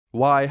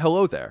Why,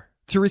 hello there.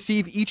 To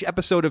receive each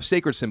episode of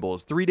Sacred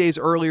Symbols 3 days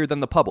earlier than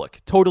the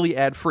public, totally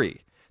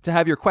ad-free. To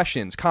have your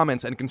questions,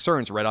 comments, and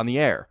concerns read on the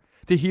air.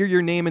 To hear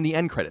your name in the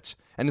end credits,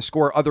 and to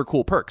score other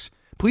cool perks.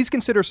 Please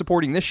consider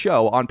supporting this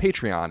show on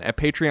Patreon at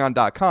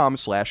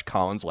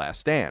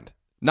patreon.com/CollinsLastStand.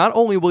 Not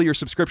only will your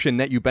subscription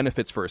net you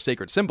benefits for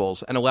Sacred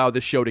Symbols and allow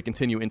this show to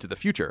continue into the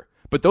future,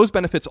 but those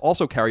benefits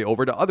also carry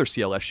over to other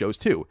CLS shows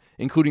too,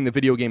 including the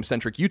video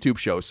game-centric YouTube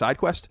show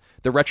SideQuest,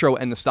 the retro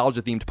and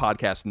nostalgia-themed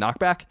podcast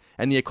Knockback,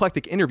 and the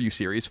eclectic interview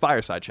series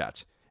Fireside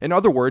Chats. In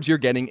other words, you're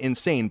getting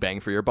insane bang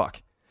for your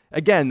buck.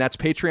 Again, that's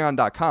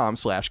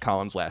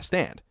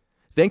patreon.com/CollinsLastStand.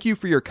 Thank you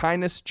for your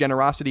kindness,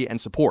 generosity,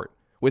 and support.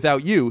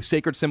 Without you,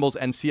 Sacred Symbols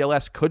and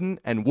CLS couldn't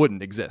and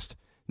wouldn't exist.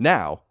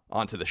 Now,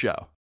 on to the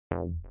show.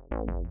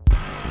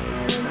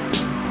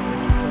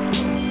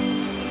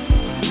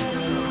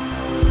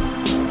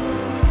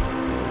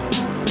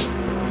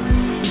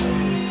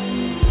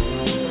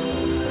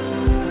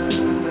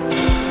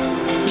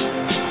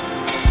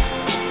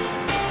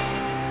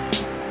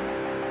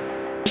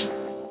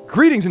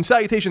 Greetings and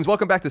salutations.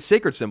 Welcome back to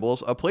Sacred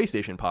Symbols, a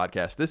PlayStation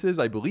podcast. This is,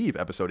 I believe,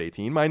 episode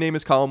 18. My name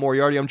is Colin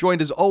Moriarty. I'm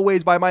joined, as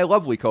always, by my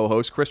lovely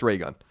co-host, Chris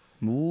Raygun.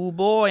 Ooh,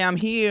 boy, I'm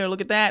here. Look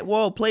at that.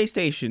 Whoa,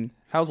 PlayStation.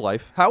 How's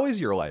life? How is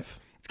your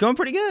life? It's going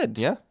pretty good.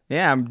 Yeah?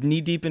 Yeah, I'm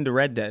knee-deep into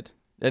Red Dead.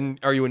 And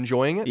are you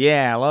enjoying it?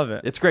 Yeah, I love it.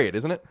 It's great,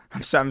 isn't it?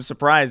 I'm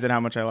surprised at how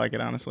much I like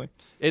it, honestly.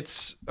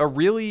 It's a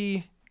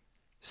really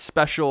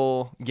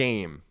special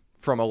game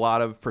from a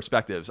lot of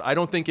perspectives. I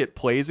don't think it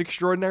plays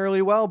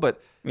extraordinarily well,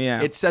 but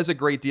it says a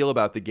great deal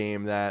about the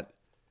game that,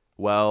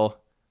 well,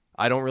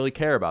 I don't really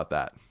care about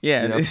that.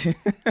 Yeah. You know?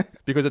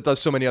 Because it does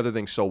so many other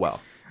things so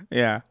well.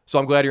 Yeah. So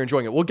I'm glad you're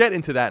enjoying it. We'll get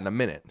into that in a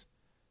minute.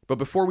 But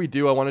before we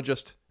do, I want to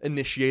just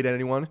initiate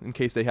anyone, in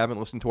case they haven't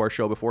listened to our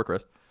show before,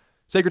 Chris.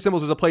 Sacred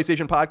Symbols is a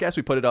PlayStation podcast.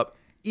 We put it up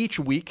each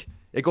week.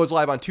 It goes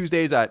live on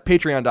Tuesdays at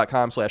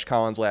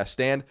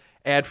patreon.com/CollinsLastStand,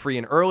 ad-free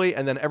and early,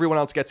 and then everyone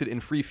else gets it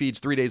in free feeds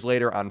 3 days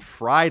later on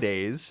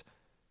Fridays.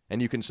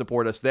 And you can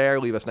support us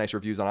there, leave us nice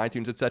reviews on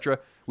iTunes, etc.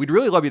 We'd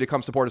really love you to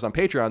come support us on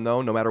Patreon,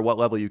 though, no matter what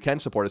level you can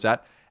support us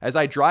at. As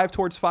I drive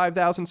towards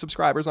 5,000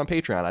 subscribers on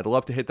Patreon, I'd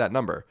love to hit that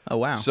number. Oh,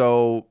 wow.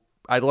 So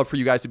I'd love for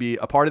you guys to be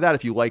a part of that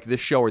if you like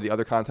this show or the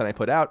other content I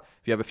put out,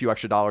 if you have a few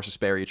extra dollars to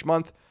spare each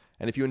month,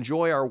 and if you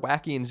enjoy our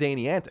wacky and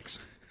zany antics,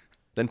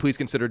 then please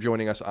consider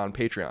joining us on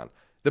Patreon.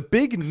 The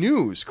big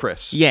news,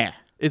 Chris,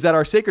 is that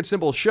our Sacred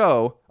Symbols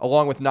show,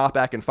 along with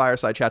Knockback and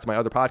Fireside Chats, my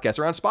other podcasts,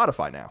 are on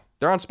Spotify now.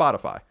 They're on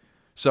Spotify.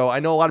 So I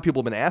know a lot of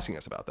people have been asking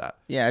us about that.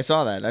 Yeah, I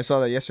saw that. I saw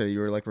that yesterday. You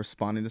were like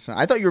responding to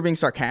something. I thought you were being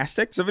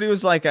sarcastic. Somebody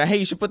was like, hey,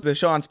 you should put the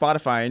show on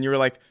Spotify. And you were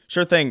like,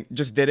 sure thing,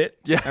 just did it.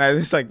 Yeah. And I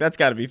was like, that's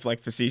got to be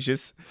like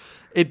facetious.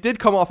 It did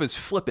come off as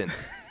flippant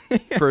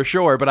for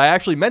sure. But I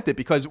actually meant it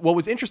because what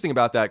was interesting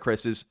about that,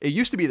 Chris, is it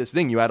used to be this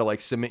thing. You had to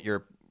like submit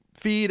your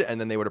feed and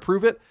then they would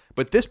approve it.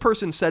 But this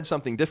person said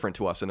something different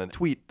to us in a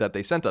tweet that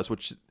they sent us,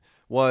 which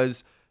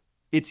was,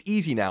 it's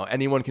easy now.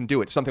 Anyone can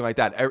do it. Something like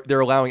that. They're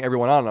allowing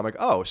everyone on. And I'm like,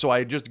 oh, so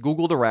I just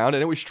Googled around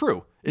and it was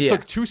true. It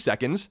took 2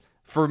 seconds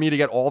for me to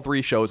get all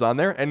 3 shows on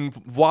there. And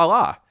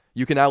voila,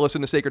 you can now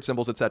listen to Sacred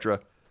Symbols, etc.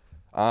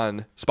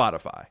 on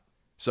Spotify.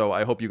 So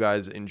I hope you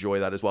guys enjoy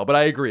that as well. But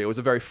I agree. It was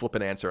a very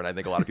flippant answer. And I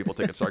think a lot of people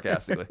take it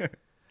sarcastically.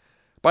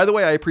 By the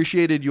way, I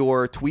appreciated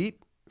your tweet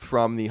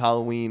from the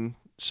Halloween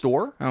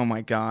store. Oh,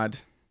 my God.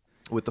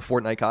 With the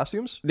Fortnite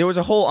costumes? There was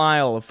a whole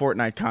aisle of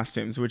Fortnite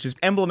costumes, which is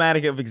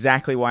emblematic of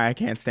exactly why I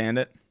can't stand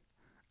it.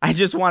 I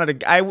just wanted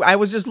to... I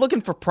was just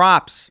looking for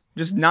props.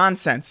 Just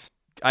nonsense.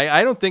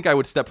 I don't think I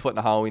would step foot in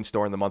a Halloween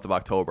store in the month of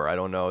October. I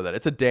don't know that.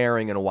 It's a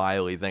daring and a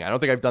wily thing. I don't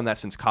think I've done that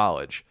since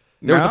college.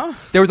 There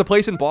was a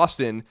place in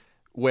Boston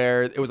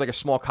where it was like a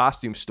small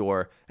costume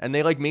store, and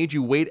they like made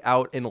you wait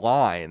out in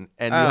line,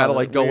 and you had to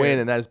like go in,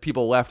 and as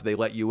people left, they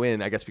let you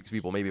in. I guess because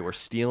people maybe were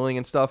stealing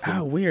and stuff.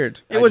 And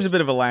weird. It was a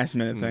bit of a last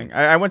minute thing.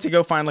 I went to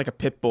go find like a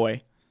Pip-Boy,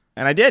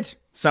 and I did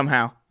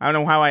somehow. I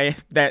don't know how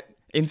that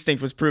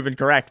instinct was proven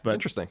correct, but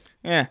interesting.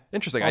 Yeah,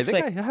 interesting. I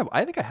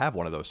think I have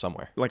one of those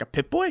somewhere. Like a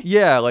Pip-Boy?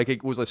 Yeah, like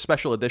it was a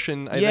special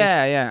edition. I think.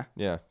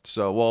 Yeah.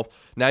 So well,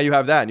 now you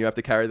have that, and you have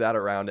to carry that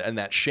around and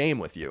that shame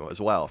with you as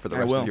well for the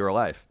rest of your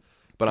life.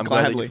 But I'm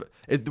glad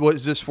that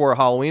was this for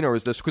Halloween or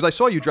was this because I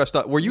saw you dressed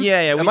up? Were you?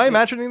 Yeah. Am I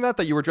imagining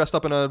that you were dressed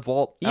up in a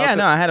vault? Yeah,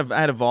 no, I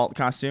had a vault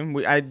costume.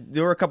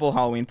 There were a couple of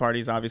Halloween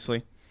parties,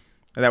 obviously,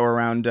 that were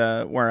around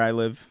where I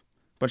live.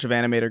 A bunch of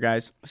animator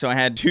guys. So I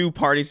had 2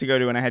 parties to go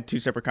to, and I had 2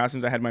 separate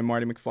costumes. I had my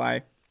Marty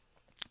McFly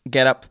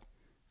getup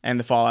and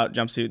the Fallout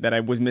jumpsuit that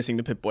I was missing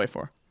the Pip-Boy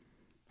for.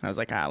 I was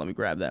like, let me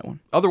grab that one.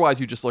 Otherwise,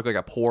 you just look like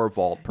a poor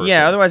vault person.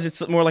 Yeah, otherwise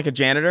it's more like a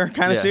janitor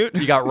kind of suit.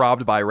 You got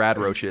robbed by rad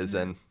roaches,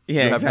 and you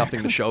have exactly.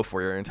 nothing to show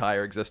for your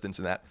entire existence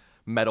in that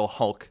metal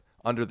hulk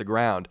under the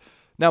ground.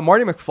 Now,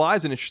 Marty McFly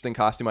is an interesting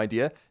costume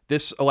idea.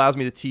 This allows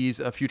me to tease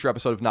a future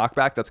episode of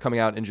Knockback that's coming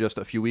out in just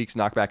a few weeks.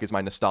 Knockback is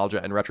my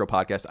nostalgia and retro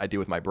podcast I do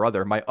with my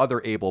brother, my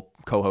other able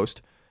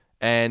co-host.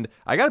 And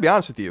I got to be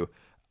honest with you,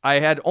 I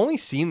had only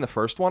seen the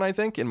first one, I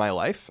think, in my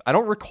life. I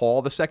don't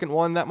recall the second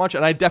one that much,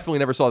 and I definitely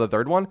never saw the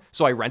third one.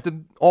 So I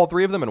rented all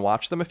 3 of them and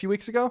watched them a few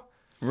weeks ago.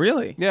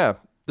 Really? Yeah.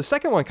 The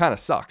second one kind of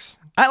sucks.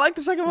 I like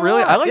the second one.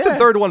 Really? A lot. I like the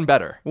third one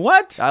better.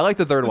 What? I like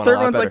the third one. The third a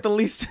lot one's better. like the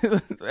least,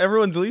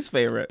 everyone's least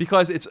favorite.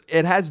 Because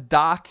it has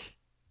Doc,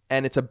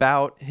 and it's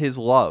about his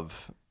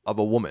love of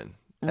a woman,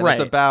 and Right.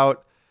 it's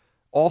about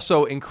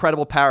also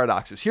incredible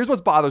paradoxes. Here's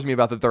what bothers me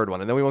about the third one,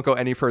 and then we won't go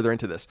any further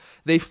into this.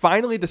 They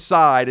finally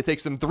decide, it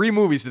takes them 3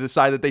 movies to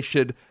decide that they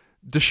should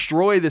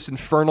destroy this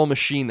infernal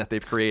machine that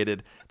they've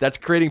created that's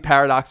creating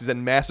paradoxes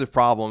and massive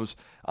problems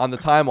on the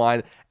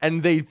timeline,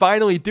 and they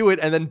finally do it,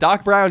 and then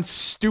Doc Brown's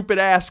stupid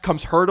ass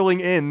comes hurtling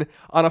in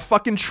on a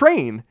fucking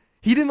train.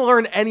 He didn't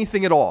learn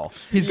anything at all.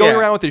 He's going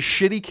around with his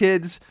shitty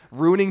kids,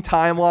 ruining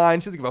timelines.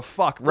 He doesn't give a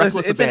fuck.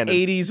 Reckless It's abandon.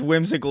 an 80s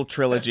whimsical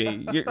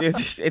trilogy.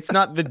 It's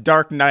not the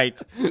Dark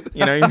Knight.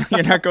 You know,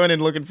 you're not going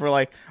in looking for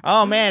like,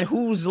 oh man,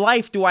 whose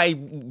life do I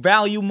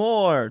value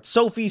more?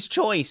 Sophie's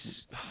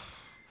Choice.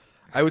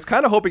 I was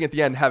kind of hoping at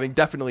the end, having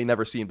definitely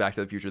never seen Back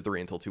to the Future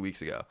 3 until 2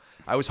 weeks ago,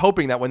 I was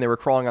hoping that when they were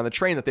crawling on the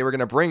train that they were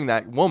going to bring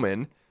that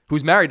woman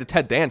who's married to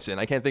Ted Danson.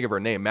 I can't think of her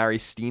name. Mary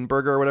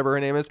Steenburgen or whatever her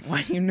name is.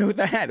 Why do you know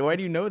that? Why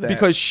do you know that?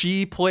 Because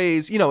she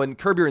plays, in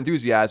Curb Your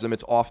Enthusiasm,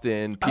 it's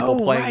often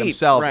people playing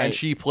themselves, and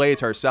she plays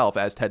herself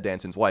as Ted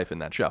Danson's wife in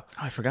that show.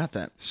 Oh, I forgot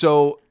that.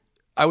 So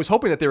I was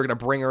hoping that they were going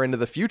to bring her into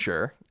the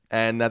future,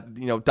 and that,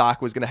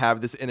 Doc was going to have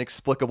this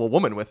inexplicable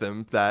woman with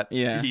him that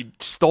he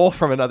stole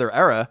from another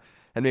era,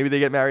 and maybe they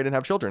get married and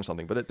have children or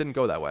something. But it didn't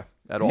go that way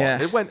at all.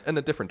 Yeah. It went in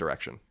a different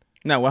direction.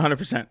 No,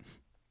 100%.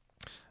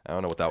 I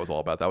don't know what that was all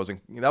about. That was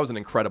an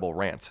incredible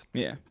rant.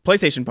 Yeah.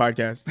 PlayStation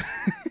podcast.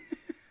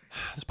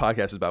 This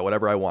podcast is about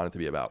whatever I want it to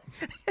be about.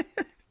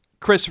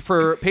 Chris,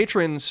 for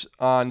patrons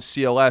on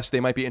CLS, they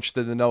might be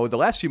interested to know the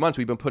last few months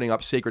we've been putting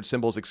up Sacred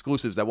Symbols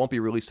exclusives that won't be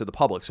released to the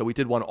public. So we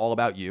did one all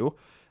about you,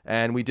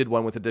 and we did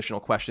one with additional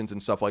questions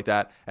and stuff like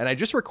that. And I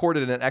just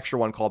recorded an extra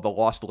one called The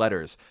Lost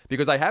Letters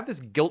because I have this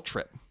guilt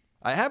trip.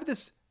 I have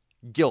this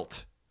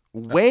guilt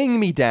weighing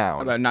me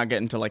down. About not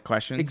getting to like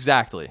questions?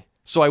 Exactly.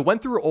 So I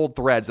went through old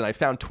threads and I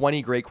found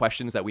 20 great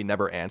questions that we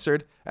never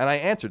answered, and I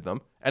answered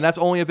them. And that's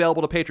only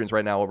available to patrons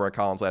right now over at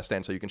Colin's Last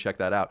Stand, so you can check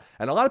that out.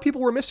 And a lot of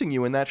people were missing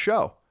you in that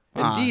show.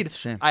 Indeed, that's a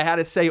shame. I had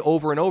to say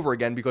over and over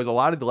again because a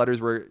lot of the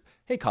letters were,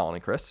 hey, Colin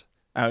and Chris.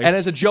 Oh, and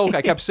as a joke,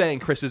 I kept saying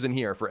Chris isn't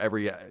here for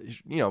every,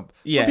 some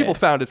people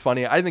found it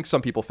funny. I think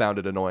some people found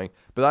it annoying,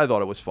 but I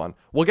thought it was fun.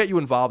 We'll get you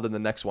involved in the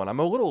next one. I'm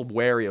a little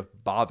wary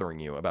of bothering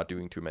you about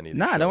doing too many of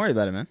these shows. Don't worry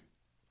about it, man.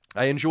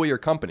 I enjoy your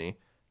company,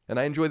 and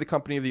I enjoy the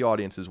company of the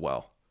audience as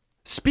well.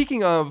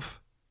 Speaking of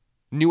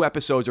new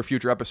episodes or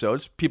future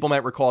episodes, people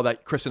might recall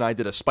that Chris and I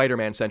did a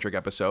Spider-Man centric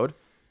episode.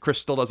 Chris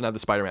still doesn't have the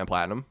Spider-Man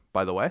Platinum,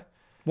 by the way.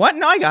 What?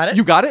 No, I got it.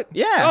 You got it?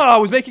 Yeah. Oh, I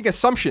was making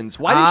assumptions.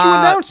 Why didn't you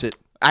announce it?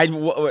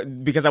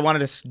 Because I wanted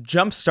to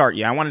jumpstart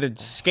you. I wanted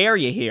to scare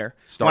you here.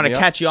 I wanted to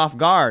catch you off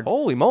guard.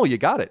 Holy moly, you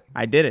got it.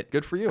 I did it.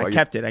 Good for you. I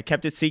kept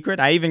it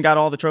secret. I even got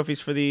all the trophies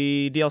for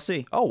the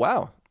DLC. Oh,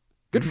 wow.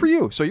 Good for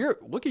you. So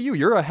look at you.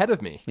 You're ahead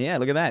of me. Yeah,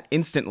 look at that.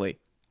 Instantly.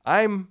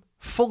 I'm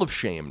full of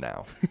shame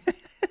now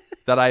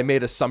that I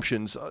made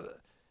assumptions.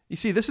 You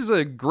see, this is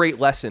a great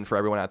lesson for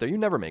everyone out there. You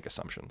never make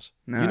assumptions.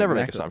 No, you never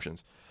make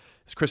assumptions.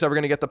 Is Chris ever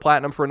going to get the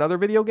platinum for another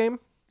video game?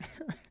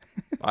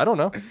 I don't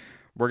know.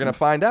 We're going to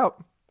find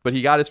out. But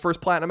he got his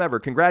first platinum ever.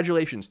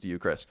 Congratulations to you,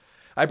 Chris.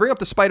 I bring up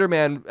the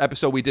Spider-Man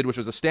episode we did, which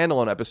was a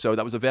standalone episode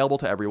that was available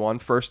to everyone.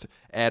 First,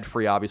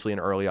 ad-free, obviously, and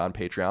early on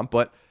Patreon.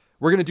 But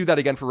we're going to do that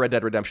again for Red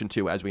Dead Redemption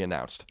 2, as we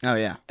announced. Oh,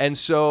 yeah. And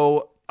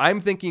so I'm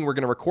thinking we're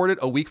going to record it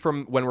a week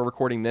from when we're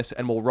recording this,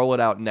 and we'll roll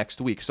it out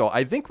next week. So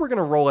I think we're going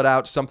to roll it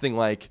out something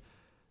like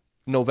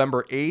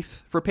November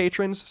 8th for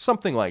patrons,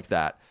 something like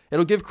that.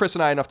 It'll give Chris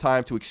and I enough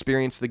time to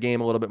experience the game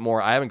a little bit more.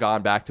 I haven't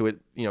gone back to it,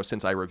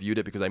 since I reviewed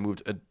it because I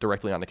moved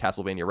directly onto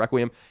Castlevania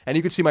Requiem. And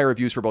you can see my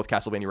reviews for both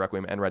Castlevania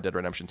Requiem and Red Dead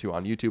Redemption 2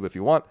 on YouTube if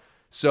you want.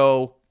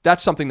 So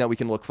that's something that we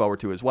can look forward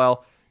to as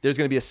well. There's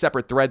going to be a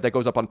separate thread that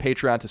goes up on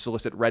Patreon to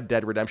solicit Red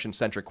Dead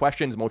Redemption-centric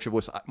questions, most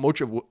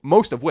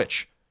of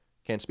which,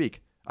 can't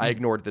speak, I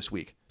ignored this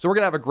week. So we're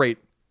going to have a great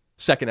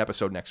second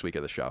episode next week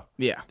of the show.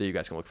 Yeah. That you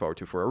guys can look forward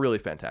to for a really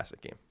fantastic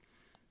game.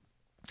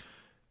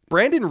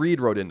 Brandon Reed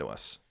wrote into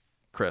us,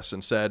 Chris,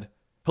 and said,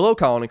 hello,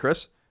 Colin and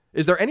Chris.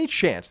 Is there any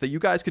chance that you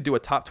guys could do a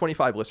top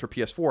 25 list for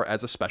PS4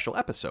 as a special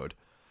episode?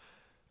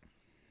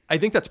 I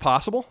think that's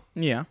possible.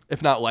 Yeah.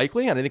 If not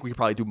likely, and I think we could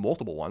probably do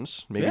multiple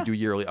ones, maybe do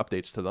yearly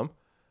updates to them.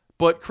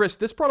 But Chris,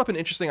 this brought up an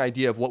interesting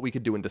idea of what we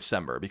could do in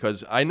December,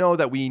 because I know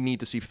that we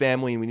need to see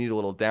family and we need a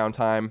little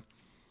downtime,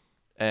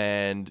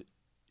 and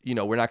we're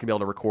not going to be able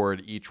to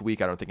record each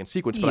week, I don't think, in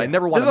sequence, but I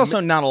never want to... There's also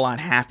not a lot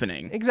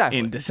happening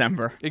in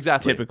December.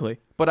 Exactly. Typically.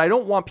 But I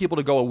don't want people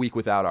to go a week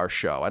without our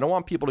show. I don't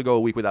want people to go a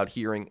week without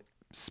hearing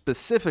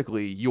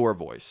specifically your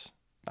voice.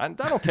 I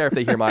don't care if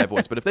they hear my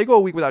voice, but if they go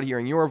a week without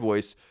hearing your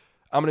voice,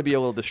 I'm going to be a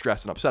little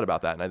distressed and upset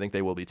about that, and I think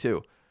they will be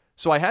too.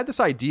 So I had this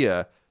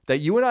idea that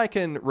you and I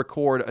can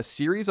record a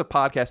series of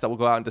podcasts that will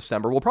go out in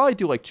December. We'll probably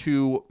do like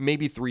 2,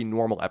 maybe 3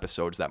 normal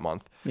episodes that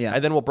month. Yeah.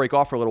 And then we'll break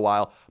off for a little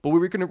while. But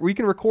we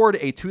can record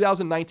a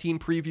 2019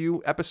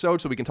 preview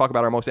episode so we can talk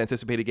about our most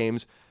anticipated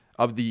games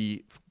of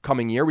the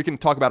coming year. We can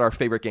talk about our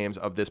favorite games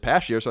of this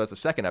past year, so that's the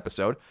second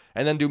episode,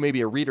 and then do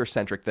maybe a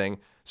reader-centric thing.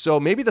 So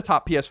maybe the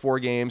top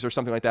PS4 games or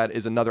something like that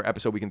is another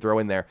episode we can throw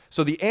in there.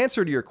 So the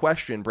answer to your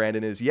question,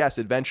 Brandon, is yes,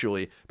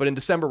 eventually. But in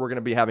December, we're going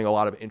to be having a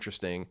lot of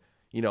interesting,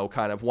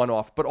 kind of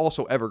one-off, but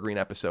also evergreen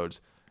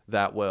episodes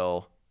that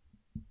will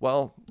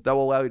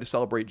allow you to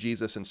celebrate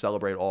Jesus and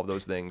celebrate all of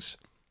those things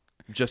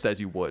just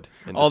as you would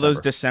in all December.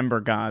 Those December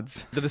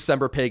gods. The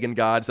December pagan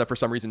gods that for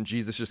some reason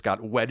Jesus just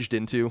got wedged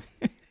into.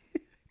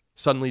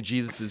 Suddenly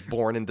Jesus is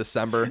born in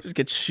December. Just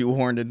gets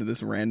shoehorned into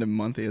this random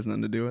month he has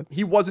nothing to do with.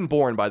 He wasn't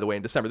born, by the way,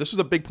 in December. This was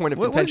a big point of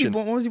contention.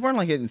 What was he born?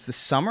 Like it's the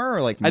summer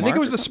or like March? I think it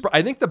was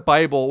I think the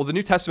Bible, the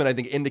New Testament, I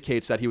think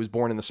indicates that he was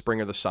born in the spring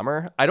or the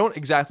summer. I don't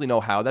exactly know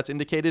how that's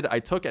indicated.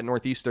 I took at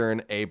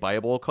Northeastern a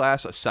Bible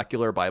class, a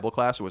secular Bible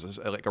class. It was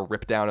like a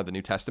rip down of the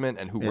New Testament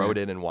and who wrote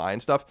it and why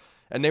and stuff.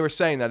 And they were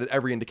saying that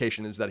every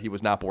indication is that he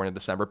was not born in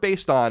December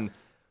based on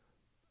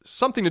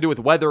something to do with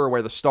weather or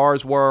where the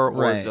stars were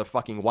or the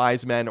fucking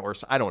wise men or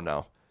I don't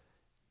know.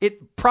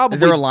 It probably... Is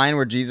there a line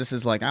where Jesus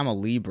is like, I'm a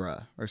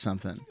Libra or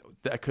something?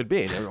 That could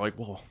be. And they were like,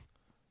 well,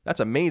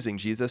 that's amazing,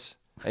 Jesus.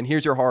 And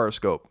here's your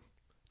horoscope.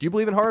 Do you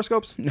believe in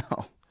horoscopes?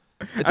 No.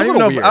 It's a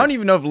little weird. I don't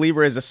even know if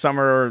Libra is a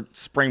summer or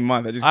spring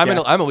month. I'm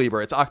a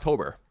Libra. It's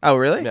October. Oh,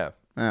 really? Yeah.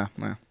 Oh,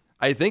 well.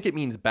 I think it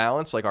means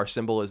balance, like our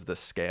symbol is the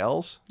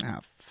scales. Oh,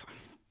 fuck.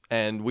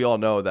 And we all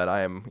know that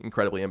I am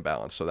incredibly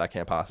imbalanced, so that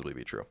can't possibly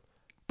be true.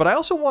 But I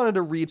also wanted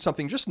to read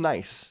something just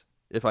nice,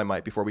 if I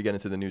might, before we get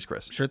into the news,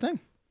 Chris. Sure thing.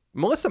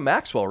 Melissa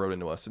Maxwell wrote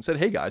into us and said,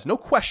 hey guys, no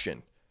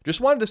question.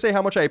 Just wanted to say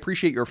how much I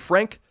appreciate your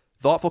frank,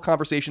 thoughtful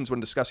conversations when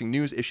discussing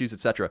news, issues,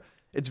 etc.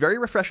 It's very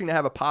refreshing to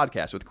have a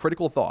podcast with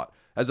critical thought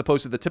as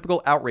opposed to the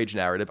typical outrage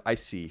narrative I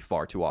see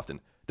far too often.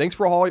 Thanks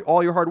for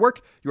all your hard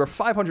work. Your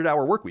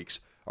 500-hour work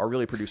weeks are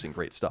really producing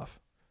great stuff.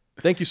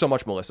 Thank you so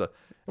much, Melissa.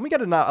 And we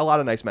got a lot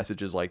of nice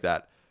messages like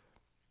that.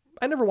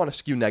 I never want to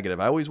skew negative.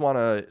 I always want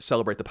to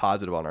celebrate the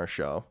positive on our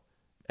show.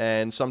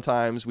 And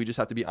sometimes we just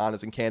have to be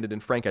honest and candid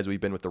and frank as we've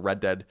been with the Red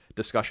Dead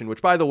discussion,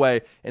 which, by the way,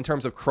 in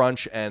terms of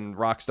crunch and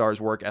Rockstar's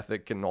work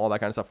ethic and all that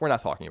kind of stuff, we're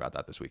not talking about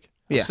that this week.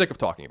 I'm sick of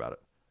talking about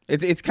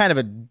it. It's kind of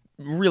a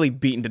really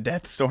beaten to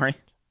death story.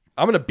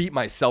 I'm going to beat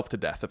myself to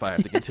death if I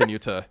have to continue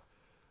to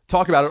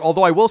talk about it.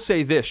 Although I will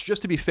say this,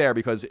 just to be fair,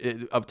 because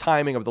of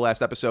timing of the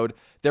last episode,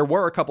 there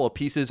were a couple of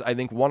pieces, I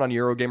think one on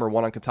Eurogamer,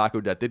 one on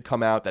Kotaku, that did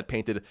come out that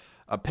painted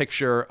a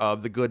picture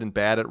of the good and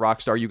bad at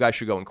Rockstar. You guys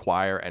should go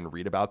inquire and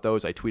read about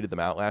those. I tweeted them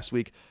out last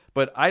week,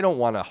 but I don't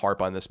want to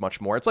harp on this much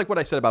more. It's like what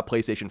I said about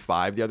PlayStation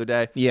 5 the other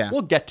day. Yeah.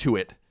 We'll get to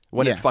it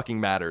when it fucking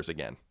matters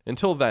again.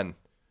 Until then,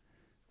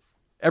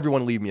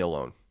 everyone leave me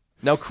alone.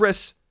 Now,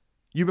 Chris,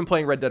 you've been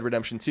playing Red Dead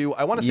Redemption 2.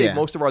 I want to save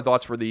most of our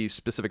thoughts for the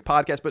specific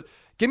podcast, but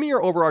give me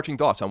your overarching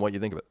thoughts on what you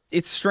think of it.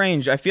 It's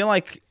strange. I feel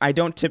like I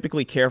don't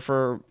typically care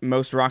for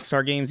most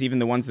Rockstar games, even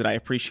the ones that I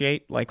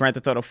appreciate. Like Grand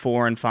Theft Auto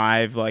 4 and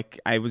 5, like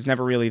I was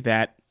never really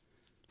that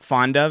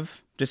fond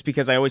of, just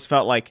because I always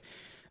felt like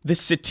the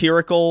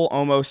satirical,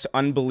 almost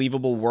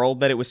unbelievable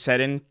world that it was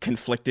set in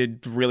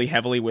conflicted really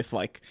heavily with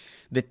like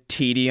the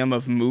tedium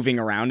of moving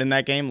around in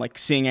that game, like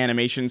seeing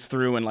animations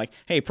through and like,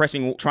 hey,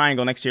 pressing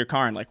triangle next to your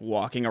car and like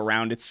walking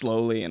around it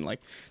slowly and like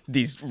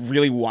these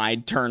really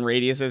wide turn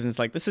radiuses. And it's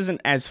like, this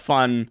isn't as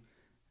fun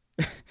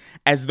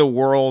as the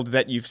world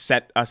that you've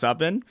set us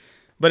up in.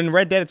 But in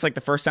Red Dead, it's like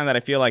the first time that I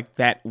feel like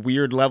that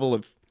weird level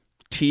of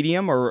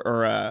tedium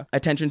or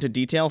attention to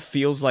detail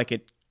feels like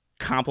it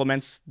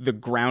complements the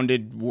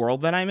grounded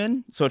world that I'm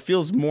in. So it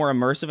feels more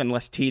immersive and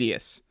less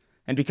tedious.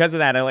 And because of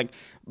that, I like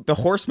the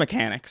horse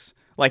mechanics.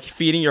 Like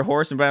feeding your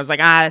horse, and I was like,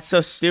 that's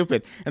so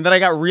stupid. And then I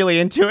got really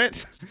into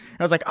it.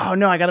 I was like, oh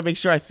no, I gotta make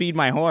sure I feed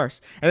my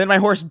horse. And then my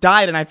horse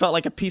died, and I felt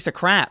like a piece of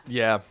crap.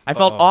 Yeah, I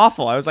felt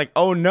awful. I was like,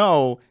 oh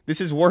no, this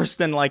is worse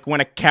than like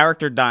when a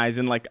character dies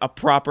in like a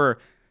proper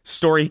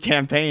story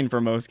campaign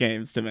for most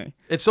games to me.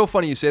 It's so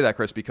funny you say that,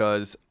 Chris,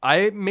 because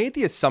I made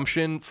the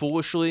assumption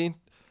foolishly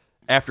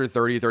after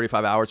 30,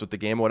 35 hours with the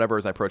game or whatever,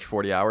 as I approached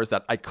 40 hours,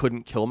 that I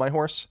couldn't kill my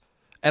horse.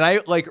 And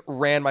I like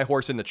ran my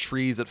horse into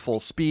trees at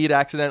full speed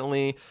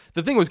accidentally.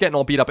 The thing was getting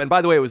all beat up. And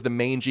by the way, it was the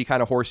mangy kind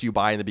of horse you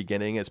buy in the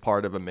beginning as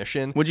part of a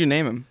mission. What'd you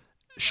name him?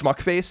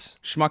 Schmuckface.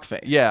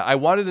 Schmuckface. Yeah, I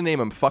wanted to name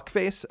him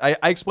Fuckface. I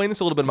explained this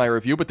a little bit in my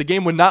review, but the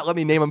game would not let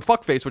me name him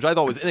Fuckface, which I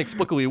thought was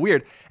inexplicably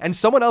weird. And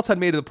someone else had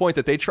made the point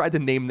that they tried to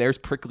name theirs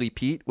Prickly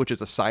Pete, which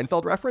is a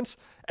Seinfeld reference,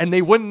 and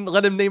they wouldn't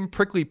let him name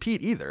Prickly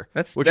Pete either.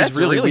 That's is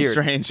really weird.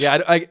 Strange. Yeah,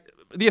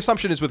 the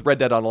assumption is with Red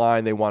Dead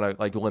Online, they want to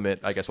like limit,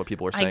 I guess, what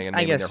people are saying and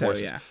naming their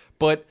horses. Yeah.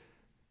 But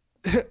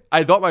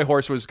I thought my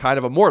horse was kind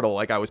of immortal.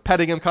 Like I was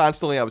petting him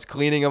constantly. I was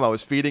cleaning him. I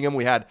was feeding him.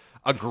 We had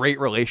a great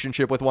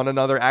relationship with one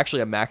another,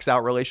 actually a maxed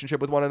out relationship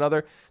with one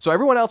another. So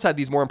everyone else had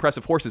these more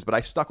impressive horses, but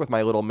I stuck with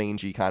my little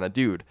mangy kind of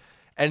dude.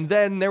 And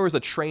then there was a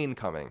train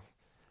coming.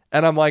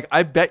 And I'm like,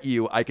 I bet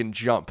you I can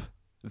jump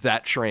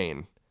that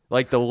train.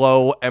 Like the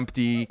low,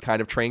 empty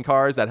kind of train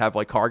cars that have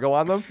like cargo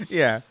on them.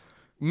 Yeah.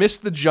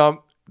 Missed the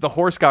jump. The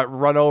horse got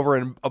run over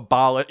and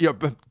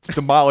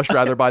demolished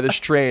rather by this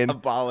train.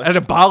 Abolished. And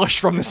abolished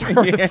from this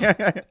earth.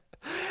 Yeah.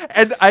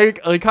 And I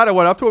kind of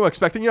went up to him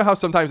expecting, how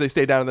sometimes they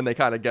stay down and then they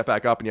kind of get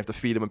back up and you have to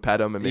feed him and pet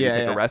him and maybe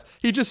take a rest.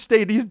 He just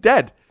stayed. He's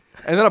dead.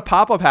 And then a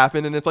pop-up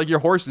happened and it's like, your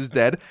horse is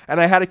dead. And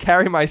I had to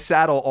carry my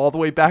saddle all the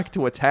way back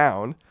to a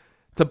town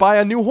to buy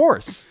a new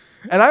horse.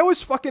 And I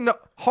was fucking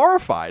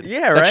horrified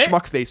that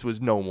Schmuckface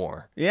was no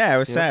more. Yeah, it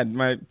was sad.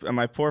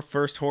 My poor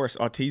first horse,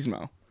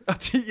 Autismo.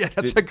 Yeah,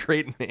 that's a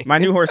great name. My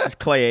new horse is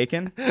Clay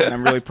Aiken, and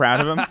I'm really proud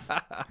of him.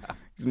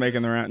 He's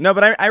making the round. No,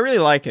 but I really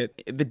like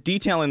it. The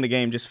detail in the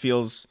game just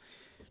feels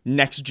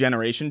next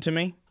generation to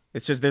me.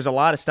 It's just, there's a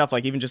lot of stuff,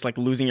 like even just like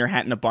losing your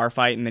hat in a bar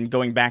fight and then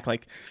going back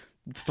like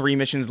 3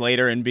 missions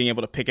later and being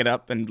able to pick it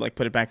up and like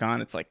put it back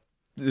on. It's like,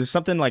 there's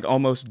something like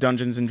almost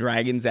Dungeons and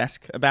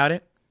Dragons-esque about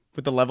it,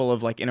 with the level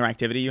of like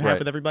interactivity you have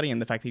with everybody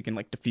and the fact that you can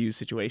like diffuse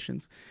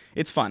situations.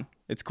 It's fun.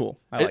 It's cool.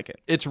 I like it.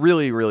 It's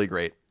really, really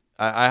great.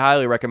 I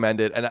highly recommend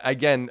it. And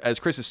again, as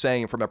Chris is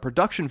saying, from a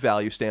production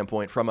value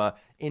standpoint, from a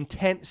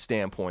intent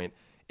standpoint,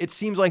 it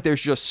seems like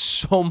there's just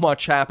so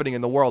much happening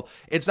in the world.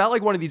 It's not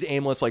like one of these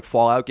aimless like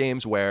Fallout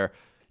games where,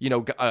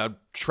 a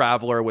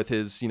traveler with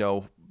his,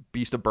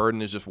 beast of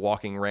burden is just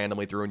walking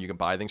randomly through and you can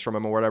buy things from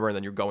him or whatever, and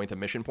then you're going to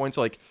mission points.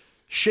 Like,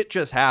 shit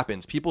just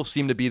happens. People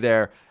seem to be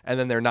there and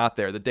then they're not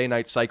there. The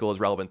day-night cycle is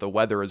relevant. The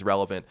weather is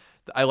relevant.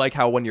 I like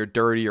how when you're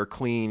dirty or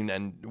clean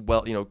and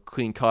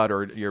clean cut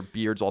or your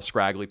beard's all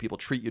scraggly, people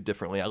treat you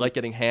differently. I like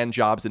getting hand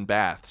jobs in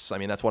baths. I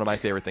mean, that's one of my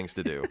favorite things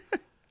to do.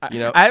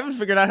 I haven't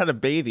figured out how to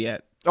bathe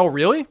yet. Oh,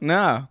 really?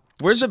 No.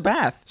 Where's the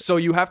bath? So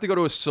you have to go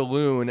to a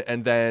saloon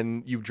and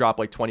then you drop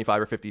like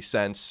 25 or 50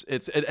 cents.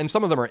 And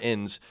some of them are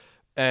inns.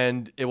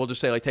 And it will just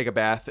say, like, take a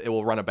bath. It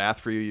will run a bath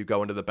for you. You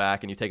go into the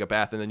back and you take a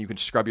bath, and then you can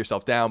scrub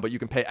yourself down. But you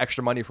can pay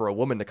extra money for a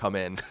woman to come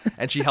in,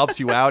 and she helps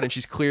you out, and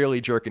she's clearly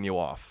jerking you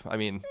off. I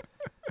mean,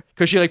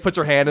 because she, like, puts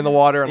her hand in the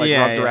water and, like,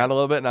 rubs around a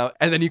little bit.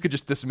 And then you could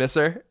just dismiss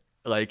her.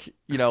 Like,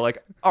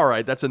 all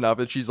right, that's enough.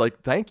 And she's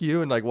like, thank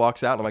you, and, like,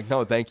 walks out. And I'm like,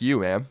 no, thank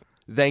you, ma'am.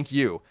 Thank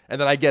you. And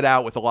then I get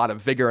out with a lot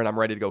of vigor, and I'm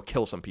ready to go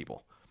kill some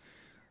people.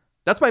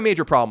 That's my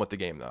major problem with the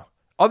game, though.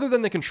 Other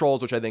than the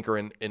controls, which I think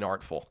are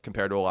inartful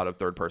compared to a lot of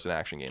third-person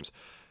action games.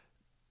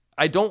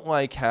 I don't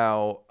like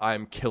how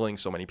I'm killing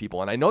so many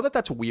people. And I know that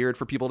that's weird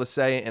for people to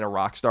say in a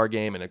Rockstar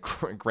game, in a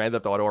Grand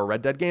Theft Auto or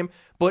Red Dead game,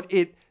 but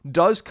it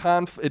does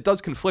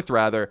conflict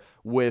rather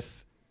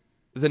with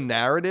the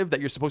narrative that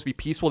you're supposed to be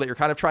peaceful, that you're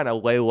kind of trying to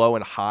lay low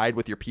and hide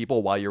with your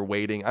people while you're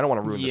waiting. I don't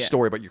want to ruin the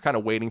story, but you're kind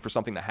of waiting for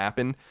something to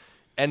happen.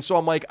 And so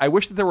I'm like, I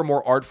wish that there were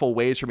more artful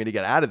ways for me to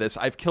get out of this.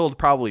 I've killed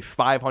probably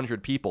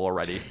 500 people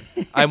already.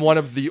 I'm one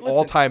of the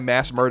all-time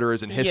mass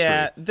murderers in history.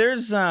 Yeah,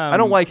 there's I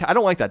don't like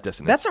that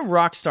dissonance. That's a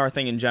Rockstar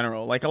thing in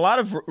general. Like, a lot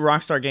of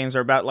Rockstar games are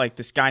about like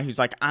this guy who's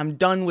like, I'm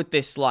done with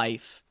this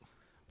life.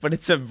 But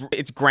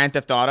it's Grand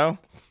Theft Auto.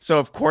 So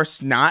of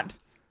course not.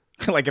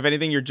 Like, if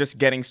anything, you're just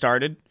getting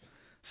started.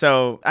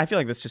 So I feel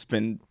like that's just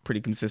been pretty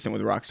consistent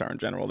with Rockstar in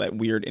general, that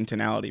weird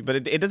intonality.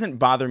 But it doesn't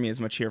bother me as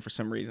much here for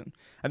some reason.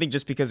 I think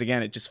just because,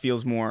 again, it just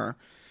feels more...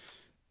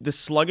 The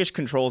sluggish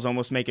controls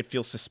almost make it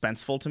feel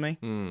suspenseful to me.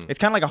 It's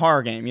kind of like a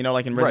horror game,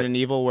 like in Resident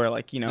Evil, where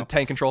like, the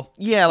tank control?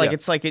 Yeah, like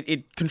it's like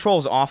it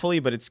controls awfully,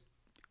 but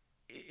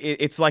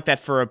it's like that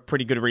for a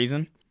pretty good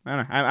reason. I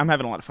don't know. I'm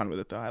having a lot of fun with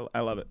it, though.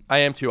 I love it. I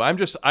am, too.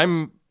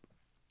 I'm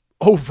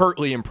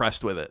overtly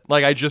impressed with it.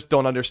 Like, I just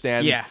don't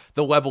understand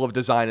the level of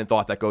design and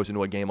thought that goes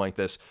into a game like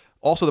this.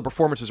 Also, the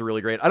performances are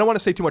really great. I don't want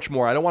to say too much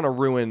more. I don't want to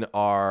ruin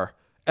our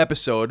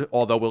episode,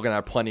 although we're going to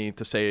have plenty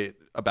to say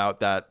about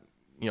that,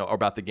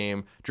 about the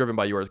game, driven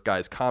by your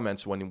guys'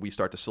 comments when we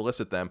start to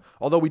solicit them.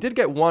 Although we did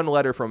get one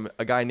letter from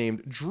a guy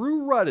named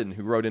Drew Rudden,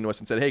 who wrote into us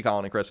and said, hey,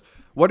 Colin and Chris,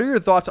 what are your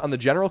thoughts on the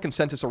general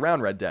consensus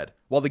around Red Dead?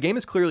 While the game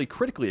is clearly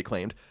critically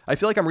acclaimed, I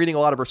feel like I'm reading a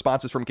lot of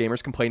responses from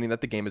gamers complaining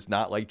that the game is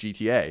not like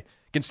GTA.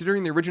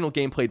 Considering the original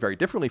game played very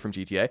differently from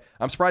GTA,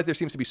 I'm surprised there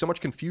seems to be so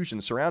much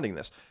confusion surrounding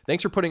this.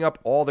 Thanks for putting up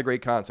all the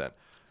great content.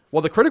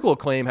 Well, the critical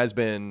acclaim has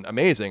been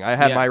amazing. I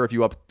had my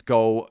review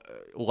go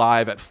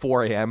live at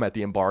 4 a.m. at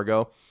the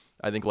embargo,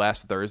 I think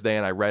last Thursday,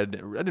 and I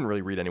didn't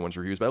really read anyone's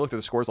reviews, but I looked at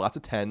the scores, lots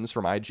of 10s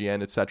from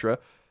IGN, etc.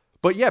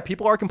 But yeah,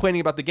 people are complaining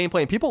about the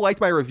gameplay, and people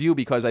liked my review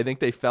because I think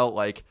they felt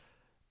like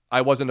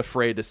I wasn't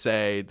afraid to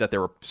say that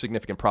there were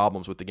significant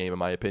problems with the game, in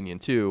my opinion,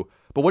 too.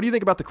 But what do you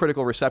think about the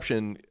critical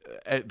reception?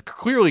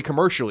 Clearly,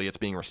 commercially, it's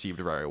being received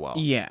very well.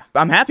 Yeah,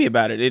 I'm happy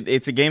about it.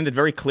 It's a game that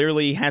very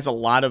clearly has a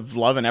lot of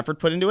love and effort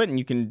put into it, and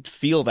you can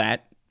feel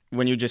that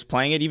when you're just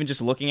playing it. Even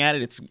just looking at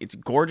it, it's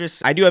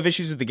gorgeous. I do have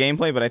issues with the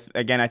gameplay, but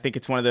I think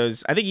it's one of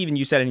those. I think even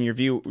you said it in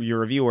your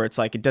review where it's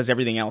like it does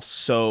everything else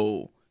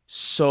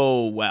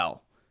so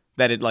well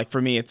that it, like,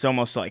 for me, it's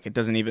almost like it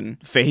doesn't even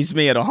faze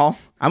me at all.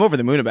 I'm over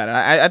the moon about it.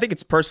 I think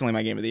it's personally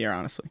my game of the year,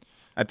 honestly.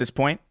 At this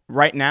point,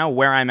 right now,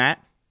 where I'm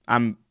at,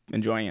 I'm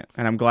enjoying it,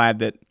 and I'm glad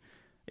that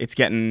it's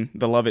getting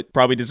the love it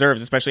probably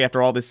deserves, especially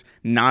after all this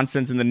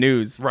nonsense in the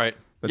news. Right.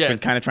 That's been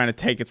kind of trying to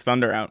take its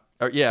thunder out.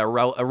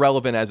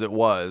 Irrelevant as it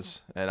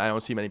was, and I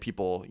don't see many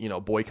people,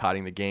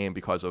 boycotting the game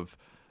because of,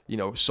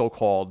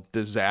 so-called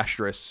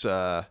disastrous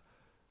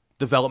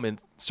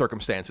development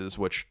circumstances,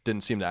 which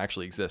didn't seem to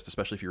actually exist,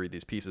 especially if you read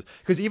these pieces.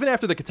 Because even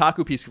after the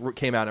Kotaku piece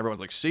came out,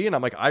 everyone's like, see? And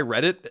I'm like, I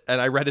read it, and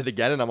I read it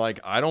again, and I'm like,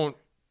 I don't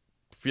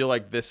feel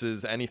like this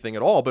is anything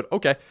at all, but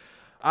okay.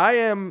 I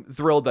am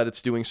thrilled that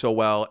it's doing so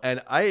well,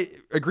 and I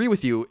agree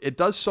with you. It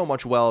does so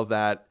much well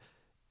that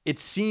it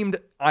seemed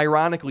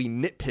ironically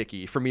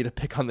nitpicky for me to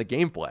pick on the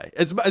gameplay.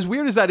 As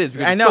weird as that is,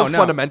 because it's so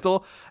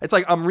fundamental. It's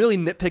like I'm really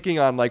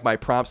nitpicking on like my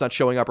prompts not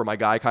showing up or my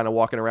guy kind of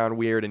walking around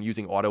weird and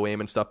using auto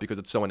aim and stuff because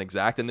it's so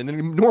inexact. And in a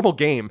normal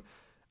game,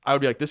 I would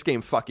be like, this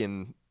game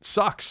fucking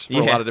sucks for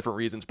a lot of different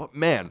reasons. But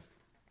man,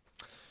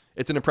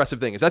 it's an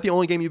impressive thing. Is that the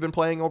only game you've been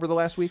playing over the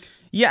last week?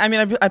 Yeah, I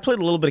mean, I played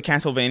a little bit of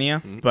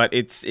Castlevania, but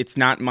it's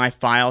not my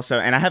file. So,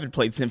 and I haven't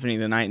played Symphony of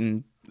the Night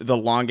in the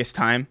longest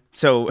time.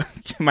 So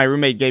my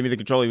roommate gave me the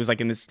controller. He was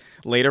like in this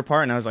later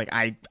part, and I was like,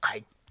 I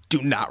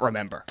do not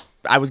remember.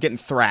 I was getting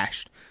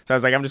thrashed. So I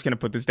was like, I'm just going to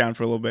put this down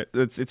for a little bit.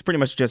 It's pretty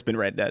much just been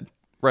Red Dead.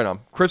 Right on.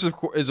 Chris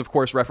is, of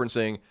course,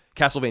 referencing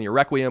Castlevania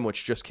Requiem,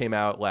 which just came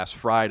out last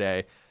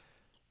Friday.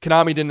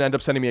 Konami didn't end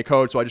up sending me a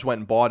code, so I just went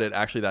and bought it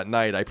actually that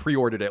night. I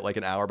pre-ordered it like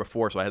an hour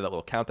before, so I had that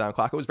little countdown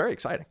clock. It was very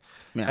exciting.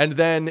 Yeah. And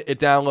then it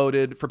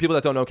downloaded. For people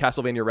that don't know,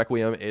 Castlevania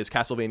Requiem is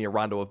Castlevania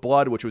Rondo of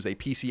Blood, which was a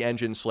PC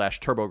Engine /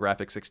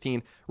 TurboGrafx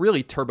 16,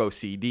 really Turbo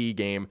CD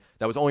game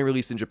that was only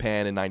released in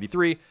Japan in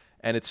 93.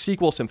 And its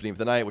sequel, Symphony of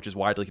the Night, which is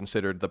widely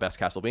considered the best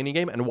Castlevania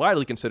game and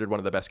widely considered one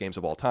of the best games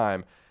of all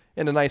time,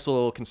 in a nice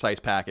little concise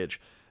package.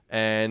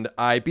 And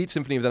I beat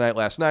Symphony of the Night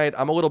last night.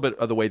 I'm a little bit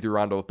of the way through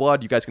Rondo of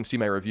Blood. You guys can see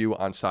my review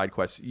on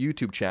SideQuest's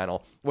YouTube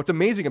channel. What's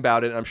amazing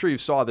about it, and I'm sure you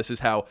saw this, is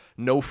how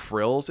no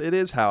frills it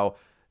is, how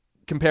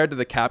compared to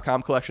the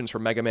Capcom collections for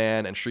Mega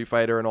Man and Street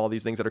Fighter and all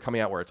these things that are coming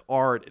out where it's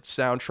art, it's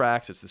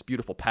soundtracks, it's this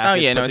beautiful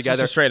package put together. It's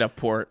just a straight up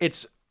port.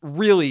 It's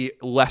really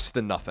less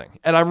than nothing.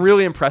 And I'm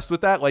really impressed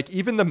with that. Like,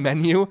 even the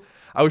menu,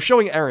 I was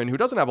showing Erin, who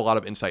doesn't have a lot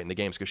of insight in the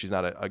games because she's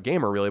not a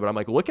gamer really, but I'm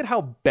like, look at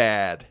how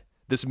bad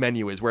this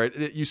menu is, where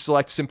you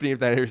select Symphony of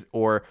the Night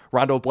or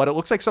Rondo of Blood. It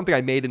looks like something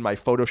I made in my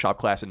Photoshop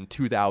class in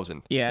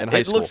 2000 in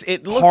high school.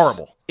 It looks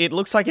horrible. It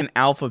looks like an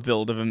alpha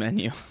build of a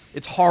menu.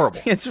 It's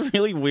horrible. It's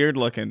really weird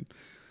looking.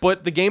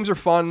 But the games are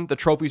fun. The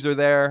trophies are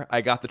there.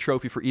 I got the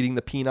trophy for eating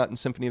the peanut in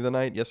Symphony of the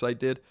Night. Yes, I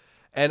did.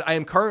 And I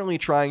am currently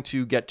trying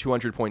to get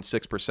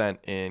 200.6%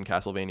 in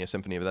Castlevania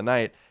Symphony of the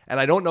Night. And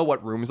I don't know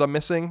what rooms I'm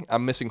missing.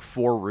 I'm missing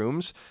 4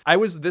 rooms. I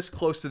was this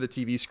close to the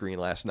TV screen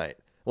last night,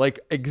 like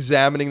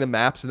examining the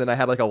maps, and then I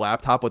had like a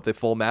laptop with the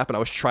full map, and I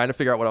was trying to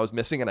figure out what I was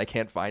missing, and I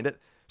can't find it.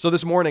 So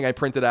this morning I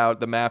printed out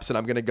the maps, and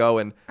I'm going to go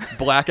and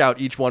black out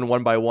each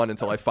one by one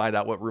until I find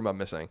out what room I'm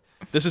missing.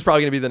 This is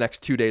probably going to be the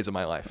next 2 days of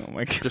my life. Oh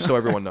my God. Just so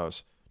everyone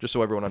knows. Just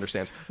so everyone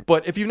understands.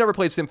 But if you've never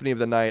played Symphony of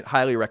the Night,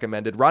 highly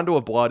recommended. Rondo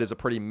of Blood is a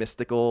pretty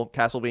mystical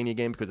Castlevania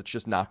game because it's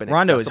just not been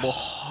accessible. Rondo is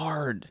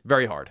hard.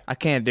 Very hard. I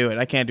can't do it.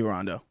 I can't do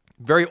Rondo.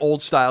 Very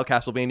old style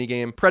Castlevania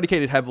game,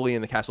 predicated heavily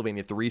in the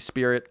Castlevania 3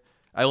 spirit.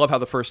 I love how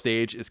the first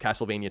stage is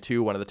Castlevania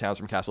 2, one of the towns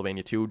from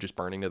Castlevania 2, just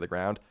burning to the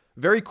ground.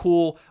 Very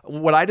cool.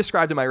 What I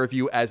described in my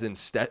review as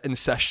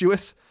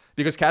incestuous,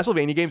 because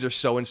Castlevania games are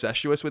so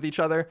incestuous with each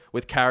other,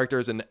 with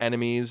characters and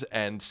enemies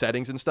and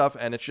settings and stuff,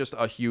 and it's just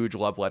a huge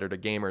love letter to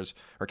gamers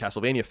or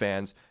Castlevania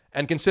fans.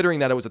 And considering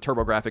that it was a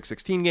TurboGrafx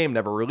 16 game,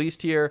 never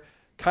released here,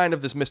 kind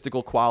of this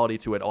mystical quality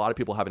to it. A lot of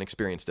people haven't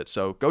experienced it,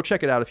 so go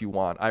check it out if you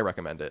want. I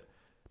recommend it.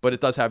 But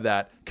it does have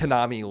that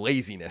Konami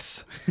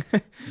laziness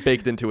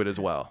baked into it as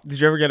well. Did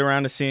you ever get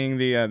around to seeing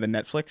the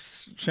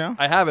Netflix show?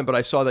 I haven't, but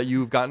I saw that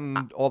you've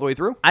gotten all the way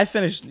through. I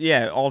finished,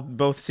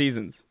 both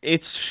seasons.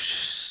 It's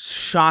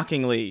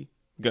shockingly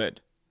good.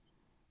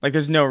 Like,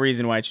 there's no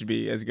reason why it should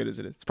be as good as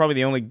it is. It's probably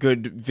the only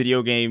good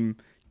video game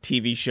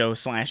TV show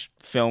 /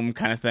 film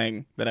kind of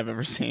thing that I've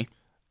ever seen.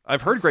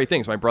 I've heard great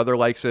things. My brother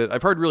likes it.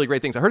 I've heard really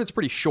great things. I heard it's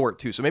pretty short,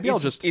 too, so maybe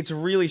It's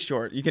really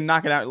short. You can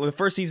knock it out. The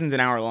first season's an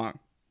hour long.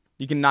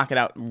 You can knock it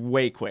out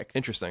way quick.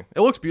 Interesting.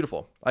 It looks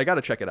beautiful. I got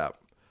to check it out.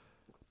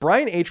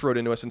 Brian H. wrote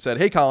into us and said,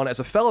 hey, Colin, as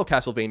a fellow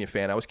Castlevania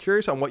fan, I was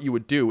curious on what you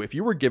would do if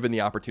you were given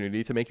the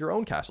opportunity to make your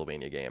own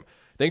Castlevania game.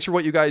 Thanks for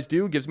what you guys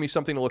do. Gives me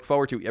something to look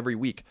forward to every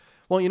week.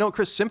 Well, you know,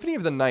 Chris, Symphony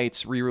of the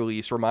Night's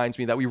re-release reminds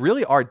me that we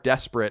really are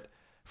desperate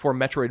for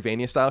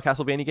Metroidvania-style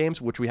Castlevania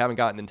games, which we haven't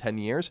gotten in 10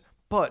 years.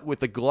 But with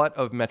the glut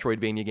of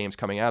Metroidvania games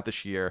coming out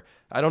this year,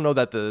 I don't know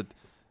that the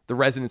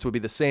resonance would be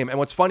the same. And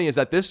what's funny is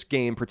that this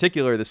game,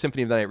 particularly the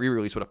Symphony of the Night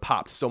re-release, would have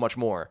popped so much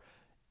more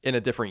in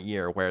a different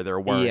year where there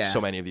weren't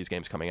so many of these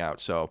games coming out.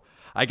 So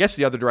I guess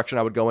the other direction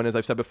I would go in, as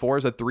I've said before,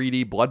 is a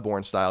 3D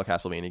Bloodborne style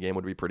Castlevania game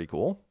would be pretty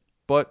cool.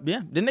 But yeah,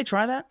 didn't they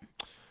try that?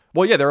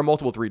 Well, yeah, there are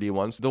multiple 3D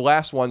ones. The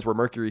last ones were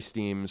Mercury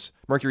Steam's.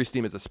 Mercury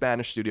Steam is a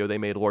Spanish studio. They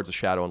made Lords of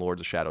Shadow and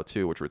Lords of Shadow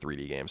 2, which were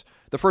 3D games.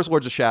 The first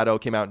Lords of Shadow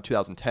came out in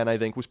 2010, I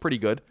think, was pretty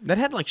good. That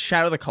had like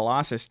Shadow of the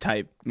Colossus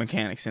type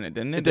mechanics in it,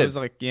 didn't it? It did. Was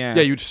like, yeah.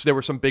 Yeah, there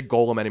were some big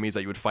golem enemies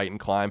that you would fight and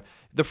climb.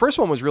 The first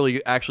one was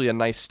really actually a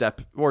nice step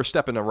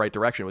in the right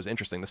direction. It was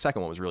interesting. The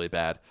second one was really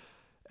bad.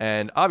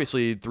 And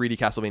obviously, 3D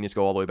Castlevanias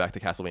go all the way back to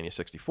Castlevania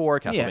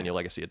 64, Castlevania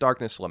Legacy of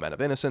Darkness, Lament of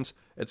Innocence,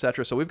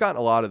 etc. So we've gotten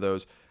a lot of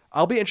those.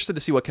 I'll be interested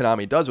to see what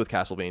Konami does with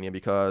Castlevania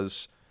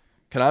because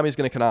Konami's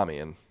going to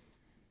Konami, and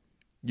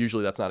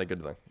Usually that's not a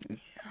good thing.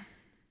 Yeah.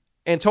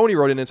 And Tony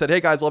wrote in and said, hey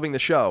guys, loving the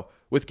show.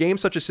 With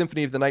games such as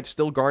Symphony of the Night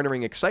still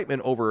garnering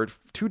excitement over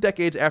 2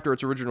 decades after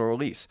its original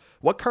release,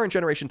 what current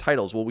generation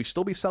titles will we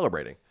still be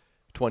celebrating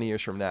 20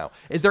 years from now?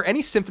 Is there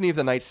any Symphony of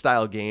the Night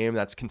style game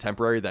that's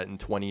contemporary that in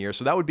 20 years?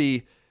 So that would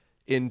be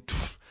in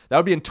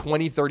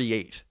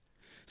 2038.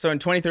 So in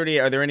 2030,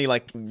 are there any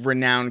like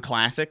renowned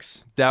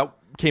classics? That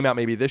came out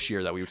maybe this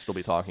year that we would still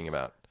be talking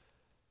about.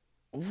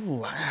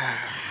 Ooh,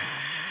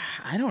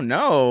 I don't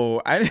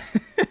know.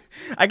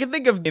 I could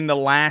think of in the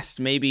last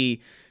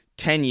maybe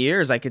 10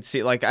 years, I could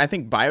see, like, I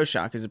think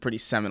BioShock is a pretty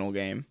seminal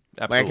game.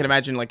 Absolutely. Like, I can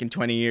imagine, like, in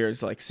 20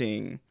 years, like,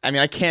 seeing... I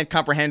mean, I can't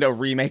comprehend a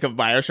remake of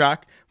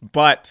BioShock,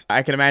 but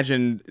I can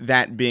imagine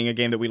that being a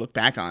game that we look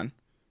back on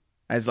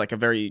as, like, a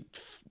very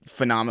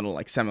phenomenal,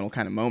 like, seminal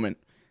kind of moment.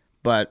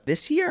 But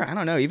this year, I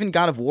don't know. Even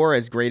God of War,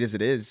 as great as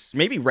it is,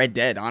 maybe Red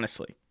Dead,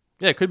 honestly.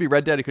 Yeah, it could be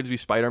Red Dead. It could be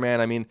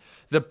Spider-Man. I mean,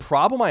 the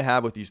problem I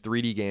have with these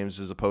 3D games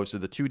as opposed to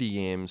the 2D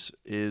games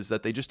is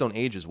that they just don't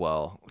age as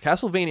well.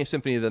 Castlevania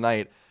Symphony of the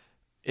Night,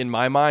 in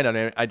my mind,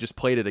 and I just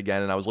played it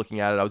again and I was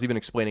looking at it. I was even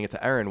explaining it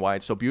to Aaron why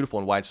it's so beautiful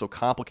and why it's so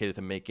complicated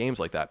to make games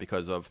like that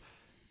because of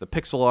the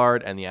pixel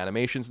art and the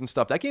animations and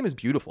stuff. That game is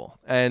beautiful.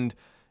 And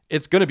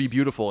it's going to be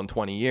beautiful in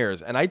 20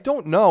 years. And I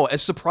don't know,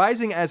 as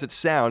surprising as it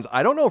sounds,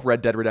 I don't know if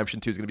Red Dead Redemption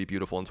 2 is going to be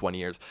beautiful in 20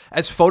 years.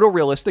 As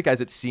photorealistic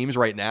as it seems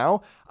right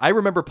now, I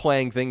remember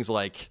playing things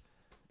like,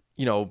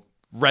 you know,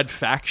 Red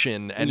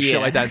Faction and shit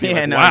like that. And being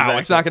like, wow, exactly.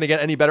 It's not going to get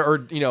any better.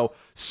 Or, you know,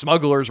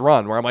 Smuggler's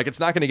Run, where I'm like, it's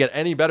not going to get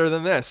any better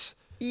than this.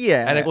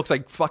 Yeah. And it looks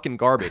like fucking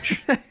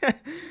garbage.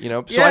 You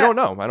know? So yeah. I don't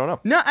know.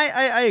 No,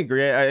 I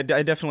agree. I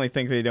definitely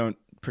think they don't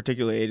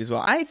particularly age as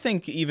well. I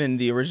think even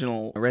the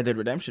original Red Dead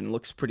Redemption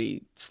looks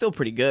still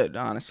pretty good,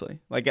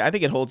 honestly. Like, I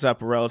think it holds up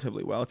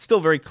relatively well. It's still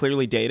very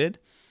clearly dated,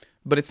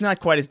 but it's not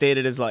quite as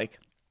dated as, like,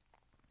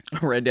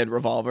 Red Dead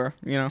Revolver,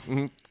 you know?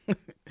 Mm-hmm.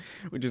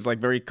 Which is, like,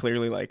 very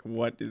clearly, like,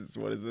 what is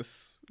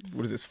this?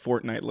 What is this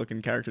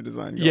Fortnite-looking character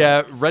design going?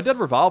 Yeah, Red Dead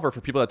Revolver,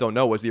 for people that don't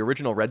know, was the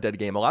original Red Dead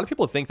game. A lot of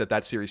people think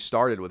that series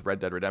started with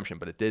Red Dead Redemption,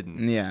 but it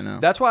didn't. Yeah, no.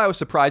 That's why I was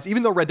surprised,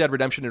 even though Red Dead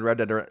Redemption and Red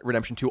Dead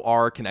Redemption 2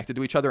 are connected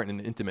to each other in an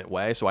intimate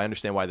way, so I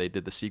understand why they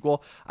did the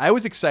sequel. I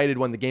was excited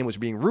when the game was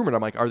being rumored.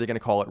 I'm like, are they going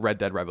to call it Red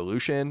Dead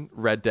Revolution,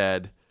 Red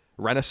Dead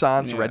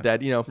Renaissance, Red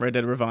Dead, you know? Red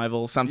Dead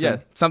Revival, something. Yeah.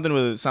 Something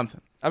with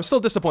something. I'm still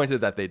disappointed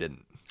that they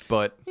didn't,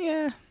 but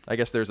yeah, I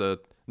guess there's a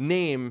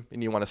name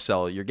and you want to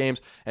sell your games,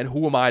 and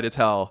who am I to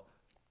tell...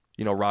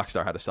 you know,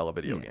 Rockstar how to sell a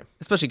video game.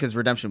 Especially because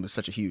Redemption was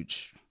such a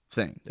huge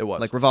thing. It was.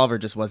 Like, Revolver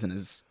just wasn't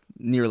as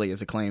nearly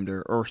as acclaimed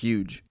or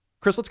huge.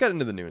 Chris, let's get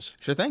into the news.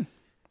 Sure thing.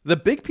 The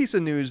big piece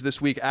of news this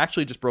week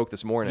actually just broke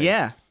this morning.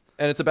 Yeah.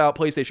 And it's about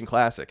PlayStation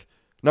Classic.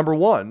 Number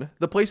one,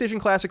 the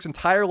PlayStation Classic's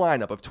entire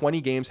lineup of 20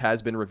 games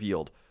has been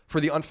revealed. For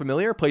the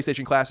unfamiliar,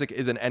 PlayStation Classic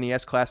is an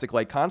NES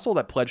Classic-like console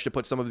that pledged to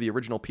put some of the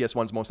original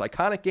PS1's most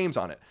iconic games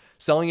on it,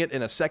 selling it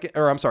in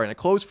a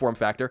closed form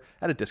factor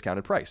at a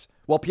discounted price.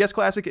 While PS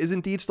Classic is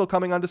indeed still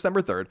coming on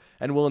December 3rd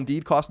and will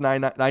indeed cost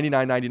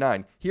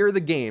 $99.99, here are the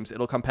games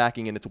it'll come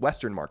packing in its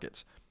Western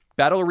markets.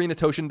 Battle Arena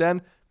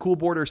Toshinden, Cool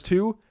Borders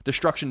 2,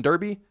 Destruction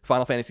Derby,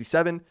 Final Fantasy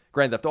VII,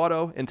 Grand Theft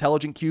Auto,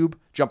 Intelligent Cube,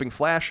 Jumping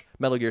Flash,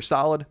 Metal Gear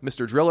Solid,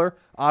 Mr. Driller,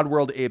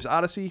 Oddworld Abe's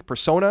Odyssey,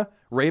 Persona,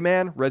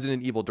 Rayman,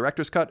 Resident Evil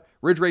Director's Cut,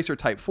 Ridge Racer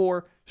Type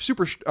 4,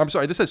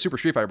 this says Super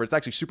Street Fighter, but it's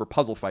actually Super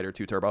Puzzle Fighter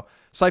 2 Turbo,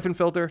 Siphon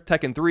Filter,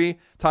 Tekken 3,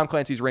 Tom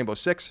Clancy's Rainbow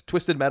Six,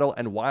 Twisted Metal,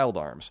 and Wild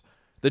Arms.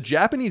 The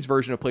Japanese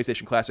version of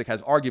PlayStation Classic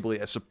has arguably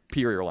a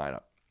superior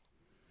lineup.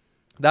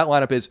 That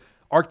lineup is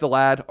Arc the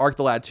Lad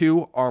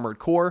 2, Armored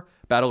Core,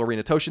 Battle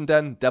Arena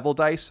Toshinden, Devil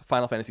Dice,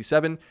 Final Fantasy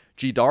VII,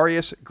 G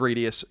Darius,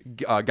 Gradius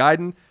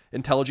Gaiden,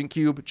 Intelligent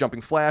Cube,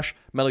 Jumping Flash,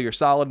 Metal Gear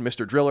Solid,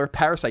 Mr. Driller,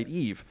 Parasite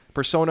Eve,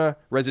 Persona,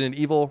 Resident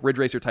Evil, Ridge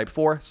Racer Type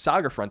 4,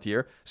 Saga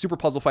Frontier, Super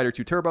Puzzle Fighter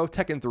 2 Turbo,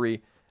 Tekken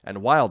 3, and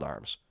Wild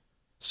Arms.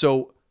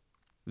 So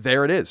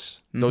there it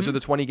is. Those are the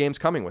 20 games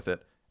coming with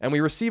it. And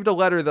we received a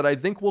letter that I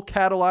think will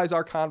catalyze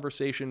our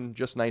conversation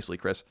just nicely,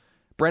 Chris.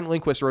 Brent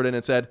Lindquist wrote in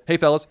and said, "Hey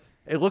fellas,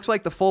 it looks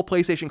like the full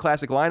PlayStation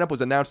Classic lineup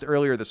was announced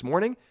earlier this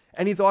morning.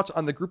 Any thoughts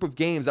on the group of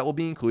games that will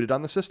be included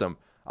on the system?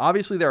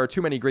 Obviously, there are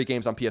too many great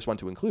games on PS1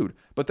 to include,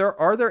 but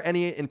are there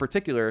any in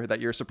particular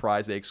that you're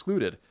surprised they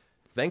excluded?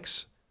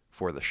 Thanks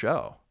for the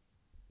show."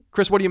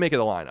 Chris, what do you make of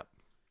the lineup?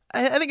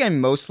 I think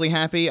I'm mostly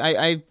happy.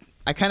 I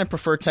kind of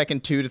prefer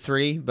Tekken 2 to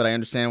 3, but I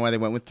understand why they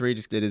went with 3.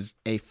 Just it is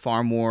a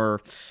far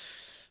more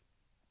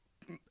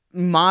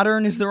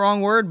modern is the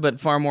wrong word, but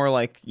far more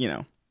like, you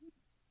know,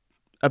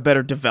 a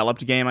better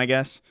developed game, I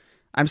guess.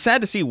 I'm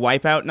sad to see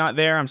Wipeout not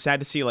there. I'm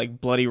sad to see,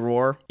 like, Bloody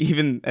Roar,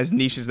 even as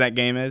niche as that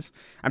game is.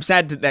 I'm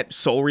sad that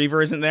Soul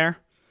Reaver isn't there,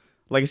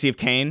 Legacy of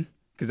Kain,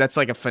 because that's,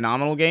 like, a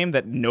phenomenal game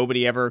that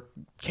nobody ever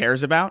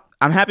cares about.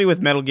 I'm happy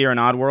with Metal Gear and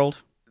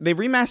Oddworld. They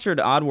remastered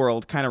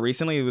Oddworld kind of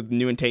recently with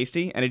New and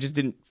Tasty, and it just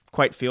didn't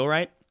quite feel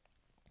right.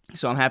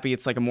 So I'm happy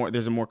it's, like,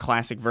 there's a more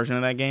classic version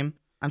of that game.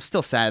 I'm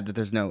still sad that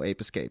there's no Ape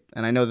Escape,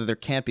 and I know that there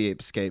can't be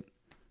Ape Escape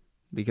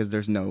because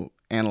there's no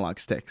analog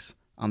sticks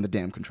on the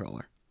damn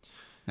controller.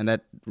 And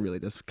that really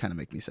does kind of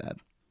make me sad.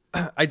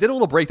 I did a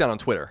little breakdown on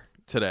Twitter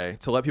today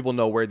to let people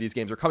know where these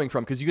games are coming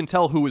from, because you can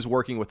tell who was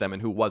working with them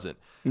and who wasn't.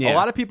 Yeah. A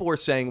lot of people were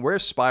saying,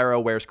 where's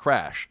Spyro, where's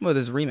Crash? Well,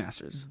 there's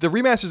remasters. The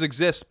remasters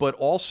exist, but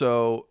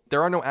also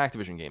there are no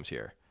Activision games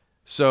here.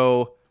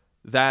 So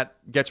that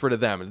gets rid of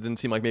them. It didn't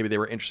seem like maybe they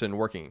were interested in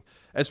working.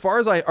 As far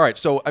as all right,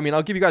 so I mean,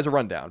 I'll give you guys a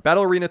rundown.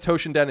 Battle Arena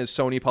Toshinden is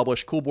Sony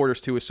published. Cool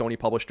Borders 2 is Sony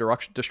published.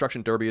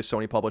 Destruction Derby is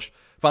Sony published.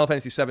 Final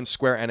Fantasy 7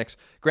 Square Enix.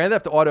 Grand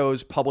Theft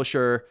Auto's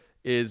publisher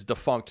is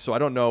defunct, so I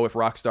don't know if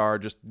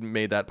Rockstar just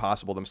made that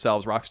possible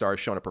themselves. Rockstar has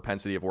shown a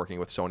propensity of working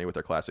with Sony with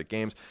their classic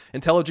games.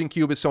 Intelligent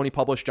Cube is Sony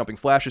published. Jumping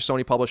Flash is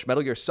Sony published.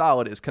 Metal Gear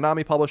Solid is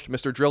Konami published.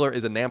 Mr. Driller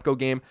is a Namco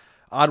game.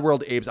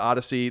 Oddworld Abe's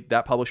Odyssey,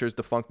 that publisher is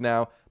defunct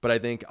now, but I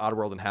think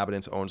Oddworld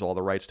Inhabitants owns all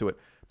the rights to it.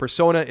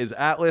 Persona is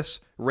Atlas.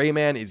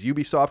 Rayman is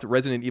Ubisoft.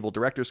 Resident Evil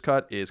Director's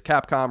Cut is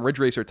Capcom. Ridge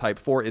Racer Type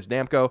 4 is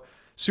Namco.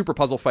 Super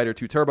Puzzle Fighter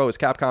 2 Turbo is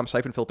Capcom.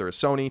 Siphon Filter is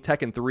Sony.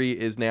 Tekken 3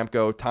 is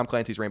Namco. Tom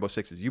Clancy's Rainbow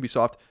Six is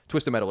Ubisoft.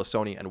 Twisted Metal is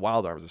Sony. And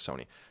Wild Arms is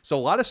Sony. So a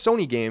lot of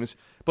Sony games,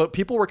 but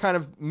people were kind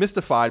of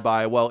mystified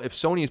by, well, if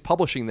Sony is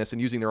publishing this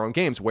and using their own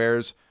games,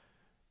 where's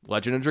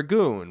Legend of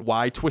Dragoon?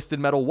 Why Twisted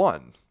Metal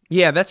 1?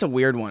 Yeah, that's a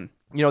weird one.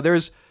 You know,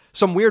 there's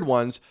some weird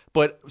ones,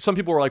 but some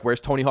people were like, where's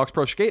Tony Hawk's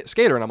Pro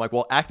Skater? And I'm like,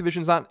 well,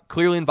 Activision's not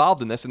clearly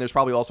involved in this, and there's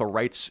probably also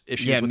rights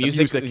issues with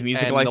music the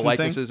music and licensing. the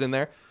likenesses in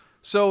there.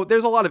 So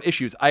there's a lot of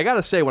issues. I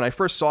gotta say, when I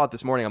first saw it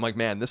this morning, I'm like,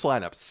 man, this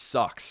lineup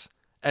sucks.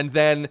 And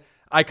then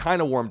I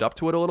kind of warmed up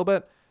to it a little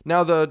bit.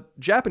 Now, the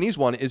Japanese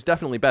one is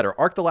definitely better.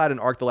 Arc the Lad and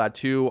Arc the Lad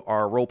 2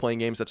 are role-playing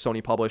games that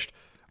Sony published.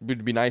 It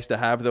would be nice to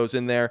have those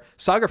in there.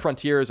 Saga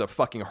Frontier is a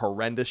fucking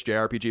horrendous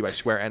JRPG by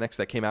Square Enix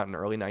that came out in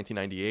early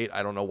 1998.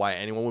 I don't know why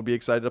anyone would be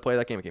excited to play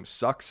that game. The game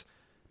sucks.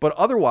 But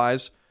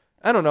otherwise,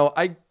 I don't know.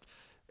 I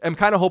am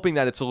kind of hoping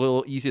that it's a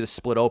little easy to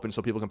split open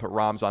so people can put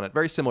ROMs on it.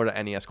 Very similar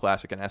to NES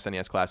Classic and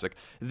SNES Classic.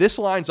 This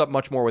lines up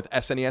much more with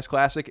SNES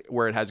Classic,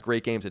 where it has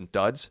great games and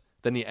duds,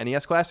 than the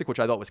NES Classic, which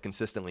I thought was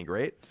consistently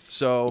great.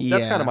 So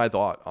that's kind of my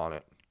thought on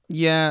it.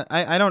 Yeah,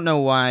 I don't know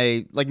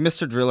why. Like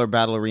Mr. Driller,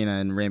 Battle Arena,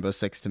 and Rainbow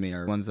Six to me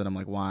are ones that I'm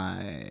like, why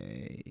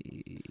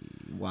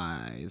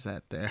is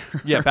that there?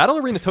 Yeah, Battle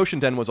Arena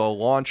Toshinden was a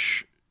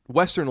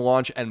Western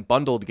launch and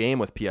bundled game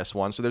with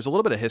PS1, so there's a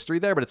little bit of history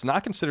there, but it's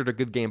not considered a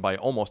good game by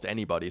almost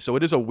anybody, so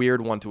it is a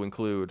weird one to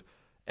include.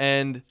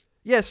 And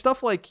yeah,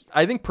 stuff like,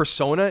 I think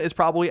Persona is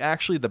probably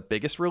actually the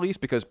biggest release,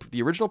 because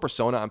the original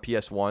Persona on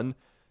PS1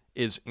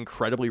 is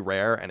incredibly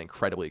rare and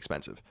incredibly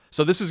expensive.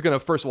 So this is going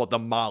to, first of all,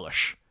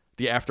 demolish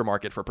the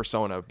aftermarket for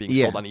Persona being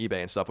sold on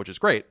eBay and stuff, which is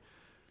great,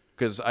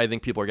 because I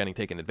think people are getting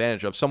taken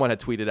advantage of. Someone had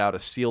tweeted out a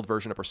sealed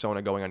version of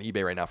Persona going on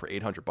eBay right now for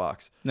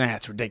 $800.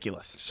 That's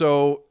ridiculous.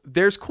 So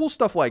there's cool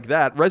stuff like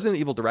that. Resident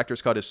Evil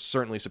Director's Cut is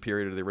certainly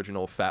superior to the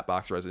original fat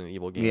box Resident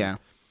Evil game. Yeah.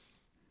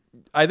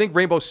 I think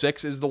Rainbow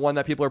Six is the one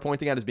that people are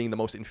pointing at as being the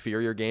most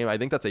inferior game. I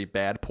think that's a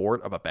bad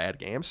port of a bad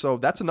game. So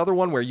that's another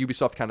one where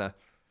Ubisoft kind of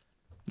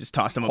just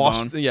tossed them a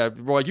bone. Yeah,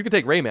 well, you can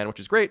take Rayman, which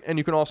is great, and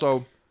you can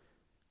also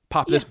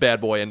pop this bad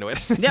boy into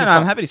it. Yeah, no,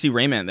 I'm happy to see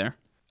Rayman there.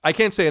 I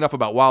can't say enough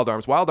about Wild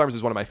Arms. Wild Arms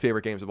is one of my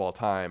favorite games of all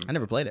time. I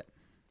never played it.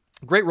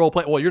 Great role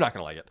play. Well, you're not going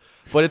to like it,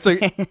 but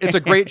it's a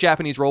great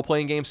Japanese role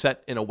playing game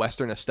set in a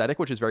Western aesthetic,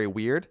 which is very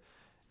weird.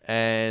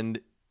 And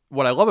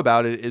what I love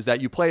about it is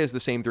that you play as the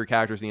same three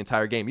characters the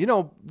entire game. You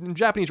know, in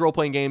Japanese role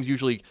playing games,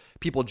 usually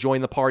people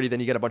join the party, then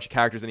you get a bunch of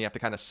characters, and you have to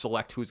kind of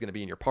select who's going to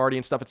be in your party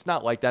and stuff. It's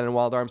not like that in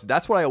Wild Arms.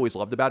 That's what I always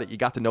loved about it. You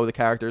got to know the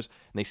characters,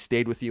 and they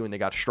stayed with you, and they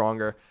got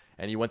stronger,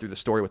 and you went through the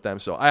story with them.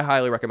 So I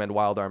highly recommend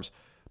Wild Arms.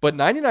 But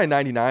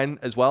 $99.99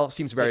 as well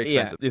seems very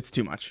expensive. Yeah, it's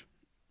too much.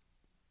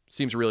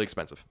 Seems really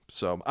expensive.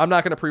 So I'm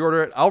not going to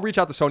pre-order it. I'll reach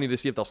out to Sony to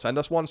see if they'll send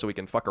us one so we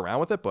can fuck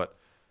around with it, but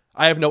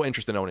I have no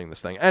interest in owning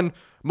this thing. And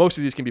most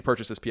of these can be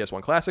purchased as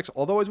PS1 classics,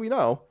 although as we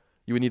know,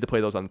 you would need to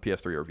play those on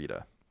PS3 or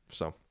Vita.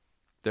 So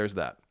there's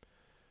that.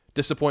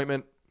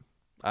 Disappointment.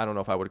 I don't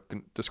know if I would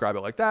describe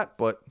it like that,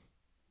 but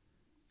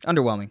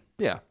underwhelming.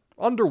 Yeah,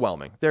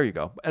 underwhelming. There you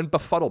go. And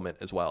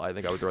befuddlement as well. I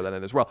think I would throw that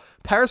in as well.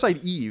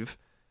 Parasite Eve,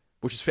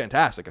 which is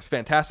fantastic, a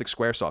fantastic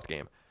Squaresoft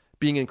game,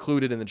 being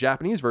included in the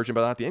Japanese version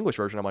but not the English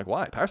version. I'm like,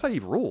 why? Parasite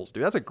Eve rules,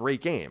 dude. That's a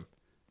great game.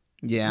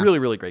 Yeah. Really,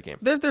 really great game.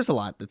 There's a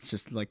lot that's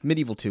just like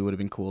Medieval 2 would have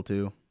been cool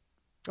too.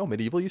 Oh,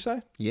 Medieval, you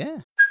say?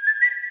 Yeah.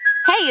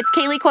 Hey, it's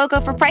Kaylee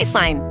Cuoco for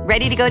Priceline.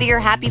 Ready to go to your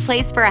happy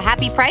place for a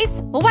happy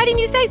price? Well, why didn't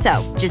you say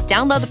so? Just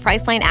download the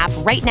Priceline app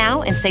right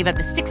now and save up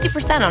to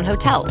 60% on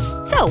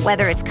hotels. So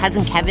whether it's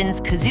Cousin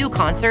Kevin's Kazoo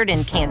Concert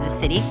in Kansas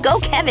City, go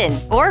Kevin,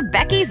 or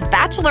Becky's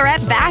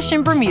Bachelorette Bash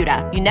in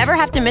Bermuda, you never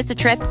have to miss a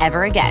trip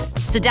ever again.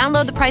 So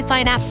download the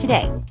Priceline app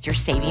today. Your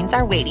savings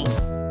are waiting.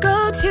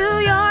 Go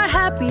to your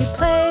happy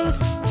place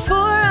for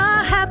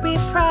a happy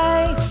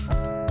price.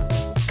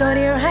 Go to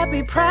your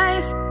happy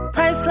price,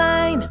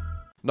 Priceline.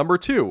 Number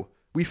 2,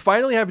 we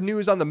finally have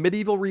news on the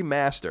Medieval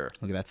Remaster.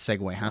 Look at that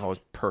segue, huh? That was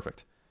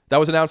perfect. That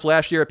was announced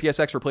last year at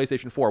PSX for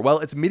PlayStation 4. Well,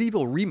 it's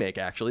Medieval Remake,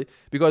 actually,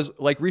 because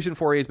like recent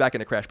forays back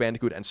into Crash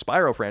Bandicoot and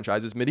Spyro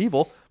franchises,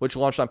 Medieval, which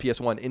launched on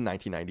PS1 in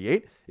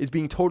 1998, is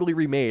being totally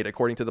remade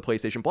according to the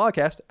PlayStation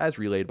Blogcast, as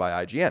relayed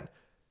by IGN.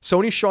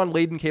 Sony's Sean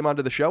Layden came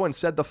onto the show and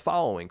said the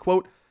following,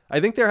 quote, I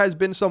think there has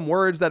been some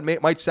words that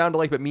might sound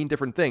alike but mean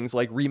different things,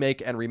 like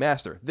remake and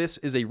remaster. This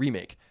is a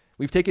remake.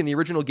 We've taken the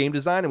original game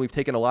design and we've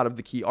taken a lot of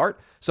the key art,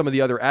 some of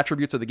the other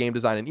attributes of the game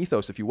design and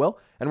ethos, if you will,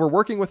 and we're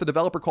working with a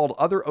developer called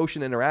Other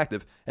Ocean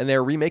Interactive, and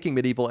they're remaking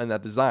Medieval in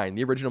that design,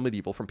 the original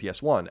Medieval from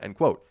PS1, end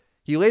quote.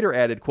 He later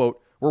added,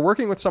 quote, we're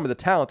working with some of the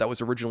talent that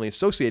was originally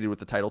associated with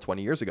the title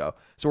 20 years ago,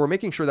 so we're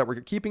making sure that we're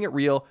keeping it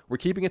real, we're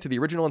keeping it to the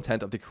original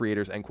intent of the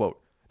creators, end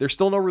quote. There's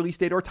still no release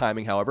date or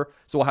timing, however,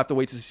 so we'll have to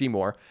wait to see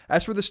more.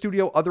 As for the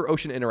studio Other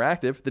Ocean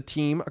Interactive, the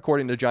team,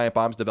 according to Giant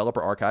Bomb's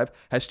developer archive,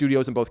 has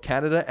studios in both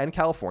Canada and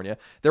California.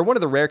 They're one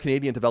of the rare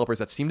Canadian developers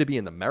that seem to be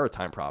in the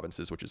maritime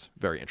provinces, which is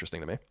very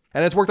interesting to me.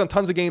 And has worked on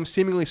tons of games,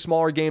 seemingly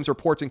smaller games or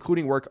ports,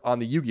 including work on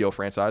the Yu-Gi-Oh!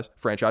 franchise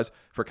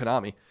for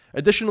Konami.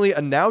 Additionally,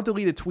 a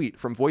now-deleted tweet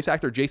from voice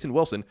actor Jason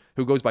Wilson,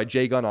 who goes by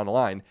J-Gun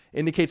online,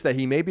 indicates that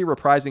he may be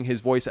reprising his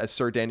voice as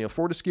Sir Daniel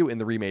Fortescue in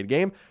the remade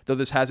game, though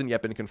this hasn't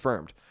yet been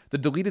confirmed. The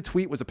deleted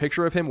tweet was a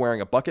picture of him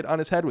wearing a bucket on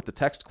his head with the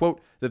text,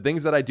 quote, the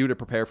things that I do to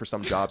prepare for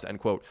some jobs,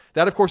 end quote.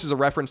 That, of course, is a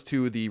reference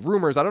to the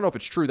rumors. I don't know if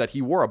it's true that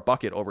he wore a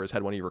bucket over his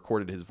head when he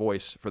recorded his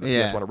voice for the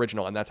PS1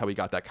 original, and that's how he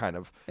got that kind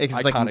of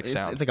iconic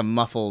sound. It's like a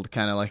muffled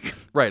kind of like...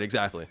 Right,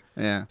 exactly.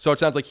 Yeah. So it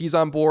sounds like he's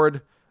on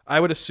board. I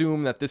would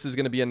assume that this is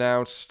going to be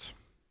announced...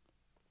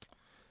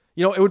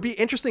 You know, it would be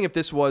interesting if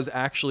this was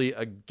actually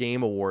a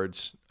Game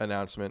Awards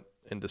announcement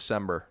in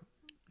December.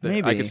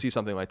 Maybe. I could see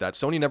something like that.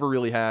 Sony never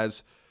really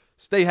has...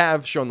 They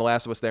have shown The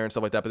Last of Us there and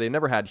stuff like that, but they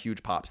never had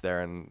huge pops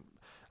there, and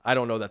I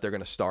don't know that they're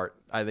going to start.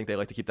 I think they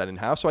like to keep that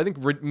in-house. So I think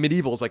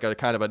Medieval is like a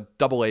kind of a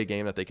AA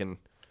game that they can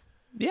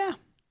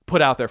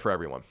put out there for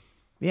everyone.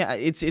 Yeah,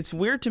 it's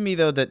weird to me,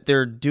 though, that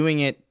they're doing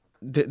it...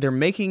 They're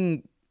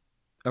making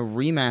a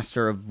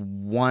remaster of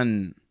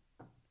one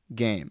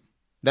game.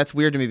 That's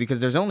weird to me because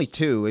there's only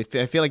two.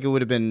 I feel like it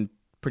would have been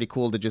pretty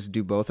cool to just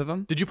do both of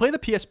them. Did you play the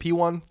PSP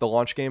one, the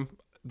launch game?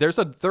 There's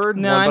a third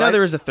one. No, I know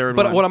there is a third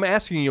one. But what I'm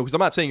asking you, because I'm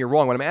not saying you're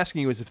wrong, what I'm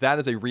asking you is if that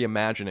is a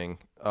reimagining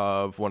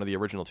of one of the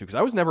original two, because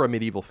I was never a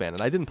Medieval fan,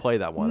 and I didn't play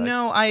that one.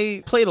 No,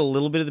 I played a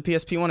little bit of the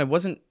PSP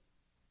one.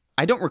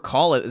 I don't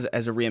recall it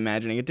as a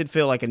reimagining. It did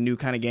feel like a new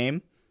kind of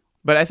game.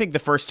 But I think the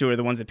first two are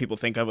the ones that people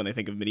think of when they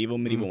think of Medieval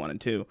 1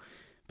 and 2.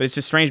 But it's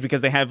just strange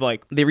because they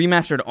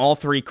remastered all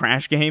 3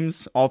 Crash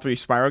games, all 3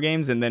 Spyro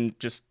games, and then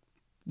just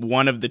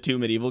one of the 2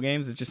 Medieval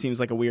games. It just seems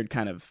like a weird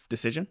kind of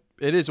decision.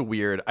 It is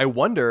weird. I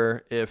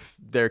wonder if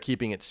they're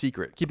keeping it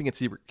secret, keeping it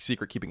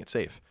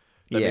safe.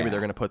 That maybe they're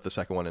going to put the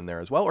second one in there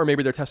as well, or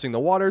maybe they're testing the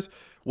waters.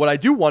 What I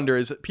do wonder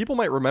is people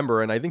might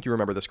remember, and I think you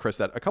remember this, Chris,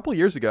 that a couple of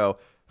years ago,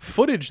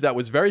 footage that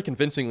was very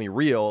convincingly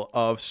real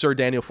of Sir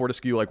Daniel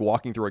Fortescue like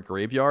walking through a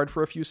graveyard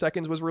for a few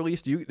seconds was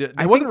released. It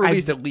wasn't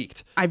released; it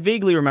leaked. I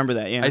vaguely remember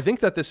that. Yeah, I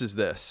think that this is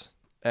this,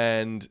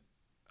 and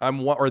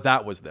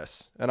that was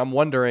this, and I'm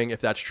wondering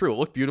if that's true. It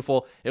looked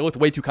beautiful. It looked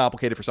way too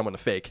complicated for someone to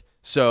fake.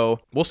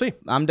 So we'll see.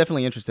 I'm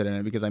definitely interested in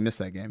it because I missed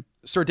that game.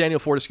 Sir Daniel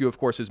Fortescue, of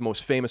course, his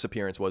most famous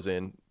appearance was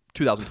in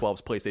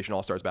 2012's PlayStation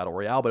All-Stars Battle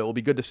Royale, but it will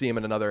be good to see him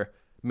in another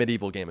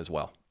Medieval game as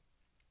well.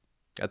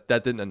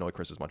 That didn't annoy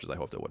Chris as much as I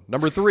hoped it would.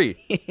 Number 3.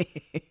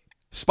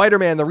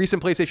 Spider-Man, the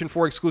recent PlayStation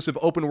 4 exclusive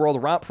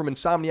open-world romp from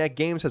Insomniac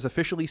Games, has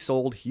officially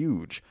sold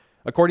huge.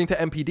 According to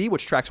MPD,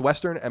 which tracks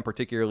Western and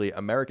particularly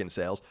American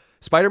sales,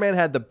 Spider-Man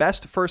had the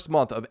best first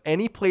month of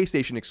any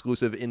PlayStation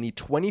exclusive in the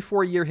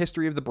 24-year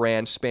history of the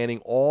brand,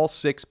 spanning all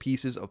 6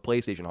 pieces of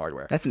PlayStation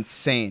hardware. That's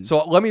insane.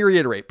 So let me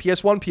reiterate.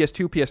 PS1,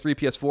 PS2, PS3,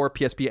 PS4,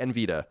 PSP, and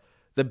Vita.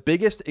 The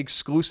biggest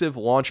exclusive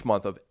launch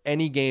month of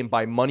any game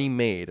by money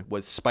made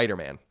was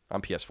Spider-Man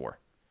on PS4.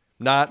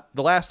 Not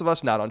The Last of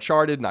Us, not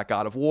Uncharted, not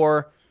God of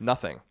War,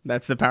 nothing.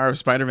 That's the power of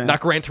Spider-Man. Not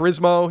Gran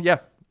Turismo. Yeah.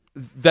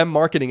 Them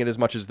marketing it as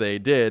much as they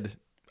did,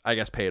 I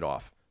guess, paid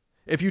off.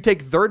 If you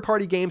take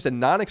third-party games and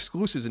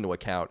non-exclusives into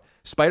account,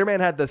 Spider-Man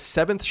had the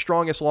 7th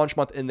strongest launch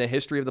month in the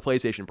history of the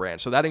PlayStation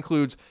brand. So that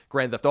includes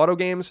Grand Theft Auto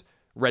games,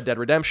 Red Dead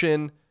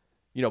Redemption,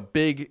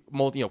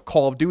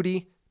 Call of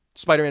Duty.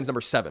 Spider-Man's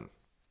number 7.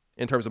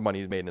 In terms of money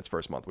he's made in its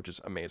first month, which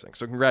is amazing.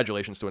 So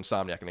congratulations to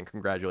Insomniac and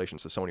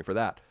congratulations to Sony for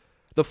that.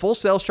 The full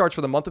sales charts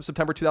for the month of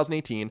September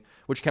 2018,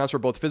 which accounts for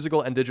both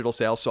physical and digital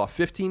sales, saw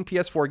 15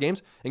 PS4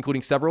 games,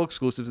 including several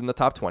exclusives in the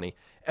top 20.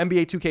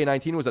 NBA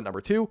 2K19 was at number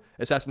 2,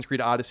 Assassin's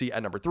Creed Odyssey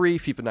at number 3,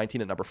 FIFA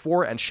 19 at number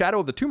 4, and Shadow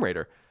of the Tomb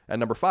Raider at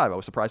number 5. I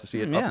was surprised to see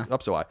it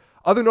up so high.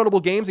 Other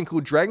notable games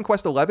include Dragon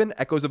Quest XI,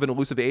 Echoes of an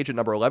Elusive Age at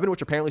number 11,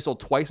 which apparently sold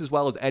twice as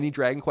well as any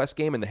Dragon Quest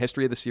game in the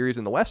history of the series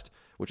in the West,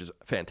 which is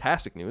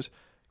fantastic news.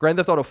 Grand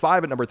Theft Auto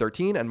 5 at number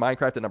 13, and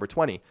Minecraft at number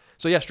 20.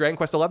 So yes, Dragon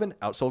Quest XI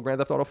outsold Grand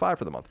Theft Auto 5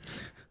 for the month.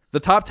 The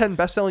top 10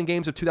 best-selling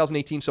games of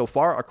 2018 so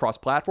far across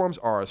platforms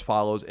are as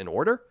follows in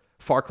order.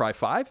 Far Cry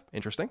 5,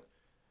 interesting.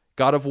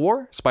 God of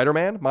War,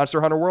 Spider-Man, Monster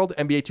Hunter World,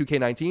 NBA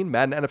 2K19,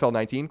 Madden NFL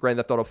 19, Grand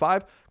Theft Auto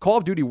 5, Call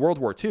of Duty World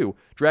War II,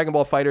 Dragon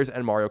Ball FighterZ,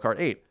 and Mario Kart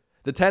 8.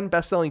 The 10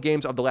 best-selling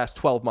games of the last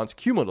 12 months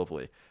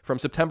cumulatively, from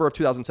September of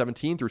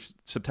 2017 through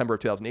September of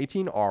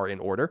 2018, are in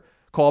order.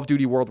 Call of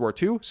Duty World War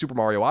II, Super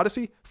Mario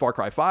Odyssey, Far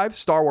Cry 5,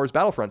 Star Wars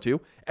Battlefront 2,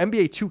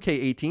 NBA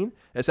 2K18,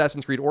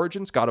 Assassin's Creed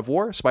Origins, God of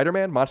War,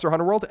 Spider-Man, Monster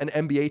Hunter World, and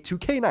NBA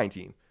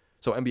 2K19.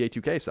 So NBA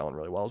 2K is selling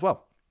really well as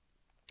well.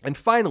 And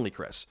finally,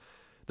 Chris,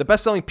 the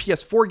best-selling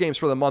PS4 games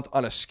for the month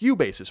on a SKU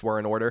basis were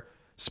in order: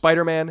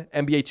 Spider-Man,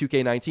 NBA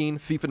 2K19,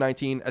 FIFA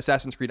 19,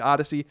 Assassin's Creed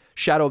Odyssey,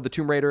 Shadow of the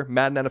Tomb Raider,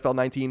 Madden NFL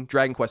 19,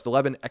 Dragon Quest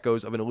 11,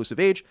 Echoes of an Elusive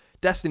Age,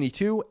 Destiny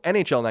 2,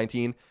 NHL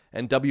 19,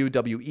 and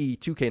WWE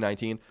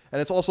 2K19.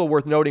 And it's also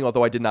worth noting,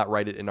 although I did not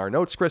write it in our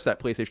notes, Chris, that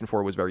PlayStation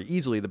 4 was very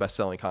easily the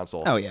best-selling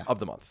console of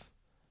the month.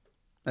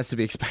 That's to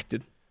be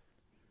expected.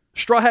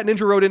 Straw Hat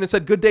Ninja wrote in and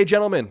said, "Good day,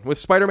 gentlemen. With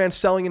Spider-Man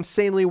selling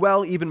insanely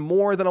well, even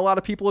more than a lot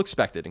of people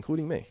expected,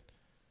 including me.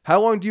 How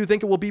long do you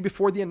think it will be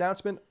before the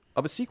announcement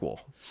of a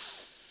sequel?"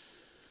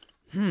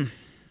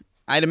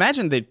 I'd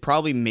imagine they'd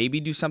probably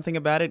maybe do something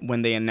about it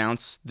when they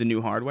announce the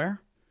new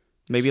hardware.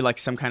 Maybe like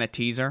some kind of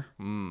teaser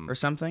or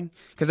something.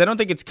 Because I don't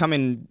think it's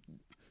coming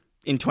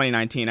in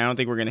 2019. I don't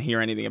think we're going to hear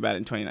anything about it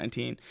in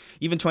 2019.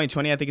 Even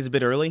 2020 I think is a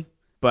bit early.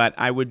 But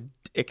I would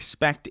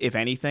expect, if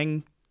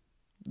anything,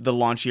 the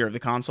launch year of the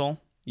console,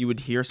 you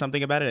would hear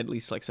something about it, at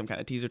least like some kind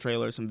of teaser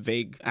trailer, some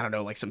vague, I don't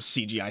know, like some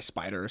CGI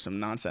spider or some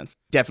nonsense.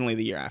 Definitely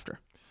the year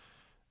after.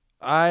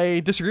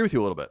 I disagree with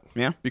you a little bit.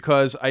 Yeah?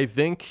 Because I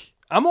think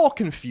I'm all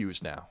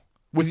confused now.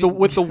 With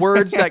the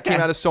words that came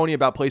out of Sony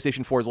about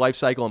PlayStation 4's life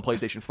cycle and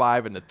PlayStation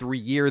 5 and the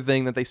 3-year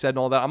thing that they said and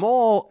all that, I'm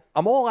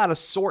all out of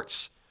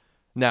sorts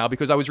now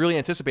because I was really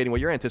anticipating what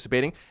you're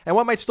anticipating and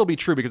what might still be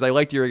true, because I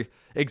liked your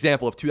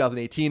example of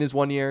 2018 is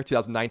 1 year,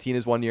 2019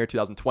 is 1 year,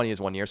 2020 is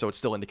 1 year, so it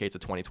still indicates a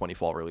 2020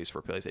 fall release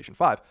for PlayStation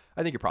 5.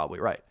 I think you're probably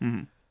right.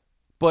 Mm-hmm.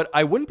 But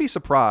I wouldn't be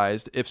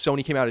surprised if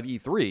Sony came out at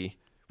E3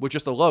 with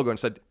just a logo and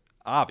said,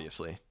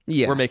 obviously,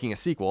 we're making a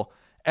sequel.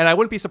 And I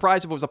wouldn't be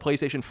surprised if it was a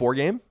PlayStation 4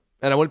 game.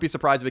 And I wouldn't be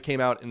surprised if it came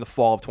out in the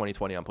fall of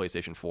 2020 on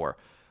PlayStation 4.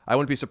 I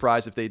wouldn't be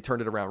surprised if they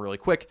turned it around really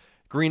quick.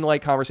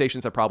 Greenlight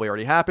conversations have probably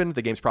already happened.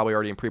 The game's probably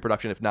already in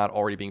pre-production, if not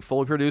already being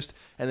fully produced.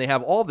 And they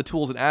have all the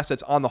tools and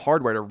assets on the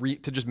hardware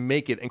to just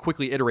make it and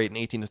quickly iterate in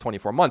 18 to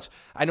 24 months.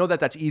 I know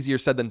that that's easier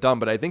said than done,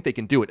 but I think they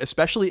can do it,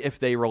 especially if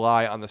they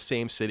rely on the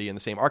same city and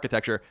the same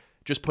architecture,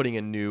 just putting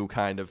in new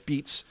kind of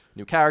beats,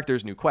 new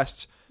characters, new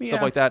quests,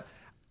 stuff like that.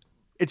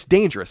 It's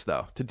dangerous,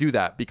 though, to do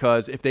that,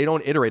 because if they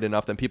don't iterate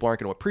enough, then people aren't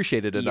going to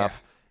appreciate it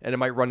enough. And it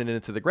might run it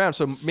into the ground.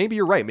 So maybe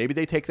you're right. Maybe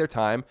they take their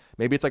time.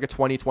 Maybe it's like a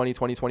 2020,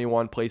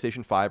 2021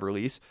 PlayStation 5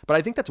 release. But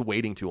I think that's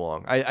waiting too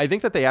long. I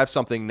think that they have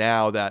something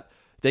now that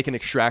they can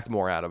extract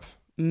more out of.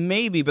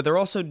 Maybe, but they're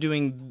also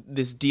doing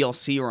this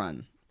DLC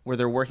run where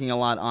they're working a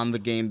lot on the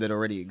game that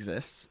already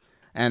exists.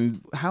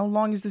 And how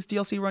long is this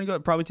DLC run go?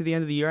 Probably to the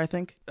end of the year, I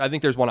think. I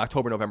think there's one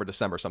October, November,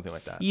 December, something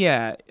like that.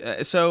 Yeah.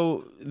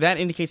 So that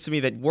indicates to me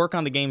that work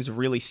on the game's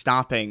really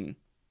stopping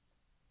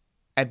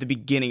at the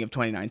beginning of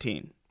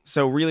 2019.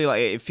 So really,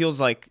 like, it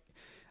feels like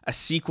a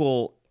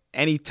sequel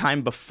any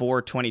time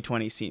before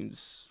 2020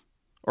 seems,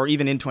 or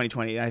even in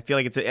 2020. I feel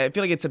like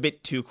it's a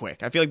bit too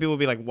quick. I feel like people will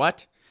be like,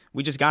 "What?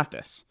 We just got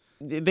this."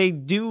 They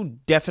do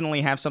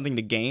definitely have something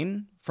to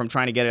gain from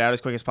trying to get it out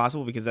as quick as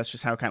possible, because that's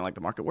just how kind of like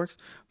the market works.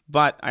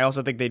 But I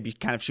also think they'd be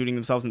kind of shooting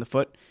themselves in the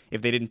foot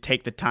if they didn't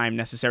take the time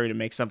necessary to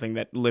make something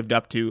that lived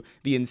up to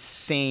the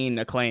insane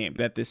acclaim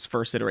that this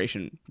first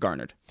iteration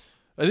garnered.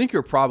 I think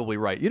you're probably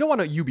right. You don't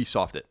want to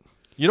Ubisoft it.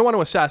 You don't want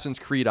to Assassin's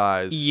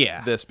Creed-ize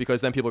this,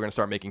 because then people are going to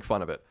start making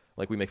fun of it,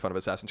 like we make fun of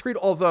Assassin's Creed,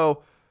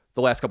 although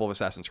the last couple of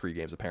Assassin's Creed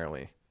games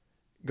apparently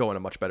go in a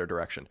much better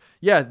direction.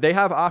 Yeah, they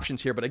have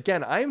options here, but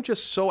again, I am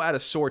just so out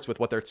of sorts with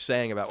what they're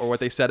saying about, or what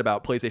they said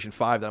about PlayStation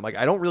 5, that I'm like,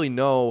 I don't really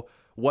know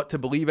what to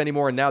believe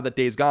anymore. And now that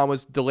Days Gone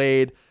was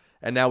delayed,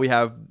 and now we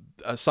have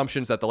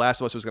assumptions that The Last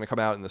of Us was going to come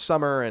out in the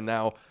summer, and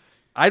now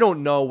I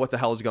don't know what the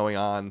hell is going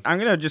on. I'm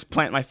going to just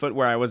plant my foot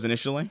where I was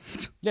initially.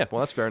 Yeah, well,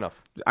 that's fair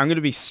enough. I'm going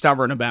to be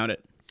stubborn about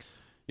it.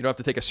 You don't have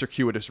to take a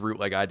circuitous route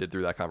like I did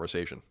through that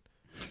conversation.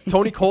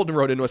 Tony Colton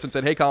wrote into us and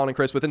said, "Hey, Colin and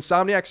Chris, with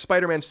Insomniac's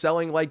Spider-Man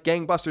selling like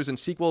gangbusters and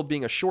sequel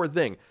being a sure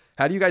thing,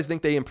 how do you guys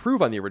think they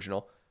improve on the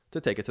original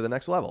to take it to the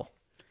next level?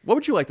 What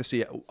would you like to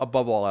see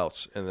above all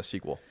else in the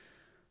sequel?"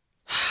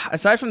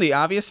 Aside from the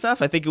obvious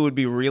stuff, I think it would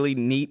be really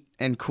neat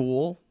and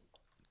cool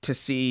to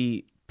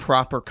see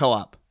proper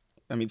co-op.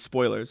 I mean,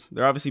 spoilers.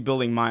 They're obviously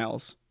building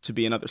Miles to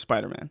be another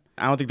Spider-Man.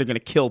 I don't think they're going to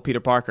kill Peter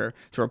Parker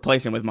to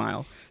replace him with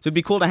Miles. So it'd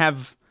be cool to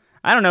have,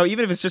 I don't know,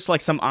 even if it's just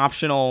like some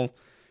optional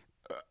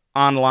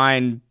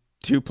online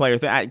two-player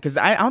thing, because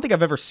I don't think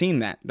I've ever seen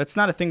that. That's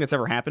not a thing that's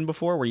ever happened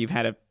before, where you've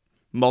had a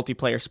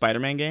multiplayer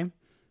Spider-Man game.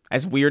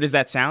 As weird as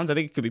that sounds, I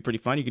think it could be pretty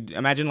fun. You could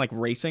imagine like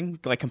racing,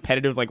 like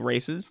competitive like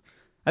races.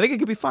 I think it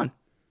could be fun.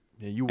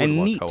 Yeah, you would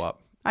want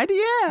co-op. I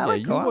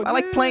like co-op. I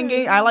like playing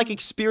games. I like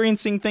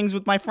experiencing things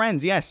with my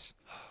friends. Yes.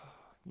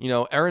 You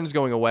know, Erin's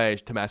going away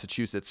to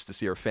Massachusetts to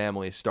see her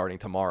family starting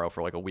tomorrow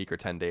for like a week or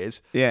 10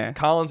 days. Yeah.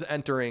 Colin's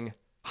entering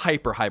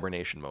hyper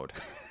hibernation mode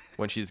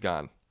when she's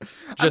gone.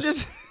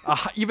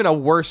 Even a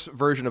worse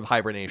version of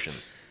hibernation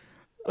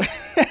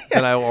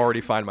than I will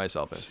already find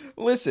myself in.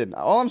 Listen,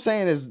 all I'm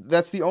saying is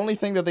that's the only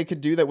thing that they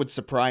could do that would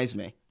surprise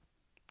me.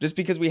 Just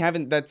because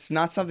that's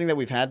not something that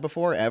we've had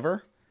before,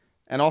 ever.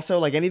 And also,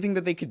 like, anything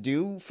that they could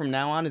do from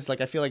now on is,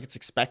 like, I feel like it's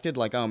expected.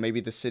 Like, oh,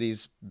 maybe the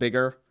city's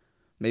bigger.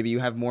 Maybe you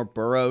have more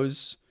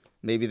boroughs.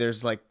 Maybe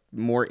there's, like,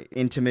 more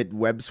intimate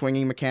web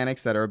swinging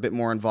mechanics that are a bit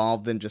more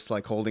involved than just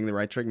like holding the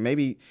right trigger.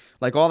 Maybe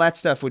like all that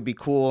stuff would be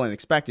cool and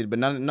expected, but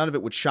none of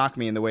it would shock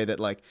me in the way that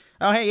like,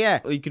 oh, hey, yeah,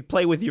 you could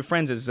play with your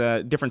friends as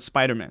different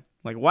Spider-Man.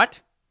 Like,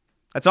 what?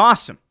 That's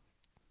awesome.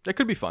 That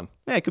could be fun.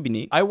 Yeah, it could be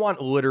neat. I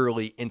want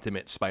literally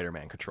intimate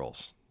Spider-Man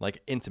controls.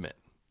 Like intimate.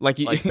 Like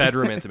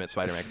bedroom intimate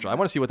Spider-Man control. I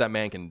want to see what that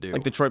man can do.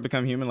 Like Detroit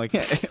Become Human. Like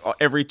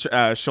every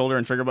shoulder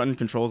and trigger button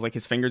controls like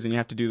his fingers, and you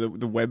have to do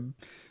the web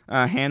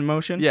hand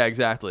motion. Yeah,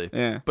 exactly.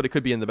 Yeah. But it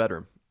could be in the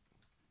bedroom.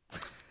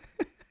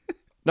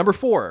 Number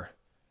 4.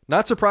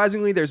 Not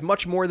surprisingly, there's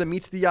much more than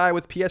meets the eye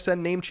with PSN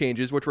name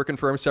changes, which were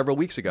confirmed several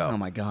weeks ago. Oh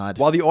my God.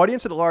 While the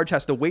audience at large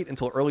has to wait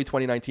until early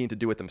 2019 to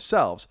do it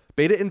themselves,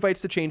 beta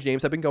invites to change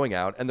names have been going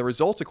out, and the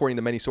results, according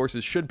to many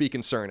sources, should be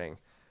concerning.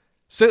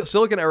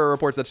 Silicon Era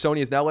reports that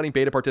Sony is now letting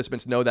beta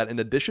participants know that in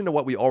addition to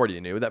what we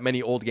already knew, that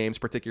many old games,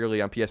 particularly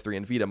on PS3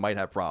 and Vita, might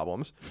have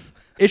problems.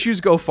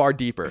 Issues go far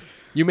deeper.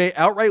 You may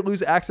outright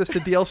lose access to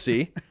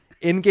DLC,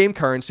 in-game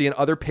currency, and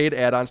other paid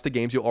add-ons to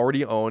games you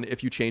already own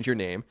if you change your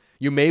name.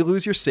 You may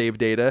lose your save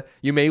data,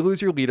 you may lose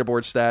your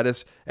leaderboard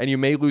status, and you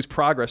may lose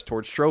progress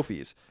towards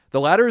trophies.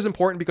 The latter is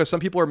important because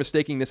some people are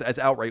mistaking this as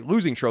outright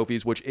losing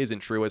trophies, which isn't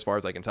true as far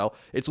as I can tell.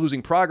 It's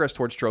losing progress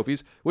towards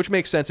trophies, which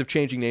makes sense if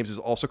changing names is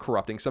also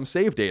corrupting some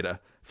save data.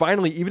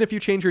 Finally, even if you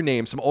change your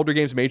name, some older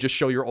games may just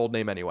show your old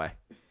name anyway.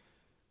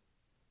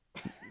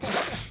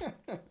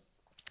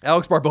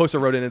 Alex Barbosa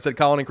wrote in and said,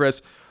 Colin and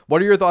Chris,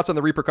 what are your thoughts on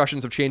the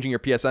repercussions of changing your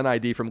PSN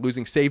ID from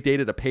losing save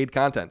data to paid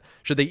content?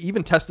 Should they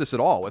even test this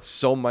at all with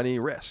so many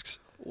risks?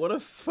 What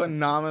a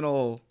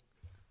phenomenal...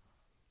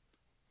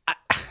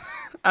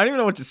 I don't even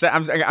know what to say.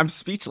 I'm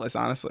speechless,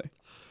 honestly.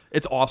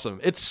 It's awesome.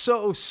 It's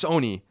so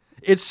Sony.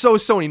 It's so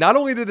Sony. Not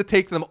only did it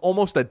take them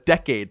almost a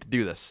decade to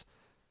do this,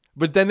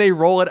 but then they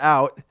roll it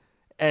out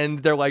and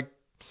they're like,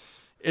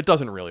 it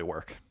doesn't really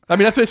work. I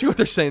mean, that's basically what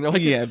they're saying. They're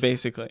like, yeah,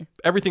 basically.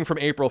 Everything from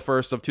April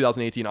 1st of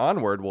 2018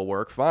 onward will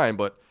work fine,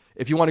 but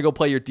if you want to go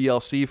play your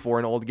DLC for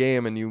an old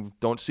game and you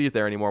don't see it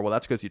there anymore, well,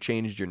 that's because you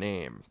changed your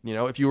name. You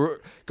know, if you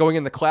were going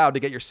in the cloud to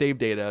get your save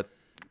data,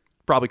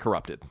 probably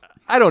corrupted.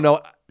 I don't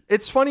know.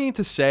 It's funny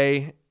to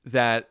say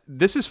that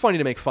this is funny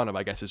to make fun of,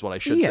 I guess is what I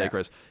should say,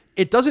 Chris.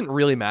 It doesn't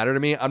really matter to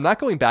me. I'm not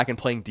going back and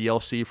playing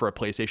DLC for a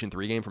PlayStation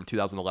 3 game from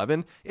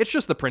 2011. It's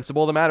just the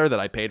principle of the matter that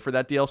I paid for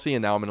that DLC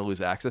and now I'm going to lose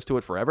access to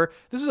it forever.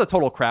 This is a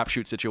total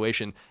crapshoot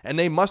situation. And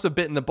they must have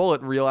bitten the bullet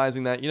in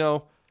realizing that, you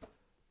know,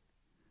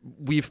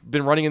 we've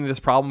been running into this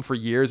problem for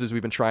years as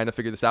we've been trying to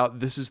figure this out.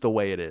 This is the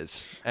way it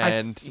is.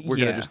 And we're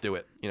going to just do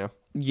it, you know?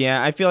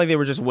 Yeah, I feel like they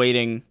were just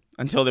waiting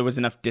until there was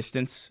enough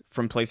distance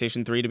from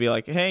PlayStation 3 to be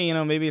like, hey, you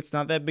know, maybe it's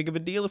not that big of a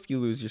deal if you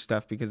lose your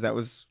stuff because that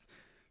was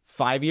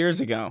 5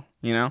 years ago,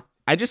 you know?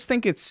 I just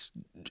think it's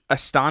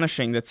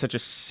astonishing that such a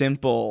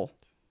simple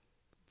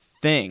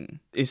thing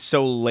is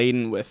so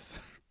laden with,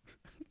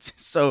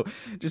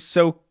 just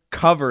so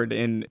covered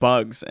in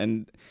bugs.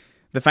 And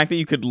the fact that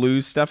you could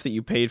lose stuff that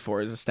you paid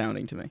for is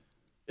astounding to me.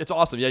 It's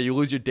awesome. Yeah, you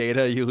lose your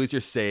data, you lose your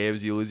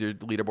saves, you lose your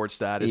leaderboard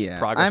status,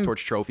 progress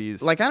towards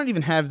trophies. Like, I don't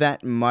even have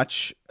that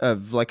much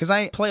of, like, because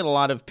I played a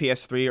lot of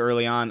PS3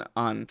 early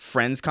on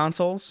friends'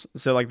 consoles.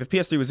 So, like, the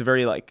PS3 was a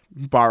very, like,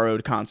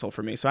 borrowed console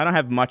for me. So I don't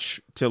have much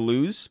to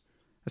lose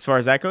as far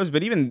as that goes.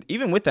 But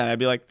even with that, I'd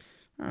be like,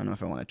 I don't know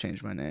if I want to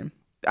change my name.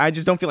 I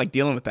just don't feel like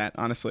dealing with that,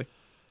 honestly.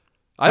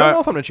 I don't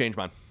know if I'm going to change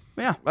mine.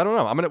 Yeah. I don't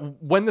know.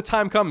 When the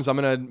time comes, I'm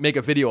going to make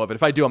a video of it.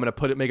 If I do, I'm going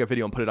to make a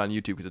video and put it on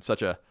YouTube because it's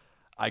such a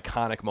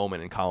iconic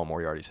moment in Colin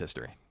Moriarty's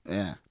history.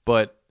 Yeah.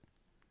 But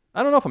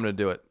I don't know if I'm going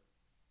to do it.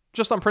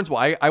 Just on principle.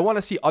 I want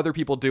to see other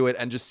people do it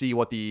and just see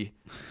what the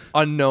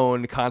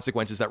unknown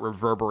consequences that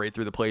reverberate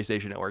through the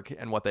PlayStation Network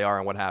and what they are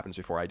and what happens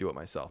before I do it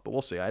myself. But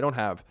we'll see. I don't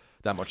have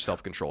that much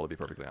self-control, to be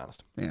perfectly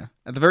honest. Yeah.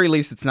 At the very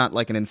least, it's not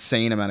like an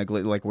insane amount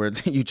of like where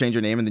you change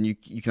your name and then you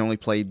can only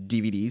play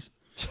DVDs.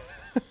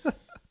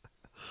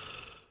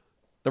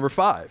 Number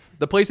 5.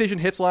 The PlayStation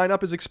Hits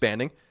lineup is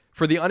expanding.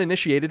 For the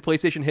uninitiated,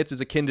 PlayStation Hits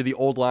is akin to the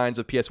old lines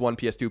of PS1,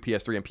 PS2,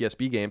 PS3, and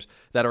PSP games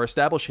that are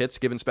established hits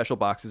given special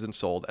boxes and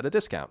sold at a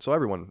discount. So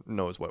everyone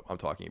knows what I'm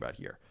talking about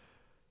here.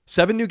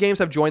 7 new games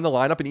have joined the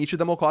lineup, and each of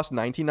them will cost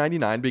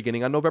 $19.99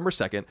 beginning on November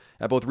 2nd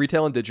at both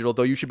retail and digital,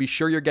 though you should be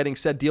sure you're getting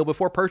said deal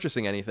before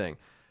purchasing anything.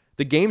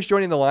 The games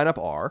joining the lineup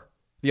are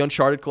the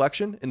Uncharted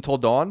Collection, Until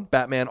Dawn,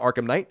 Batman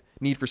Arkham Knight,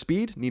 Need for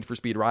Speed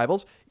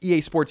Rivals,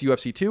 EA Sports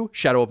UFC 2,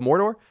 Shadow of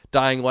Mordor,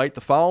 Dying Light The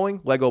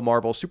Following, Lego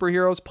Marvel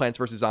Superheroes, Plants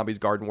vs. Zombies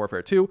Garden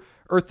Warfare 2,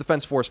 Earth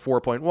Defense Force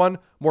 4.1,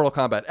 Mortal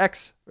Kombat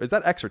X. Is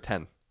that X or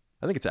 10?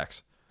 I think it's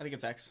X. I think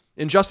it's X.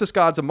 Injustice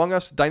Gods Among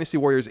Us, Dynasty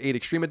Warriors 8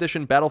 Extreme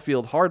Edition,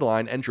 Battlefield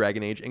Hardline, and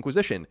Dragon Age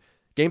Inquisition.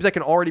 Games that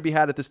can already be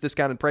had at this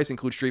discounted price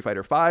include Street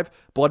Fighter V,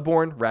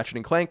 Bloodborne,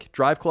 Ratchet & Clank,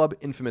 Drive Club,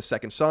 Infamous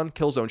Second Son,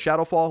 Killzone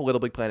Shadowfall, Little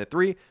Big Planet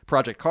 3,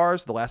 Project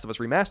Cars, The Last of Us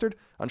Remastered,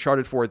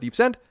 Uncharted 4 Thief's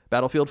End,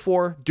 Battlefield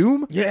 4,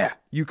 Doom,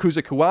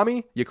 Yakuza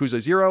Kiwami,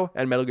 Yakuza 0,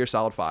 and Metal Gear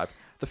Solid 5,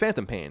 The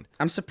Phantom Pain.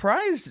 I'm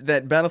surprised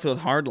that Battlefield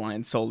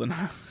Hardline sold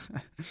enough.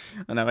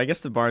 I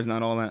guess the bar's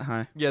not all that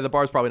high. Yeah, the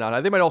bar's probably not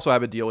high. They might also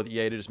have a deal with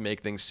EA to just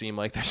make things seem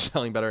like they're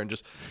selling better and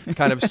just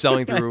kind of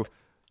selling through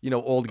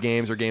old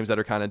games or games that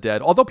are kind of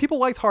dead. Although people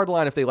liked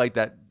Hardline if they liked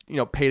that,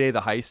 Payday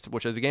the Heist,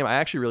 which is a game I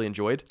actually really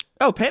enjoyed.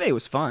 Oh, Payday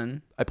was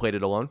fun. I played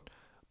it alone.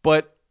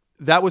 But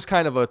that was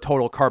kind of a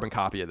total carbon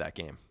copy of that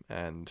game.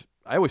 And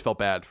I always felt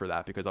bad for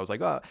that because I was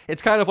like, oh,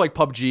 it's kind of like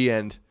PUBG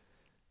and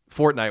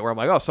Fortnite where I'm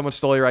like, oh, someone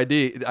stole your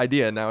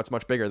idea and now it's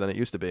much bigger than it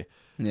used to be.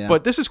 Yeah.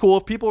 But this is cool.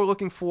 If people are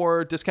looking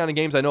for discounted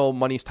games, I know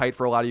money's tight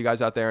for a lot of you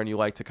guys out there and you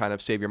like to kind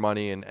of save your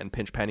money and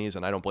pinch pennies,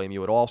 and I don't blame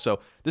you at all. So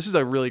this is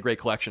a really great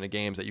collection of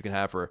games that you can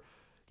have for,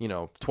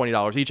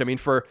 $20 each. I mean,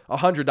 for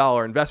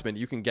 $100 investment,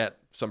 you can get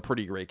some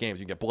pretty great games.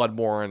 You can get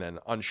Bloodborne and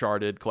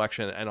Uncharted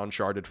collection and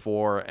Uncharted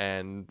 4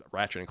 and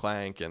Ratchet and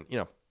Clank and,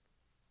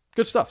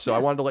 good stuff. So I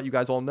wanted to let you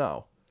guys all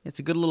know. It's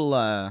a good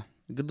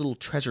little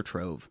treasure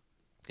trove.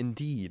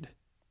 Indeed.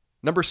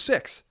 Number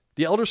 6,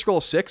 The Elder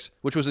Scrolls 6,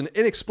 which was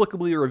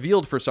inexplicably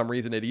revealed for some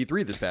reason at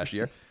E3 this past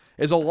year,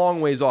 is a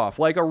long ways off,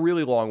 like a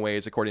really long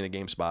ways, according to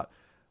GameSpot.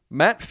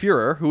 Matt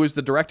Fuhrer, who is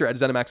the director at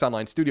ZeniMax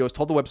Online Studios,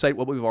 told the website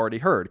what we've already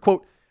heard.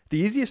 Quote, the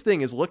easiest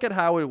thing is look at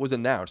how it was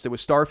announced. It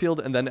was Starfield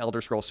and then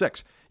Elder Scrolls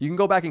 6. You can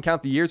go back and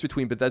count the years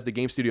between Bethesda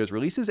Game Studios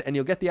releases, and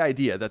you'll get the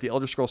idea that the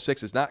Elder Scrolls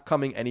 6 is not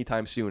coming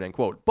anytime soon, end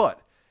quote.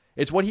 But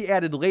it's what he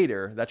added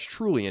later that's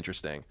truly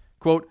interesting.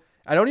 Quote,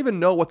 I don't even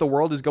know what the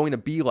world is going to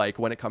be like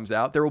when it comes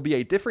out. There will be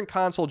a different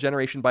console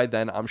generation by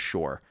then, I'm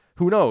sure.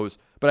 Who knows?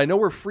 But I know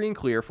we're free and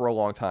clear for a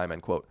long time,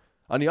 end quote.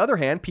 On the other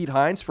hand, Pete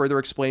Hines further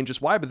explained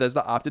just why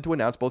Bethesda opted to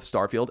announce both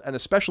Starfield and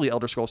especially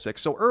Elder Scrolls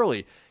 6 so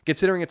early,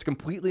 considering it's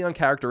completely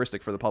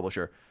uncharacteristic for the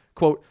publisher.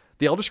 Quote,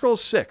 the Elder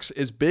Scrolls 6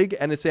 is big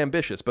and it's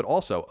ambitious, but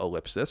also,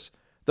 ellipsis.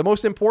 The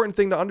most important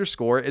thing to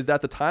underscore is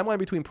that the timeline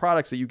between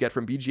products that you get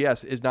from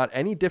BGS is not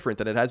any different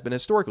than it has been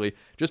historically,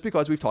 just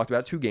because we've talked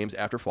about 2 games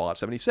after Fallout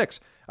 76.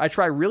 I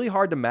try really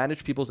hard to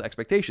manage people's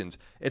expectations.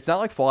 It's not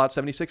like Fallout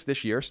 76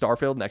 this year,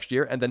 Starfield next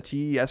year, and then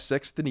TES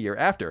 6 the year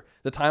after.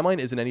 The timeline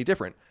isn't any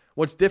different.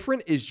 What's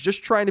different is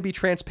just trying to be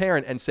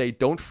transparent and say,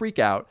 don't freak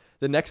out.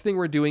 The next thing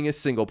we're doing is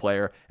single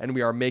player, and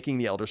we are making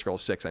the Elder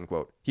Scrolls 6, end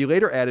quote. He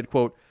later added,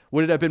 quote,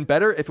 would it have been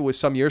better if it was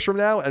some years from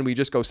now and we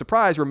just go,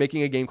 surprise, we're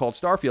making a game called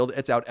Starfield,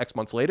 it's out X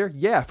months later?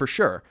 Yeah, for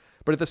sure.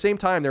 But at the same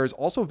time, there is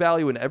also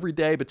value in every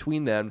day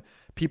between them.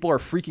 People are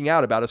freaking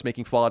out about us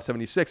making Fallout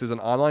 76 as an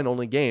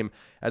online-only game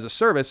as a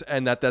service,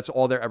 and that's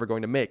all they're ever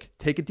going to make.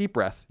 Take a deep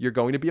breath. You're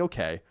going to be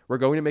okay. We're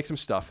going to make some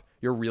stuff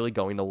you're really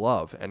going to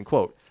love, end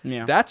quote.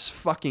 Yeah. That's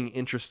fucking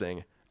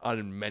interesting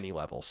on many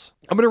levels.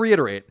 I'm going to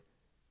reiterate.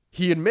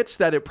 He admits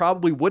that it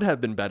probably would have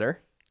been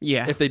better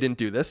if they didn't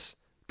do this.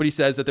 But he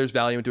says that there's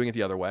value in doing it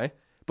the other way.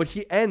 But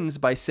he ends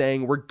by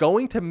saying, we're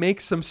going to make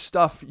some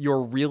stuff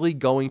you're really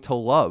going to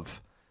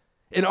love.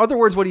 In other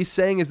words, what he's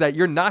saying is that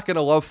you're not going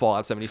to love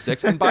Fallout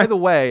 76. And by the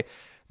way,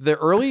 the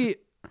early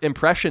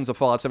impressions of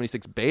Fallout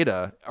 76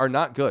 beta are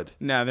not good.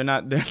 No, they're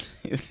not.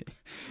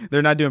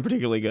 They're not doing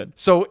particularly good.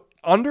 So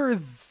under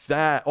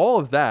that, all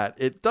of that,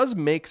 it does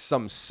make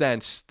some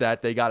sense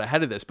that they got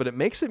ahead of this. But it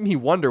makes me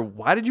wonder,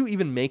 why did you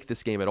even make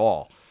this game at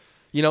all?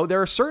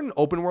 There are certain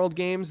open world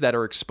games that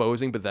are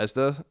exposing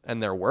Bethesda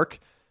and their work.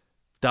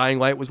 Dying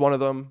Light was one of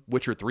them.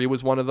 Witcher 3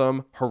 was one of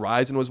them.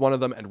 Horizon was one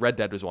of them. And Red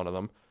Dead was one of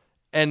them.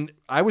 And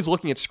I was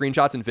looking at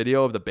screenshots and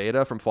video of the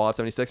beta from Fallout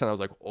 76, and I was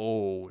like,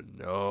 oh,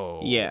 no.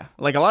 Yeah.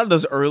 Like, a lot of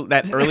those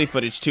early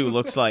footage, too,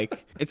 looks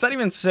like... It's not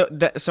even so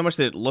much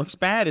that it looks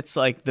bad. It's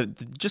like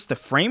just the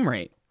frame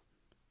rate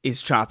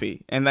is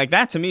choppy. And, like,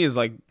 that to me is,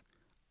 like,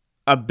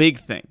 a big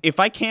thing. If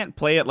I can't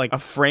play at like a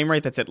frame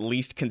rate that's at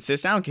least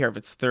consistent, I don't care if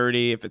it's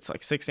 30, if it's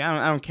like 60,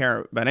 I don't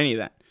care about any of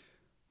that.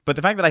 But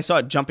the fact that I saw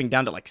it jumping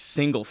down to like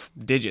single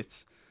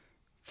digits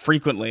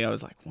frequently, I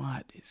was like,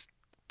 what is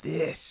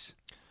this?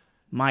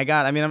 My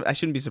God. I mean, I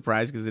shouldn't be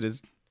surprised because it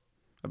is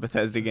a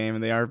Bethesda game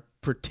and they are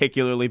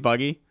particularly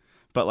buggy,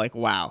 but like,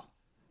 wow.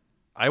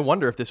 I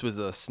wonder if this was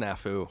a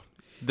snafu.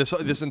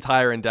 This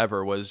entire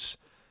endeavor was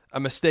a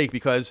mistake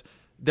because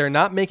they're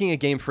not making a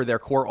game for their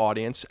core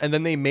audience, and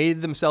then they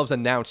made themselves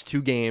announce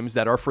 2 games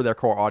that are for their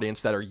core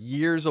audience that are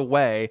years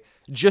away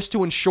just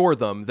to ensure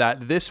them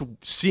that this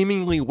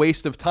seemingly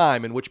waste of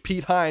time in which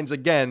Pete Hines,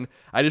 again,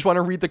 I just want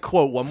to read the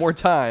quote one more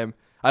time.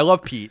 I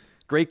love Pete.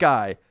 Great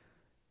guy.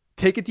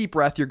 Take a deep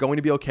breath. You're going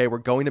to be okay. We're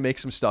going to make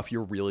some stuff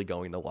you're really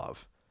going to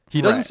love.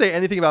 He doesn't say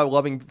anything about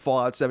loving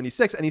Fallout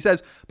 76, and he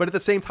says, but at the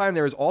same time,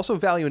 there is also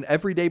value in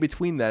every day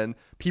between then.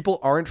 People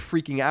aren't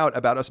freaking out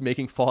about us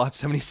making Fallout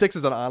 76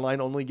 as an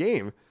online-only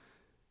game.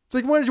 It's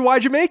like,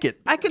 why'd you make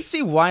it? I could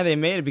see why they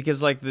made it,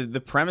 because like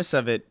the premise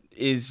of it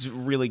is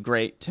really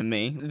great to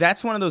me.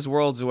 That's one of those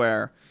worlds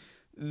where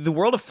the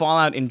world of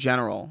Fallout in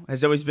general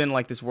has always been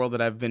like this world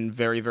that I've been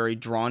very, very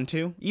drawn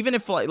to. Even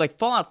if like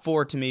Fallout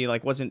 4 to me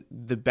like wasn't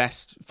the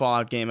best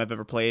Fallout game I've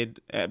ever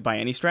played by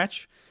any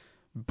stretch.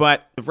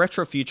 But the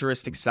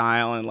retro-futuristic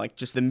style and like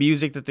just the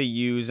music that they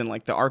use and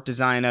like the art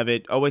design of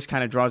it always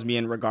kind of draws me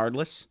in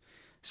regardless.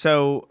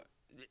 So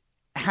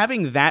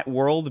having that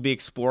world be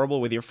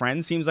explorable with your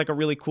friends seems like a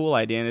really cool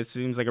idea, and it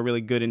seems like a really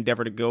good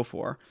endeavor to go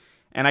for.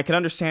 And I can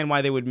understand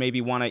why they would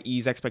maybe want to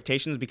ease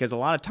expectations, because a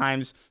lot of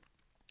times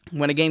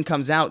when a game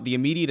comes out, the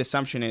immediate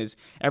assumption is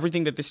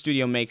everything that this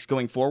studio makes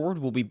going forward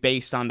will be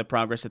based on the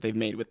progress that they've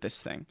made with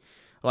this thing.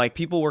 Like,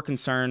 people were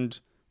concerned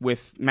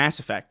with Mass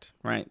Effect,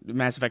 right?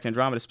 Mass Effect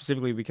Andromeda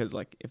specifically because,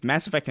 like, if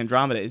Mass Effect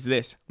Andromeda is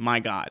this, my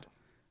God,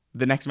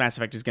 the next Mass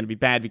Effect is going to be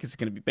bad because it's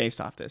going to be based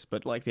off this.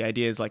 But, like, the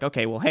idea is like,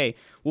 okay, well, hey,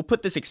 we'll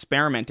put this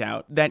experiment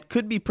out that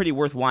could be pretty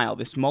worthwhile,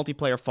 this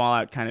multiplayer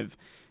Fallout kind of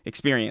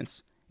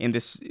experience in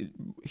this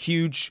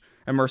huge,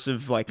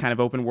 immersive, like, kind of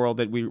open world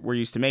that we're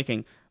used to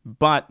making.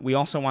 But we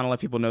also want to let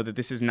people know that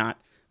this is not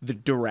the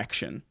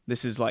direction.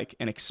 This is like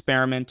an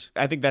experiment.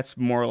 I think that's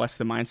more or less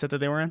the mindset that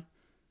they were in,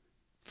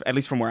 at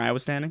least from where I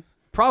was standing.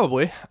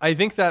 Probably. I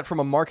think that from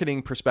a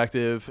marketing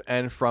perspective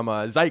and from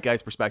a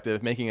zeitgeist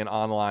perspective, making an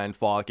online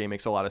Fallout game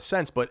makes a lot of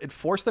sense, but it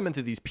forced them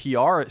into these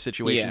PR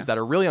situations that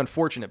are really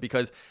unfortunate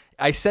because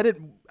I said it,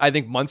 I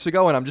think, months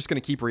ago, and I'm just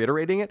going to keep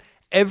reiterating it.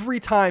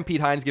 Every time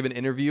Pete Hines gives an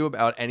interview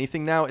about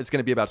anything now, it's going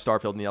to be about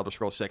Starfield and the Elder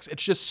Scrolls 6.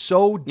 It's just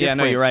so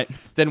different you're right.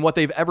 than what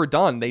they've ever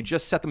done. They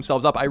just set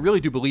themselves up. I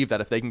really do believe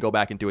that if they can go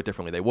back and do it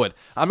differently, they would.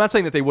 I'm not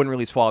saying that they wouldn't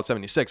release Fallout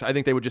 76. I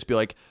think they would just be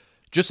like,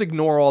 just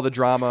ignore all the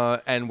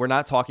drama, and we're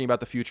not talking about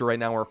the future right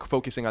now. We're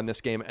focusing on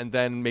this game, and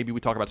then maybe we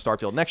talk about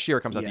Starfield next year.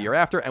 It comes out the year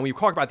after, and we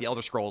talk about the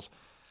Elder Scrolls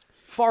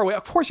far away.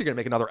 Of course you're going to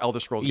make another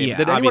Elder Scrolls game. Yeah,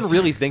 Did anyone obviously.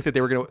 really think that they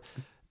were going to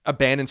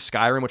abandon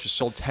Skyrim, which has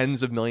sold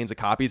tens of millions of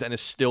copies and is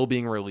still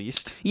being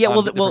released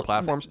on different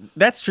platforms?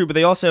 That's true, but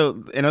they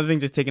also, another thing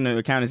to take into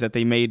account is that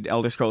they made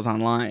Elder Scrolls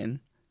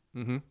Online.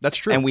 Mm-hmm. That's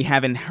true. And we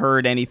haven't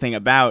heard anything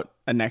about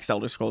a next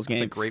Elder Scrolls game.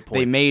 That's a great point.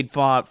 They made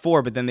Fallout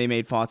 4, but then they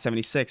made Fallout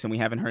 76, and we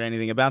haven't heard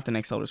anything about the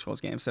next Elder Scrolls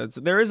game. So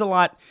there is a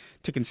lot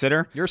to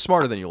consider. You're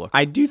smarter than you look.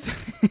 I do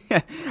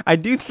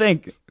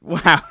think,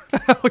 wow.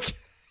 Okay.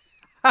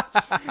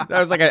 That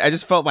was like, I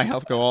just felt my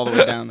health go all the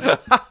way down there.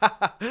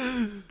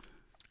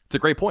 It's a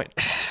great point.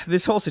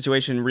 This whole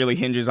situation really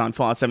hinges on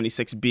Fallout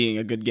 76 being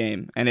a good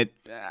game, and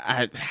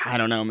I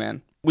don't know,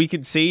 man. We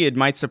could see it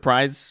might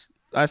surprise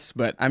us,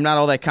 but I'm not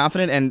all that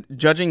confident, and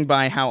judging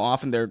by how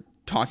often they're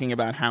talking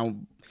about how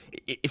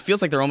it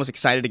feels like they're almost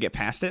excited to get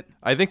past it.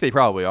 I think they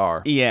probably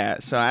are. Yeah,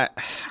 so I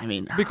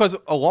mean, because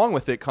along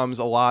with it comes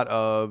a lot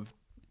of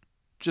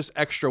just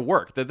extra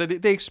work that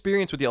they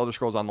experience with the Elder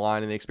Scrolls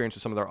Online, and they experience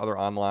with some of their other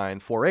online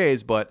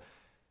forays, but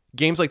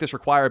games like this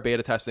require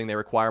beta testing, they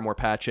require more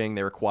patching,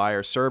 they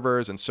require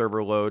servers and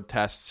server load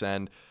tests,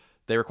 and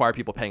they require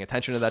people paying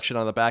attention to that shit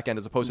on the back end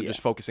as opposed to just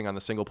focusing on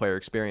the single player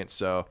experience.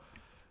 So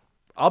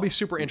I'll be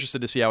super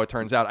interested to see how it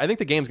turns out. I think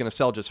the game's going to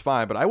sell just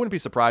fine, but I wouldn't be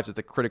surprised if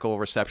the critical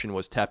reception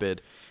was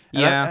tepid.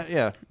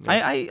 And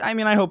I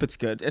mean, I hope it's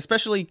good,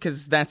 especially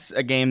because that's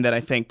a game that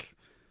I think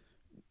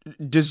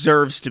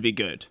deserves to be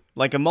good.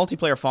 Like, a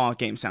multiplayer Fallout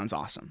game sounds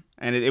awesome,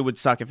 and it would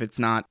suck if it's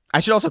not. I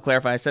should also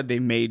clarify, I said they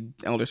made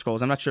Elder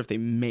Scrolls. I'm not sure if they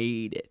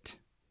made it.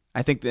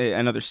 I think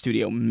another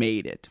studio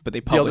made it, but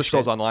they published the Elder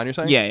Scrolls it. Online, you're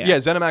saying? Yeah.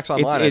 ZeniMax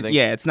Online, I think.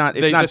 Yeah, it's not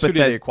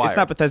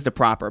Bethesda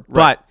proper,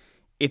 but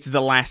it's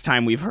the last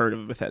time we've heard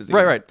of Bethesda.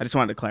 Right. I just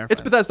wanted to clarify.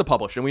 It's Bethesda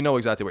published, and we know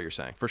exactly what you're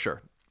saying, for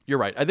sure. You're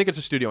right. I think it's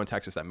a studio in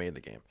Texas that made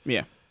the game.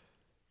 Yeah.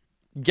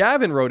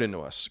 Gavin wrote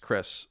into us,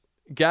 Chris.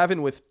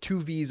 Gavin with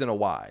 2 V's and a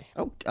Y.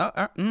 Oh,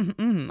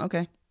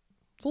 okay.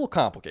 It's a little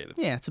complicated.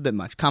 Yeah, it's a bit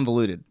much.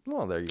 Convoluted.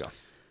 Well, there you go.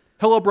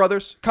 Hello,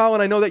 brothers.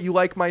 Colin, I know that you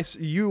like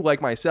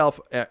myself,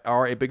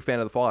 are a big fan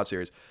of the Fallout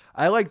series.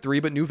 I like 3,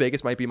 but New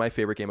Vegas might be my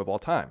favorite game of all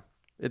time.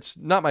 It's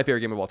not my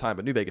favorite game of all time,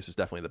 but New Vegas is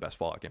definitely the best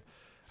Fallout game.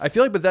 I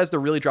feel like Bethesda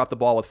really dropped the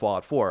ball with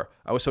Fallout 4.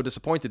 I was so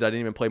disappointed I didn't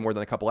even play more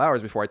than a couple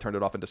hours before I turned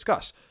it off and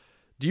discuss.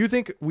 Do you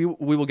think we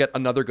will get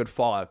another good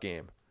Fallout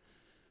game?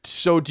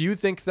 So do you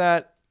think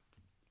that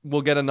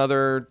we'll get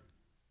another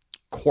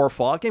core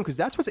Fallout game? Because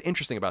that's what's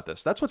interesting about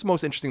this. That's what's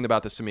most interesting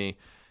about this to me.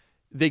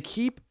 They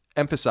keep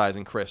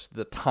emphasizing, Chris,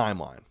 the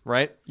timeline,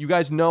 right? You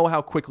guys know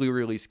how quickly we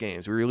release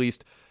games. We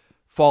released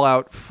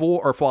Fallout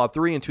 4 or Fallout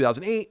 3 in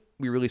 2008.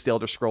 We released The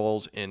Elder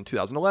Scrolls in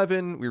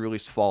 2011. We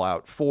released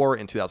Fallout 4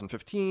 in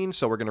 2015.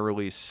 So we're going to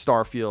release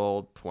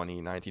Starfield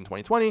 2019,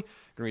 2020. We're going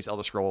to release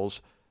Elder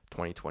Scrolls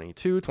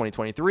 2022,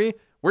 2023.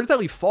 Where does that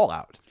leave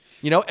Fallout?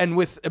 And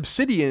with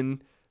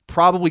Obsidian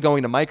probably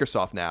going to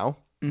Microsoft now,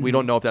 we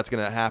don't know if that's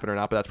going to happen or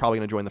not, but that's probably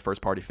going to join the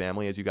first party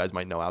family, as you guys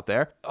might know out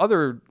there.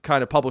 Other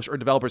kind of publishers or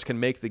developers can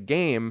make the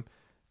game,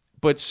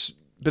 but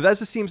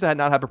Bethesda seems to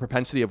not have a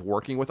propensity of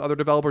working with other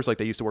developers like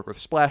they used to work with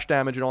Splash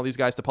Damage and all these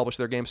guys to publish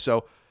their games.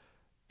 So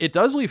it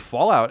does leave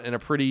Fallout in a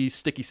pretty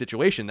sticky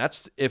situation.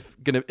 That's if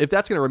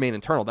that's going to remain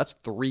internal, that's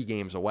 3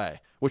 games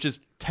away, which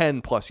is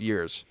 10 plus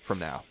years from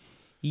now.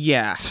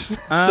 Yeah.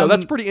 So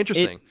that's pretty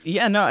interesting.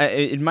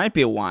 It might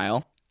be a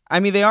while. I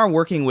mean, they are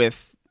working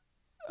with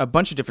a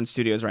bunch of different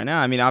studios right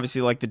now. I mean, obviously,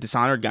 like, the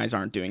Dishonored guys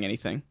aren't doing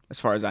anything, as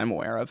far as I'm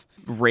aware of.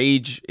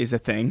 Rage is a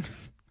thing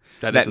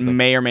that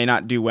may or may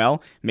not do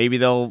well. Maybe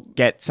they'll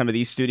get some of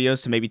these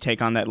studios to maybe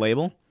take on that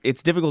label.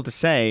 It's difficult to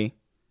say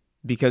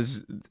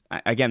because,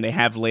 again, they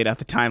have laid out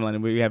the timeline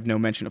and we have no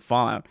mention of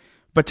Fallout.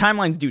 But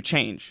timelines do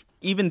change.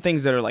 Even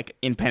things that are like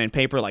in pen and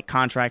paper, like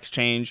contracts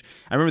change.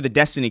 I remember the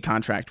Destiny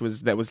contract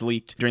that was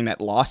leaked during that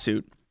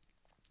lawsuit.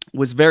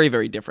 was very,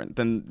 very different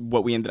than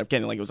what we ended up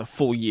getting. Like, it was a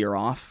full year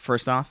off,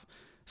 first off.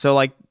 So,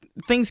 like,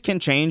 things can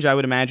change. I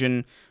would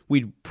imagine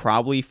we'd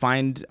probably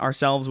find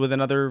ourselves with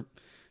another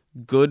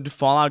good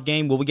Fallout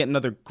game. Will we get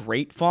another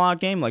great Fallout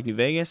game like New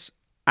Vegas?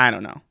 I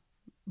don't know.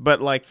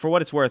 But, like, for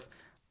what it's worth,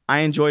 I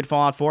enjoyed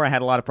Fallout 4. I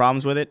had a lot of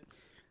problems with it.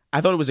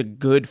 I thought it was a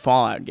good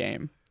Fallout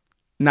game,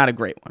 not a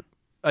great one.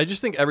 I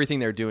just think everything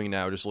they're doing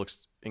now just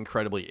looks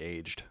incredibly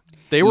aged.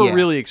 They were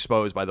really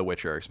exposed by The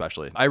Witcher,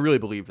 especially. I really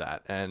believe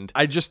that. And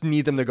I just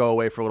need them to go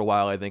away for a little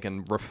while, I think,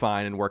 and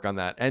refine and work on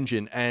that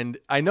engine. And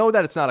I know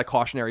that it's not a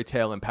cautionary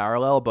tale in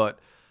parallel, but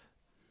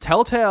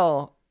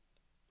Telltale,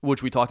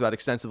 which we talked about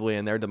extensively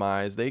in their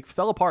demise, they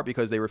fell apart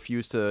because they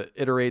refused to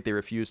iterate. They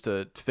refused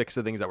to fix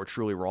the things that were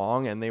truly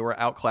wrong. And they were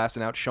outclassed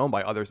and outshone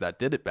by others that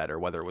did it better,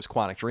 whether it was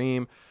Quantic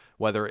Dream,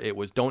 whether it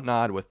was Don't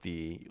Nod with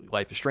the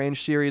Life is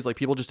Strange series. Like,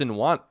 people just didn't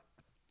want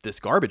this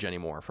garbage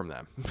anymore from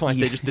them. Like,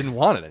 they just didn't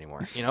want it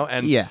anymore, you know?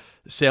 And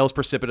sales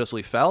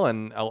precipitously fell,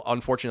 and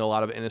unfortunately a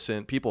lot of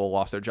innocent people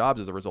lost their jobs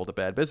as a result of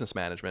bad business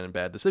management and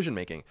bad decision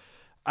making.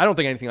 I don't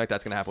think anything like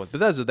that's going to happen with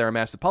Bethesda. They're a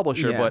massive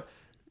publisher, but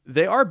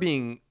they are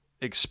being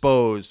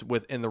exposed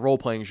within the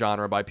role-playing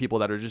genre by people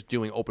that are just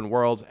doing open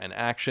worlds and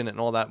action and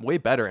all that way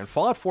better. And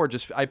Fallout 4,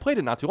 I played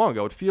it not too long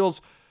ago. It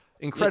feels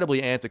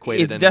incredibly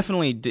antiquated. It's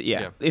definitely,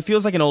 It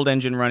feels like an old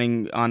engine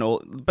running on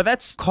old, but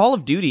that's Call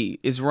of Duty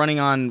is running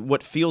on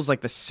what feels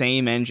like the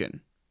same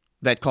engine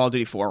that Call of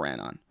Duty 4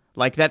 ran on.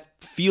 Like, that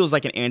feels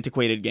like an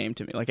antiquated game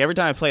to me. Like, every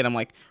time I play it, I'm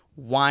like,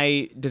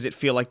 why does it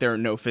feel like there are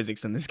no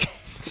physics in this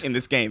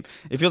game?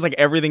 It feels like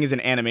everything is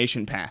an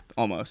animation path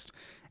almost.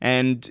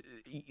 And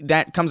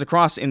that comes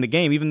across in the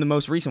game. Even the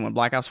most recent one,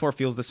 Black Ops 4,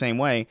 feels the same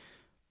way.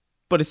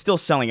 But it's still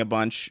selling a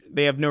bunch.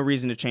 They have no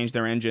reason to change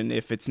their engine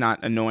if it's not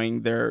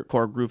annoying their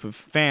core group of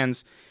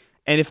fans.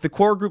 And if the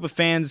core group of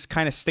fans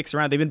kind of sticks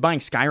around, they've been buying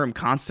Skyrim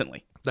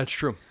constantly. That's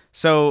true.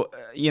 So,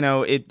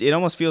 it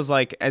almost feels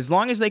like as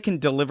long as they can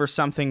deliver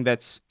something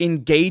that's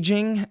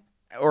engaging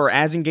or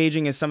as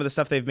engaging as some of the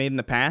stuff they've made in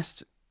the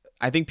past,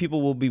 I think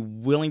people will be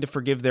willing to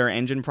forgive their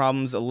engine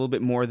problems a little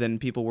bit more than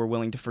people were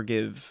willing to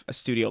forgive a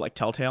studio like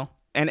Telltale.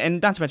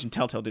 And not to mention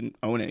Telltale didn't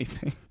own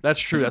anything. That's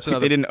true. That's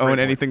another. They didn't own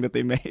anything that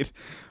they made.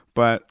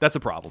 But that's a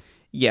problem.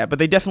 Yeah, but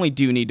they definitely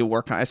do need to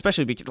work on,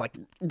 especially because, like,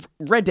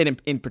 Red Dead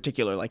in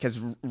particular, like, has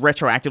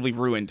retroactively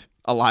ruined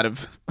a lot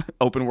of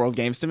open world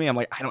games to me. I'm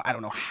like, I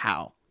don't know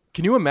how.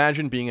 Can you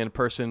imagine being a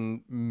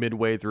person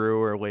midway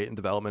through or late in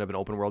development of an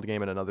open world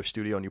game in another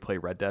studio and you play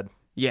Red Dead?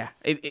 Yeah.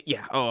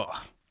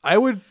 I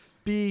would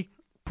be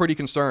pretty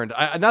concerned.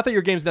 Not that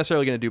your game's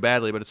necessarily going to do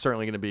badly, but it's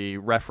certainly going to be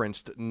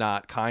referenced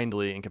not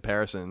kindly in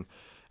comparison.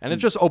 And it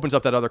just opens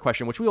up that other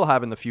question, which we will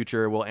have in the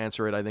future. We'll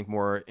answer it, I think,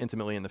 more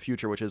intimately in the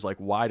future, which is like,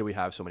 why do we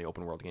have so many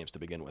open world games to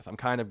begin with? I'm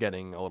kind of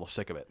getting a little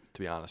sick of it,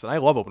 to be honest. And I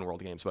love open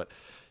world games, but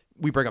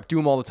we bring up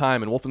Doom all the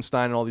time and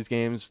Wolfenstein and all these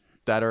games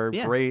that are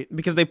great.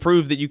 Because they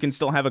prove that you can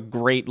still have a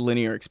great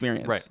linear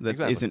experience. Right. That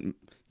exactly. isn't,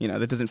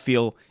 that doesn't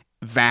feel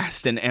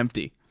vast and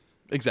empty.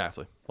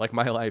 Exactly. Like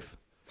my life.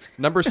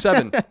 Number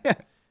 7.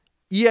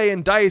 EA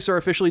and DICE are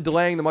officially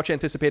delaying the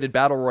much-anticipated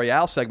Battle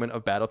Royale segment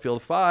of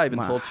Battlefield 5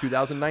 until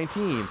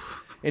 2019.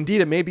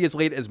 Indeed, it may be as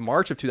late as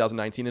March of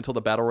 2019 until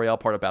the Battle Royale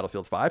part of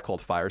Battlefield 5,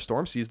 called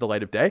Firestorm, sees the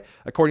light of day,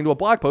 according to a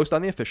blog post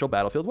on the official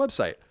Battlefield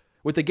website.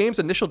 With the game's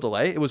initial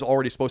delay, it was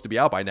already supposed to be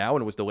out by now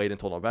and it was delayed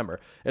until November.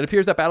 It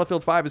appears that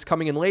Battlefield 5 is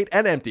coming in late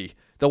and empty,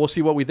 though we'll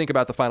see what we think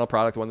about the final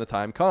product when the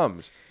time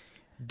comes.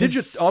 I'm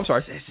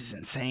sorry. This is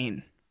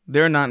insane.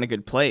 They're not in a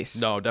good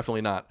place. No,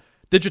 definitely not.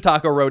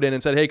 Digitaco wrote in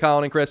and said, "Hey,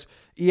 Colin and Chris,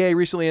 EA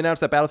recently announced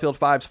that Battlefield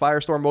 5's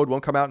Firestorm mode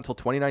won't come out until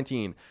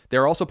 2019. They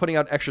are also putting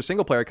out extra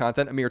single-player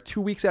content a mere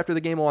 2 weeks after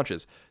the game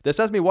launches. This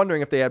has me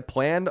wondering if they had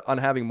planned on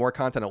having more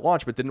content at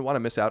launch but didn't want to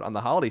miss out on the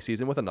holiday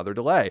season with another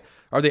delay.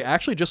 Are they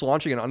actually just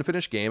launching an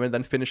unfinished game and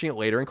then finishing it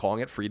later and calling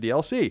it free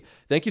DLC?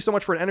 Thank you so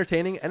much for an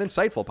entertaining and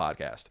insightful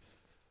podcast."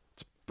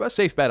 It's a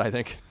safe bet, I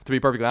think, to be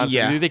perfectly honest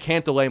with you. They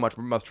can't delay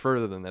much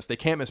further than this. They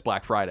can't miss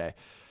Black Friday.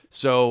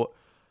 So...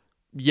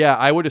 yeah,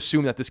 I would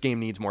assume that this game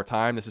needs more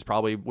time. This is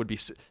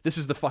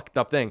the fucked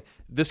up thing.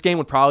 This game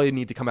would probably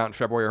need to come out in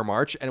February or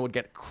March, and it would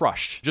get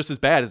crushed just as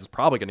bad as it's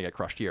probably going to get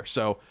crushed here.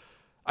 So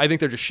I think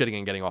they're just shitting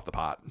and getting off the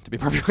pot, to be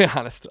perfectly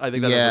honest. I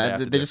think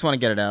that's they just want to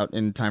get it out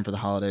in time for the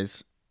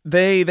holidays.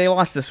 They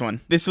lost this one.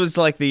 This was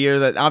like the year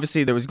that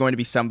obviously there was going to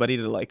be somebody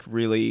to like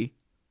really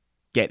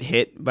get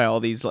hit by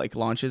all these like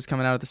launches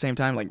coming out at the same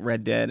time, like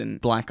Red Dead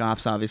and Black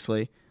Ops,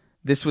 obviously.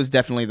 This was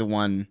definitely the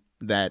one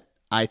that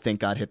I think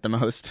got hit the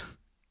most.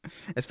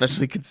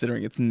 Especially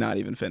considering it's not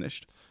even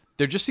finished.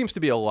 There just seems to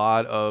be a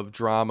lot of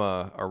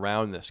drama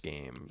around this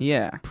game.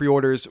 Yeah.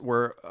 Pre-orders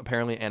were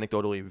apparently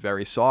anecdotally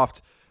very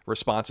soft.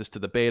 Responses to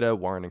the beta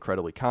weren't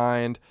incredibly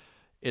kind.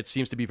 It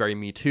seems to be very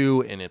Me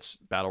Too in its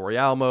Battle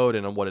Royale mode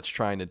and on what it's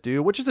trying to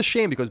do, which is a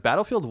shame because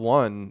Battlefield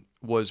 1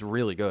 was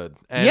really good.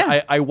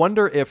 And I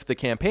wonder if the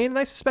campaign, and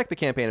I suspect the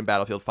campaign in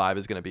Battlefield 5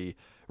 is going to be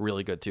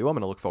really good too. I'm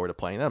going to look forward to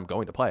playing that. I'm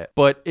going to play it.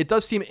 But it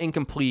does seem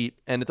incomplete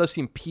and it does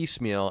seem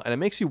piecemeal. And it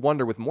makes you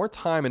wonder with more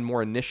time and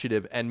more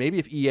initiative, and maybe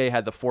if EA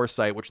had the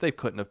foresight, which they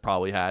couldn't have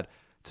probably had,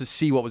 to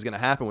see what was going to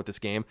happen with this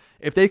game.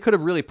 If they could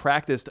have really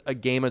practiced a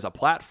game as a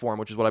platform,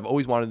 which is what I've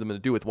always wanted them to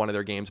do with one of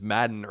their games,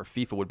 Madden or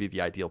FIFA would be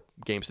the ideal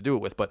games to do it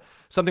with, but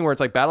something where it's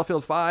like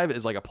Battlefield 5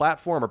 is like a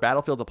platform, or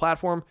Battlefield's a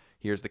platform.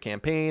 Here's the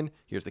campaign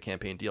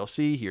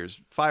DLC,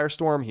 here's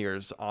Firestorm,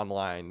 here's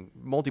online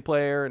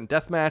multiplayer and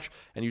deathmatch,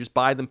 and you just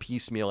buy them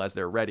piecemeal as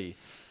they're ready.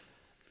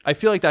 I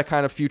feel like that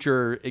kind of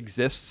future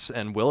exists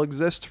and will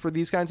exist for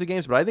these kinds of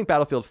games, but I think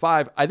Battlefield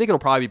 5, I think it'll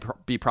probably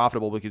be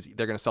profitable because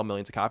they're going to sell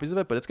millions of copies of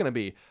it, but it's going to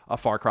be a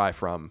far cry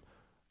from,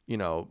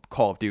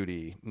 Call of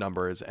Duty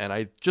numbers, and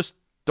I just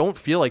don't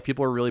feel like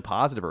people are really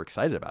positive or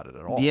excited about it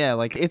at all. Yeah,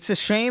 like it's a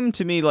shame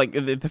to me, like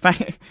the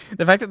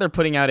fact that they're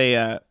putting out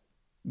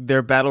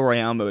their Battle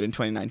Royale mode in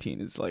 2019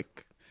 is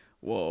like,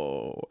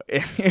 whoa.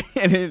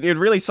 And it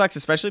really sucks,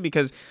 especially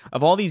because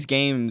of all these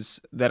games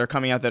that are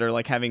coming out that are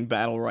like having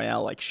Battle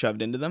Royale like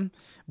shoved into them.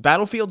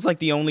 Battlefield's like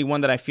the only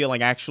one that I feel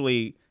like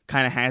actually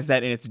kind of has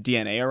that in its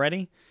DNA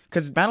already.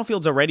 Because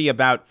Battlefield's already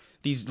about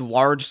these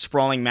large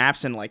sprawling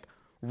maps and like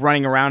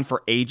running around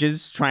for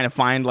ages trying to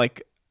find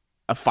like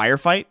a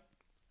firefight.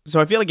 So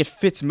I feel like it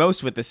fits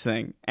most with this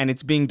thing, and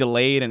it's being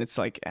delayed, and it's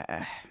like...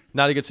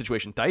 Not a good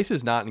situation. DICE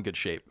is not in good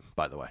shape,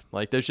 by the way.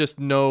 Like, there's just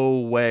no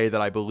way that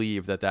I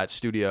believe that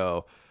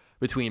studio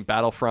between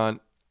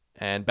Battlefront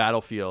and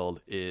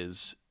Battlefield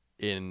is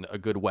in a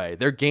good way.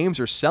 Their games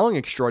are selling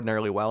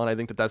extraordinarily well, and I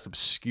think that that's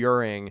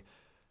obscuring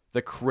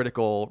the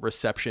critical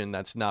reception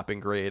that's not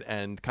been great,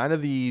 and kind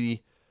of the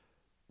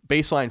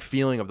baseline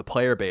feeling of the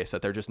player base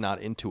that they're just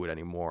not into it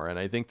anymore. And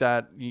I think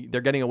that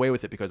they're getting away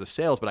with it because of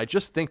sales, but I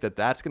just think that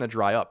that's going to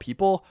dry up.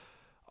 People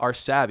are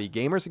savvy.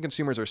 Gamers and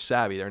consumers are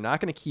savvy. They're not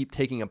going to keep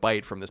taking a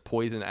bite from this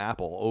poison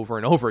apple over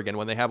and over again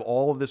when they have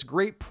all of this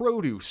great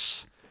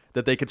produce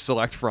that they could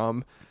select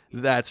from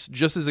that's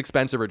just as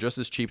expensive or just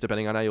as cheap,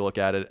 depending on how you look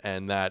at it,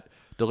 and that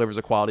delivers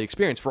a quality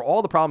experience. For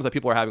all the problems that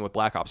people are having with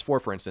Black Ops 4,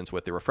 for instance,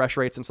 with the refresh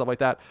rates and stuff like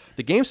that,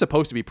 the game's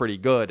supposed to be pretty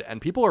good,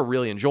 and people are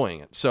really enjoying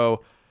it.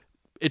 So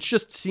it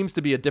just seems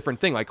to be a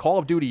different thing. Like Call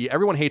of Duty,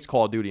 everyone hates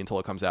Call of Duty until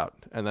it comes out,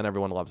 and then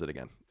everyone loves it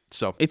again.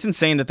 So it's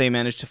insane that they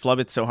managed to flub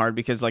it so hard,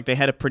 because like they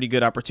had a pretty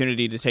good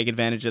opportunity to take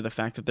advantage of the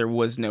fact that there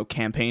was no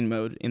campaign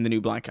mode in the new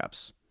Black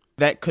Ops.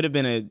 That could have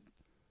been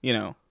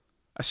a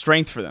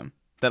strength for them.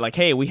 That like,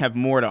 hey, we have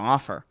more to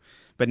offer.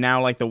 But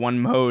now like the one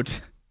mode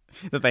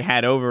that they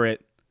had over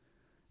it,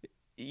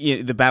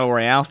 the Battle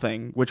Royale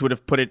thing, which would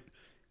have put it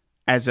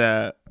as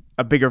a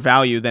bigger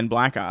value than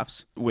Black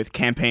Ops with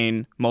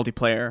campaign,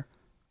 multiplayer,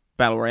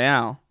 Battle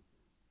Royale,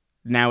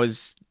 now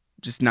is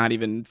just not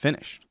even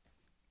finished.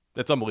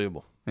 That's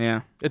unbelievable.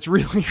 Yeah. It's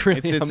really,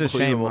 really it's a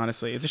shame,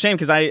 honestly. It's a shame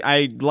because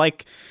I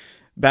like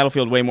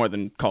Battlefield way more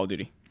than Call of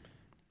Duty.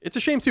 It's a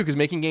shame, too, because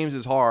making games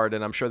is hard,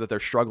 and I'm sure that they're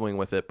struggling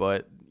with it,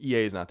 but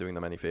EA is not doing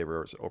them any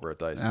favors over at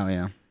DICE. Oh,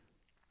 yeah.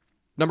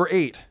 Number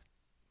 8.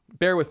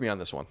 Bear with me on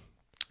this one.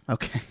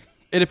 Okay.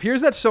 It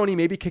appears that Sony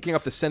may be kicking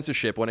up the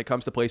censorship when it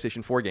comes to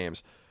PlayStation 4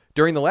 games.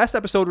 During the last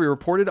episode, we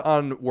reported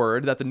on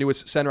word that the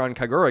newest Senran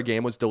Kagura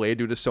game was delayed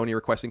due to Sony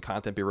requesting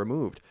content be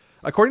removed.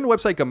 According to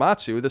website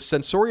Gamatsu, the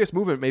censorious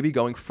movement may be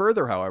going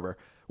further, however.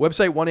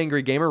 Website One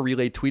Angry Gamer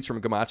relayed tweets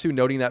from Gamatsu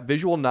noting that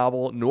visual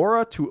novel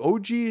Nora to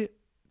Oji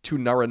to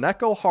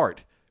Naraneko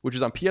Heart, which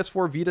is on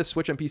PS4, Vita,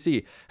 Switch, and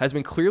PC, has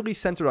been clearly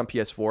censored on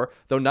PS4,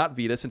 though not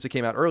Vita since it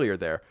came out earlier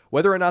there.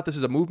 Whether or not this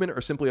is a movement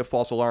or simply a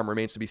false alarm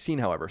remains to be seen,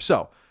 however.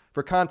 So,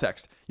 for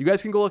context, you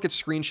guys can go look at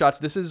screenshots.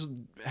 This is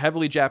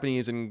heavily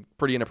Japanese and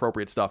pretty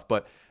inappropriate stuff,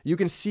 but you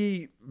can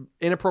see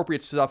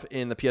inappropriate stuff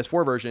in the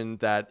PS4 version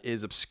that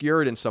is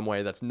obscured in some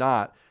way that's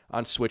not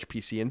on Switch,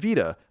 PC, and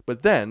Vita.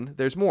 But then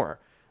there's more.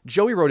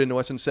 Joey wrote into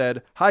us and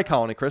said, "Hi,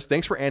 Colin and Chris.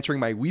 Thanks for answering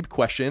my weeb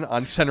question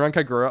on Senran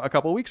Kagura a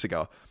couple of weeks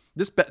ago.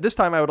 This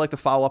time I would like to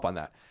follow up on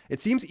that. It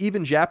seems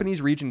even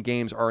Japanese region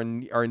games are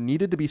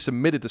needed to be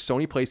submitted to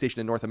Sony PlayStation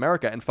in North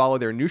America and follow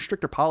their new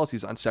stricter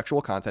policies on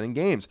sexual content in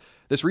games.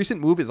 This recent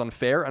move is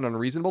unfair and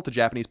unreasonable to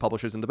Japanese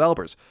publishers and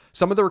developers.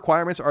 Some of the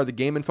requirements are the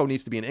game info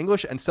needs to be in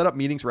English and set up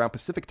meetings around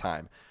Pacific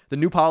time. The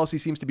new policy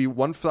seems to be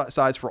one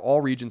size for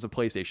all regions of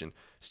PlayStation.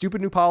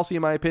 Stupid new policy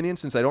in my opinion,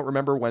 since I don't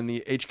remember when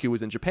the HQ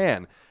was in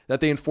Japan, that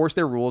they enforce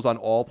their rules on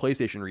all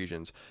PlayStation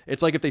regions.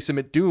 It's like if they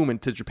submit Doom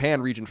into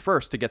Japan region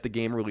first to get the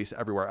game released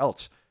everywhere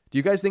else. Do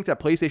you guys think that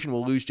PlayStation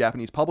will lose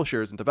Japanese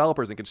publishers and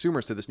developers and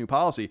consumers to this new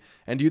policy?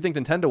 And do you think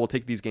Nintendo will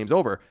take these games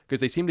over? Because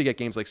they seem to get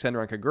games like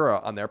Senran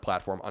Kagura on their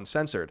platform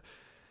uncensored."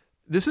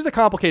 This is a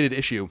complicated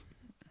issue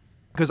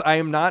because I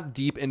am not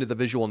deep into the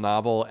visual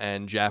novel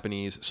and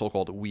Japanese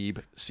so-called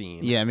weeb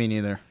scene. Yeah, me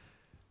neither.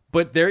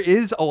 But there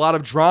is a lot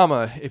of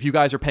drama, if you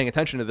guys are paying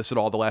attention to this at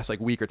all, the last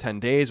week or 10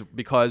 days,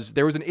 because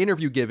there was an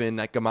interview given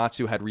that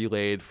Gamatsu had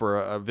relayed for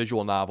a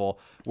visual novel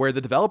where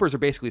the developers are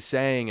basically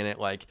saying in it,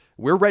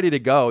 we're ready to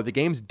go. The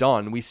game's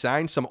done. We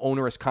signed some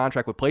onerous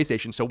contract with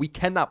PlayStation, so we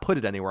cannot put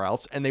it anywhere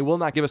else, and they will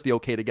not give us the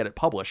okay to get it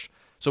published.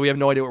 So we have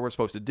no idea what we're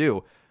supposed to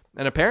do.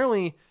 And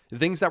apparently,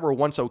 things that were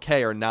once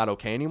okay are not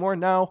okay anymore.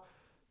 Now,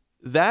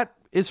 that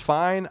is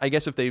fine, I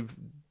guess, if they've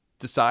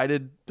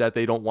decided that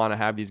they don't want to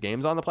have these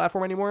games on the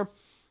platform anymore.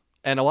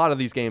 And a lot of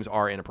these games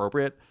are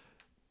inappropriate.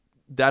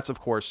 that's, of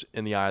course,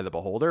 in the eye of the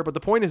beholder. But the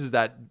point is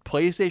that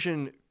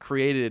PlayStation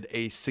created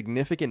a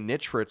significant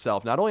niche for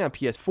itself, not only on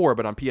PS4,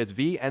 but on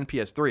PSV and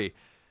PS3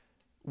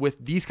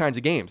 with these kinds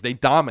of games. They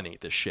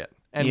dominate this shit.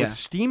 And with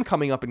Steam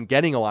coming up and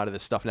getting a lot of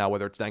this stuff now,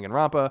 whether it's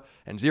Danganronpa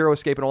and Zero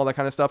Escape and all that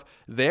kind of stuff,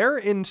 they're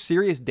in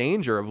serious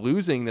danger of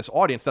losing this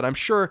audience that I'm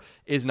sure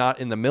is not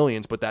in the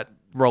millions, but that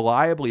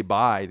reliably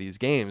buy these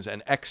games.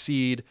 And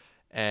Xseed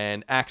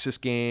and Axis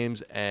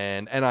Games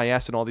and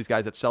NIS and all these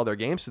guys that sell their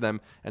games to them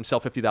and sell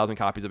 50,000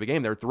 copies of a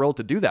game, they're thrilled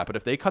to do that. But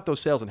if they cut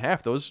those sales in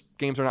half, those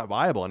games are not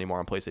viable anymore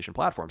on PlayStation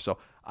platforms. So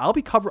I'll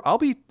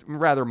be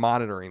rather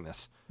monitoring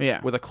this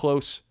with a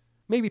close,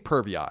 maybe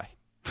pervy eye.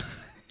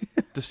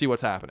 To see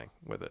what's happening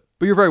with it.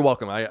 But you're very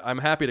welcome. I'm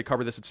happy to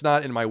cover this. It's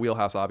not in my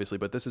wheelhouse, obviously,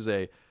 but this is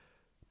a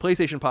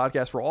PlayStation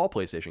podcast for all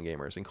PlayStation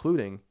gamers,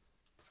 including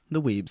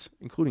the weebs.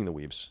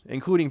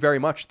 Including very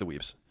much the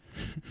weebs.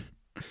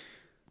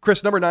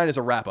 Chris, number 9 is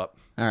a wrap-up.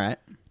 All right.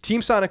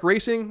 Team Sonic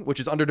Racing,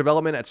 which is under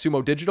development at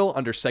Sumo Digital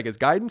under Sega's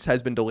guidance,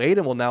 has been delayed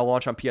and will now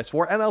launch on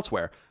PS4 and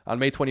elsewhere on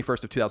May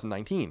 21st of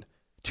 2019.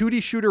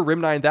 2D shooter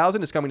Rim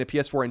 9000 is coming to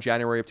PS4 in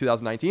January of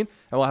 2019 and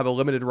will have a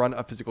limited run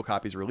of physical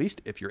copies released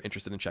if you're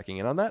interested in checking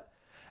in on that.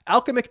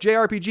 Alchemic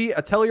JRPG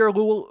Atelier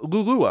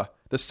Lulua,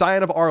 the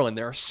Scion of Arlen,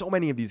 there are so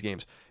many of these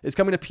games, is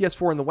coming to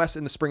PS4 in the West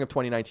in the spring of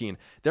 2019.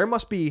 There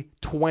must be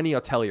 20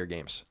 Atelier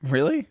games.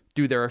 Really?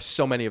 Dude, there are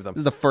so many of them.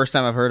 This is the first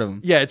time I've heard of them.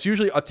 Yeah, it's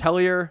usually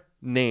Atelier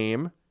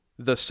name,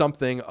 the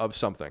something of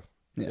something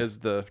is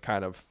the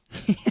kind of...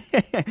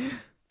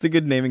 It's a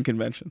good naming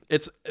convention.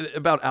 It's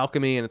about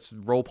alchemy and it's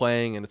role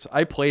playing and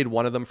I played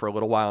one of them for a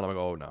little while and I'm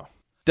like, oh no.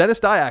 Dennis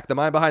Dyack, the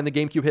mind behind the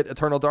GameCube hit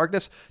Eternal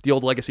Darkness, the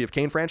old Legacy of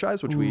Kain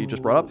franchise, which we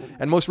just brought up,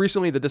 and most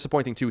recently the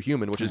disappointing 2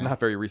 Human, which is not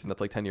very recent,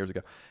 that's like 10 years ago,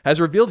 has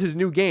revealed his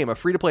new game, a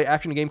free-to-play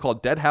action game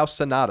called Dead House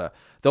Sonata.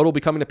 Though it'll be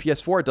coming to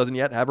PS4, it doesn't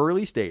yet have a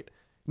release date.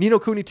 Ni no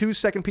Kuni 2's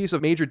second piece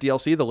of major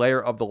DLC, The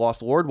Lair of the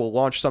Lost Lord, will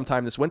launch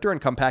sometime this winter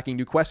and come packing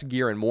new quests,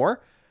 gear, and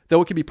more.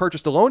 Though it can be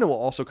purchased alone, it will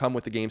also come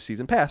with the game's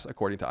Season Pass,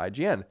 according to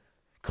IGN.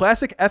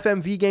 Classic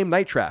FMV game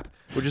Night Trap,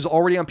 which is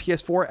already on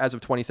PS4 as of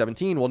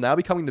 2017, will now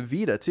be coming to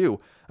Vita too,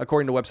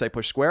 according to website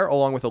Push Square,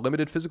 along with a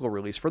limited physical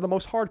release for the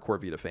most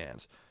hardcore Vita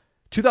fans.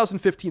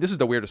 2015, this is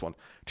the weirdest one.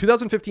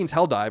 2015's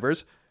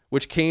Helldivers,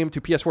 which came to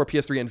PS4,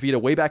 PS3, and Vita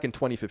way back in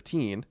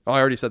 2015. Oh,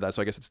 I already said that,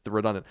 so I guess it's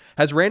redundant.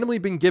 Has randomly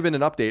been given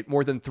an update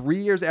more than 3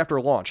 years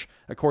after launch,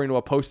 according to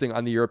a posting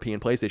on the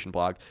European PlayStation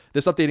blog.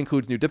 This update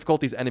includes new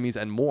difficulties, enemies,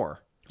 and more.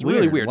 It's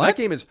really weird. What? That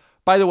game is,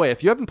 by the way,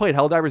 if you haven't played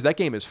Helldivers, that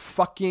game is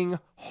fucking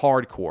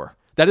hardcore.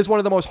 That is one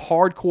of the most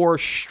hardcore,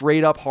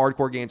 straight up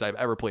hardcore games I've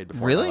ever played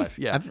before in my life.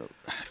 Yeah.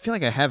 I feel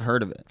like I have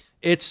heard of it.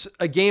 It's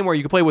a game where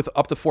you can play with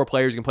up to 4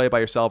 players. You can play it by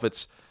yourself.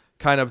 It's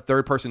kind of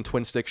third-person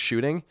twin stick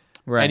shooting.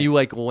 Right. And you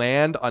like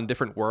land on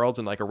different worlds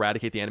and like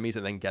eradicate the enemies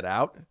and then get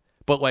out.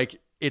 But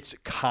like it's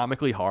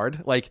comically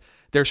hard. Like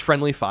there's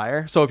friendly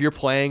fire. So if you're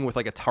playing with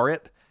like a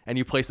turret and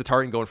you place the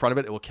turret and go in front of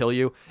it, it will kill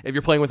you. If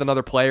you're playing with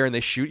another player and they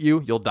shoot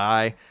you, you'll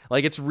die.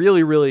 Like it's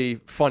really, really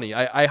funny.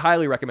 I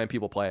highly recommend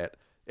people play it.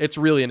 It's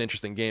really an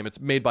interesting game. It's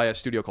made by a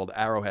studio called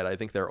Arrowhead. I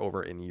think they're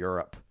over in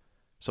Europe.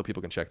 So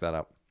people can check that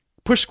out.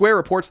 Push Square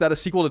reports that a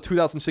sequel to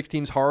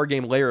 2016's horror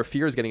game Lair of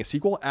Fear is getting a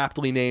sequel,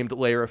 aptly named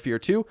Lair of Fear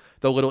 2,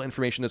 though little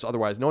information is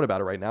otherwise known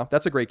about it right now.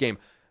 That's a great game.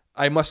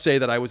 I must say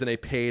that I was in a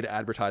paid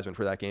advertisement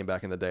for that game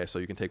back in the day, so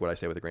you can take what I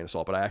say with a grain of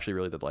salt, but I actually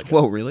really did like it.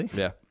 Whoa, really?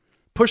 Yeah.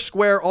 Push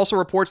Square also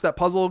reports that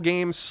puzzle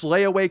game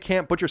Slay Away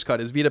Camp Butcher's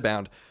Cut is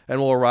Vita-bound and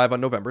will arrive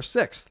on November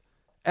 6th.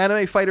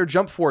 Anime Fighter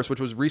Jump Force, which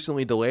was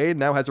recently delayed,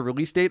 now has a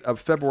release date of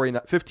February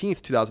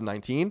 15th,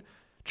 2019.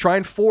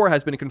 Trine 4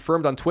 has been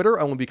confirmed on Twitter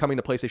and will be coming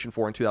to PlayStation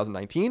 4 in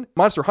 2019.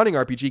 Monster Hunting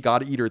RPG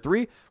God Eater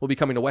 3 will be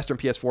coming to Western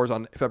PS4s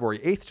on February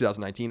 8th,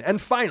 2019.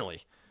 And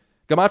finally,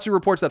 Gamatsu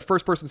reports that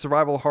first-person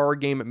survival horror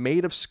game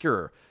Maid of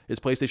Skur is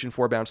PlayStation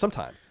 4 bound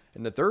sometime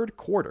in the third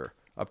quarter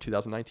of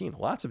 2019.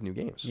 Lots of new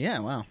games. Yeah,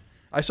 wow.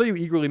 I saw you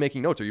eagerly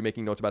making notes. Are you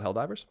making notes about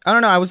Helldivers? I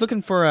don't know. I was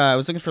looking for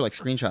like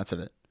screenshots of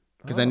it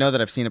because I know that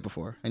I've seen it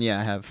before. And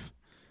yeah, I have.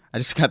 I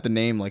just got the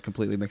name like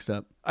completely mixed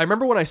up. I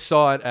remember when I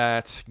saw it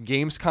at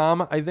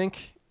Gamescom, I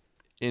think,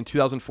 in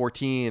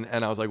 2014,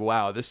 and I was like,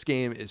 wow, this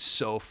game is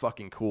so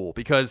fucking cool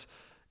because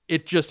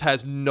it just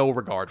has no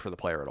regard for the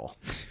player at all.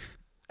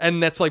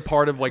 And that's like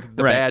part of like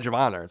the badge of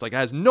honor. It's like it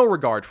has no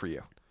regard for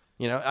you.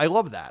 You know, I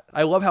love that.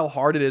 I love how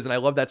hard it is, and I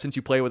love that since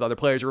you play with other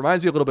players, it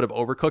reminds me a little bit of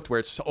Overcooked,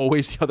 where it's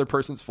always the other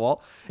person's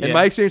fault. In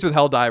my experience with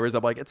Helldivers,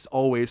 I'm like, it's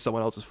always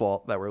someone else's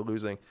fault that we're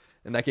losing.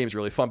 And that game's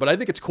really fun. But I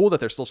think it's cool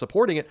that they're still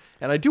supporting it.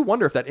 And I do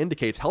wonder if that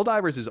indicates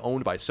Helldivers is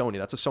owned by Sony.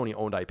 That's a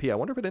Sony-owned IP. I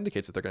wonder if it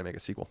indicates that they're going to make a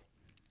sequel.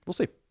 We'll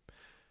see.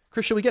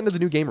 Chris, shall we get into the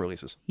new game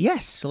releases?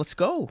 Yes, let's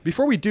go.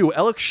 Before we do,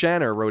 Alex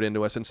Shanner wrote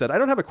into us and said, I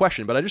don't have a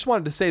question, but I just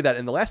wanted to say that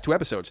in the last 2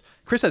 episodes,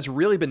 Chris has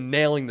really been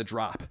nailing the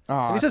drop.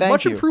 And he says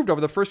much improved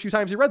over the first few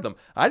times he read them.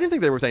 I didn't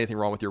think there was anything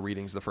wrong with your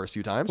readings the first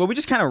few times. Well, we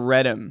just kind of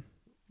read them,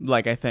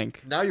 like, I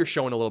think. Now you're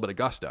showing a little bit of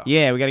gusto.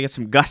 Yeah, we got to get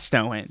some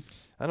gusto in.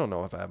 I don't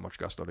know if I have much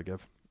gusto to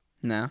give.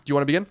 No. Do you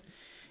want to begin?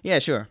 Yeah,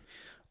 sure.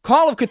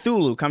 Call of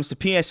Cthulhu comes to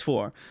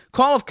PS4.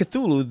 Call of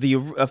Cthulhu, the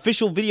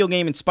official video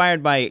game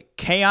inspired by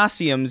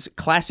Chaosium's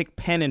classic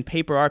pen and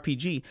paper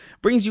RPG,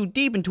 brings you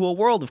deep into a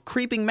world of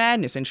creeping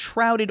madness and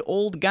shrouded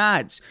old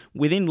gods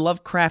within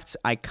Lovecraft's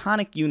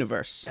iconic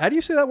universe. How do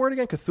you say that word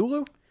again?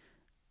 Cthulhu?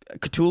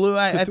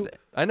 Cthulhu?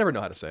 I never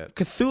know how to say it.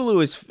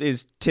 Cthulhu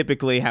is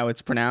typically how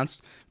it's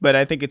pronounced, but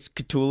I think it's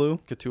Cthulhu.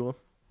 Cthulhu.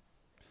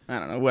 I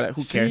don't know.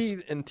 Who cares?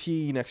 C and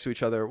T next to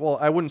each other. Well,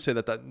 I wouldn't say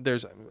that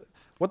there's...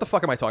 What the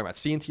fuck am I talking about?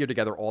 C and T are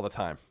together all the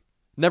time.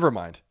 Never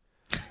mind.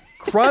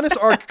 Cronus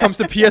Arc comes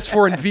to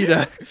PS4 and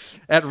Vita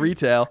at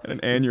retail. An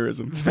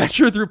aneurysm.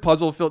 Venture through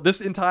puzzle-filled... This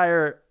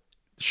entire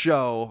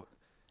show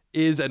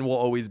is and will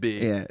always be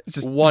it's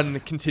just one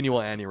continual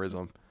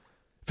aneurysm.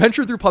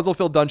 Venture through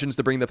puzzle-filled dungeons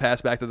to bring the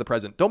past back to the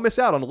present. Don't miss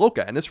out on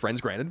Loka and his friend's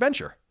grand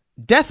adventure.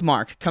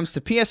 Deathmark comes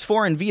to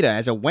PS4 and Vita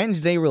as a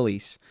Wednesday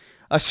release.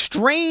 A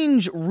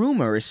strange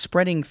rumor is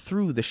spreading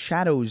through the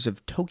shadows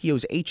of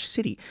Tokyo's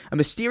H-City. A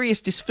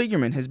mysterious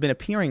disfigurement has been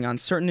appearing on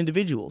certain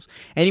individuals.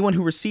 Anyone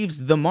who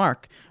receives the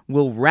mark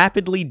will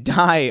rapidly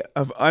die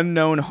of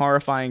unknown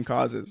horrifying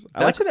causes.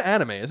 That's an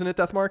anime, isn't it,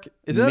 Deathmark?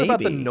 Isn't it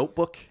about the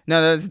Notebook?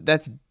 No,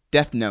 that's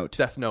Death Note.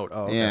 Death Note.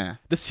 Oh, okay. Yeah.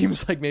 This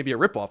seems like maybe a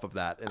ripoff of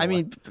that. I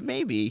mean,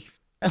 maybe.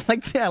 I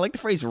like the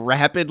phrase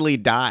 "rapidly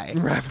die."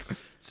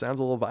 Sounds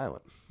a little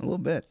violent. A little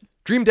bit.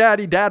 Dream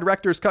Daddy Dad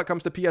Rector's Cut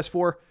comes to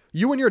PS4.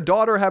 You and your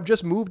daughter have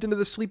just moved into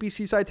the sleepy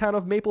seaside town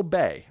of Maple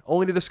Bay,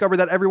 only to discover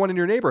that everyone in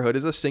your neighborhood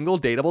is a single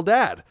dateable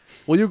dad.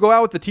 Will you go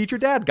out with the teacher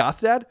dad, goth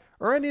dad,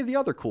 or any of the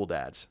other cool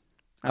dads?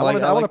 I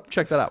want to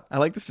check that out. I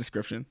like this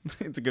description.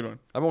 It's a good one.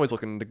 I'm always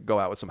looking to go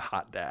out with some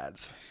hot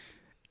dads.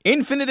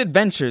 Infinite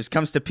Adventures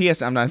comes to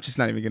PS... I'm just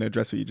not even going to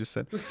address what you just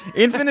said.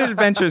 Infinite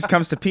Adventures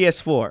comes to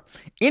PS4.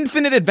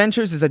 Infinite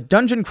Adventures is a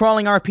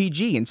dungeon-crawling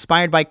RPG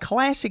inspired by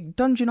classic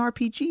dungeon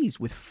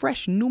RPGs with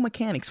fresh new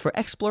mechanics for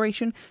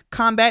exploration,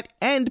 combat,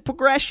 and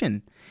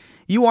progression.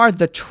 You are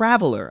the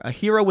Traveler, a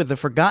hero with a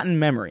forgotten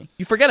memory.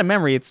 You forget a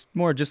memory, it's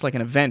more just like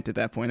an event at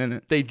that point, isn't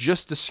it? They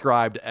just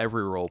described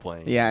every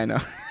role-playing. Yeah, I know.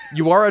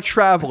 You are a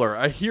traveler,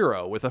 a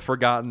hero with a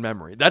forgotten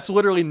memory. That's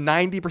literally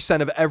 90%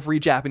 of every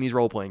Japanese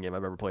role-playing game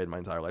I've ever played in my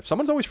entire life.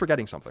 Someone's always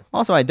forgetting something.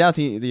 Also, I doubt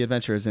the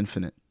adventure is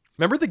infinite.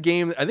 Remember the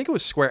game, I think it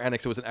was Square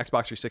Enix, it was an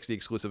Xbox 360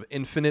 exclusive,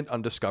 Infinite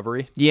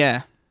Undiscovery?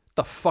 Yeah.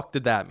 The fuck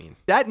did that mean?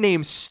 That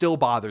name still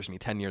bothers me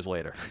 10 years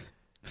later.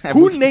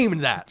 Who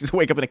named that? Just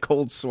wake up in a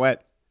cold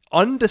sweat.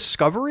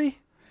 Undiscovery?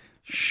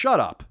 Shut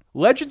up.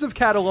 Legends of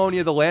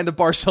Catalonia, the Land of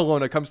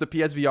Barcelona comes to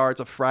PSVR. It's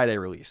a Friday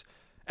release.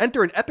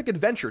 Enter an epic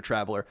adventure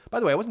traveler. By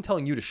the way, I wasn't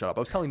telling you to shut up. I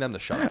was telling them to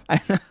shut up. I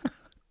know.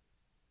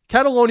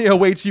 Catalonia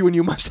awaits you and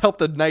you must help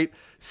the knight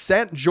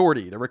Sant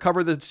Jordi to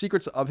recover the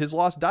secrets of his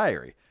lost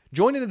diary.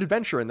 Join an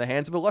adventure in the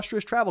hands of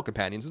illustrious travel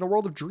companions in a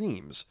world of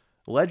dreams,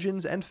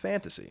 legends, and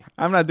fantasy.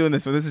 I'm not doing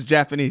this one. This is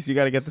Japanese. You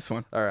got to get this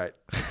one. All right.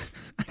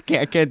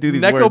 I can't do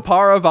these words.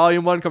 Nekopara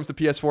Volume 1 comes to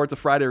PS4. It's a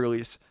Friday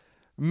release.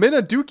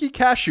 Minaduki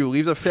Cashew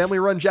leaves a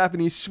family-run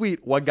Japanese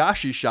sweet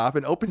wagashi shop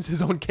and opens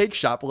his own cake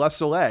shop, La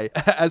Soleil,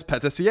 as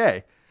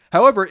pâtissier.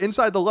 However,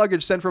 inside the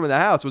luggage sent from the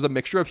house was a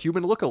mixture of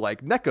human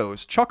look-alike,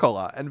 Neckos,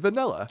 chocolate, and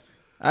vanilla.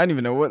 I don't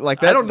even know what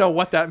that. I don't know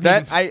what that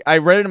means. I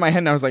read it in my head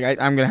and I was like,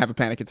 I'm gonna have a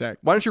panic attack.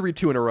 Why don't you read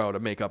 2 in a row to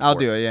make up? I'll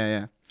do it.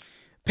 Yeah.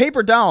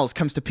 Paper Dolls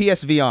comes to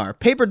PSVR.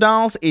 Paper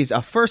Dolls is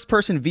a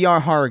first-person VR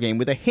horror game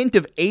with a hint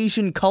of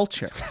Asian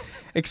culture.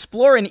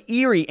 Explore an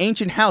eerie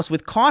ancient house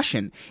with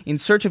caution in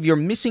search of your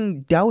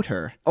missing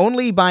doubter.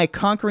 Only by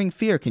conquering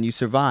fear can you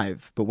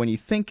survive. But when you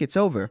think it's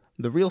over,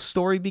 the real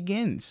story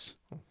begins.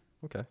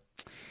 Okay.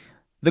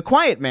 The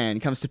Quiet Man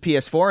comes to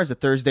PS4 as a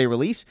Thursday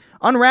release.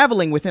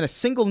 Unraveling within a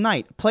single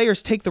night,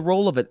 players take the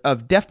role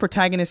of deaf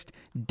protagonist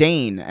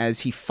Dane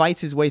as he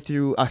fights his way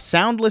through a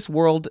soundless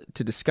world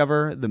to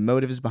discover the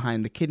motives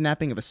behind the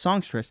kidnapping of a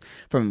songstress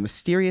from a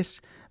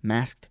mysterious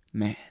masked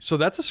man. So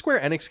that's a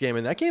Square Enix game,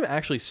 and that game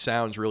actually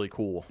sounds really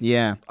cool.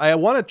 Yeah. I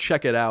want to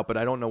check it out, but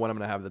I don't know when I'm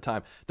going to have the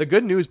time. The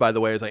good news, by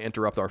the way, as I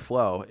interrupt our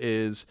flow,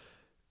 is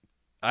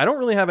I don't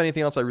really have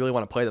anything else I really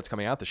want to play that's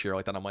coming out this year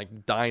like that I'm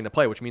like dying to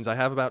play, which means I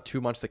have about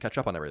 2 months to catch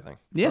up on everything.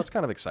 Yeah. So that's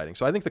kind of exciting.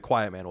 So I think The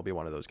Quiet Man will be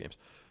one of those games.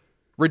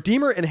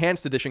 Redeemer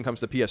Enhanced Edition comes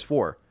to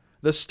PS4.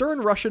 The stern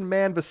Russian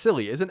man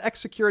Vasily is an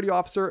ex-security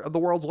officer of the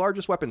world's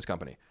largest weapons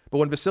company. But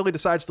when Vasily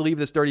decides to leave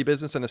this dirty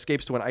business and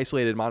escapes to an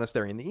isolated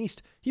monastery in the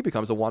east, he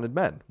becomes a wanted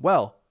man.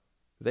 Well,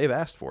 they've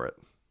asked for it.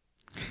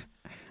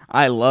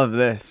 I love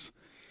this.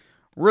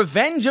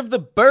 Revenge of the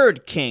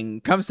Bird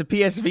King comes to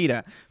PS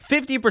Vita.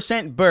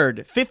 50%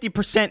 bird,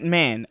 50%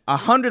 man,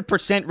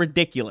 100%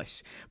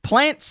 ridiculous.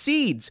 Plant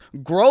seeds,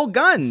 grow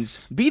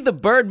guns, be the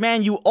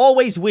Birdman you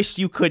always wished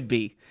you could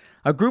be.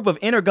 A group of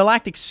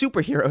intergalactic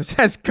superheroes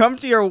has come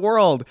to your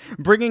world,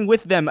 bringing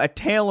with them a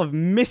tale of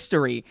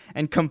mystery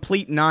and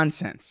complete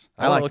nonsense.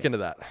 I want to look into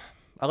that.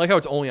 I like how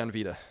it's only on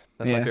Vita.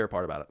 That's my favorite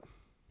part about it.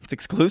 It's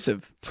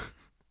exclusive.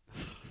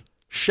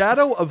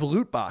 Shadow of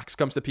Loot Box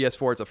comes to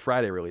PS4. It's a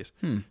Friday release.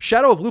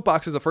 Shadow of Loot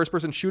Box is a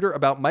first-person shooter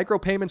about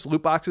micropayments,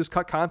 loot boxes,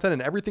 cut content,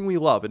 and everything we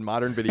love in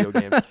modern video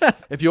games.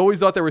 If you always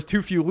thought there was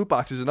too few loot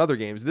boxes in other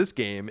games, this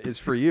game is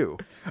for you.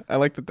 I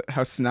like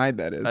how snide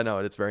that is. I know,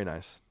 it's very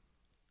nice.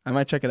 I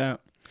might check it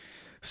out.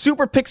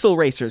 Super Pixel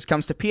Racers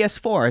comes to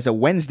PS4 as a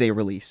Wednesday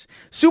release.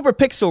 Super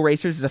Pixel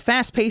Racers is a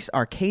fast-paced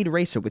arcade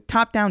racer with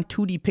top-down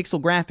 2D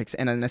pixel graphics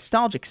and a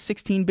nostalgic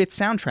 16-bit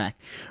soundtrack.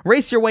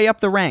 Race your way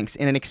up the ranks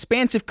in an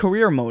expansive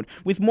career mode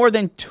with more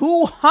than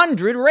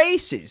 200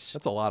 races.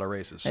 That's a lot of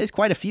races. That is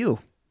quite a few.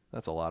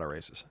 That's a lot of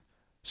races.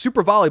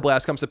 Super Volley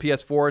Blast comes to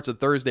PS4. It's a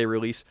Thursday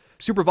release.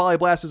 Super Volley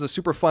Blast is a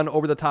super fun,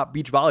 over-the-top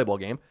beach volleyball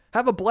game.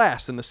 Have a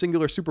blast in the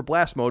singular Super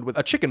Blast mode with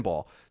a chicken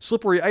ball,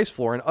 slippery ice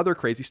floor, and other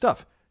crazy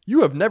stuff.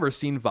 You have never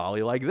seen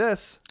volley like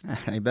this.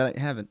 I bet I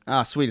haven't.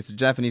 Ah, sweet. It's a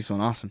Japanese one.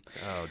 Awesome.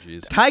 Oh,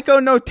 jeez. Taiko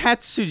no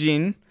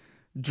Tatsujin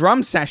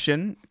Drum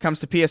Session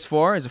comes to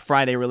PS4 as a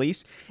Friday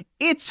release.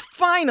 It's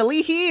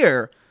finally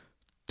here.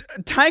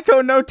 Taiko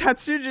no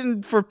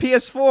Tatsujin for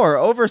PS4.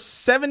 Over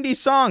 70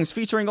 songs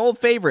featuring old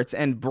favorites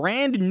and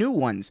brand new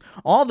ones.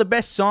 All the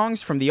best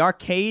songs from the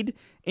arcade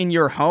in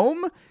your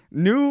home.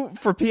 New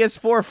for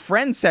PS4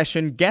 friend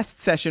session, guest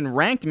session,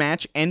 ranked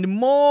match, and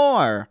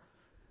more.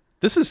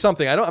 This is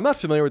something, I'm not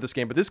familiar with this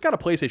game, but this got a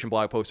PlayStation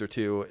blog post or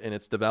two in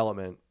its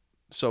development.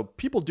 So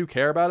people do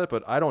care about it,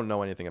 but I don't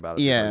know anything about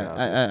it.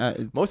 Yeah.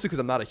 Mostly because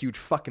I'm not a huge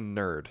fucking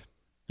nerd. You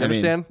I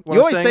understand mean, what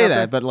you I'm always saying say out that,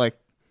 there? but like,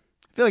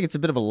 I feel like it's a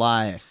bit of a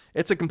lie.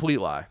 It's a complete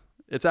lie.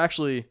 It's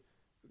actually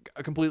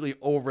a completely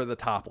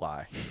over-the-top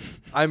lie.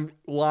 I'm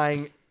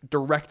lying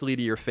directly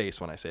to your face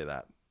when I say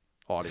that,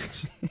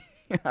 audience.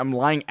 I'm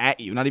lying at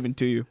you, not even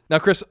to you. Now,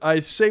 Chris, I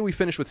say we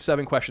finish with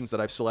 7 questions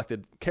that I've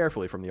selected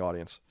carefully from the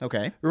audience.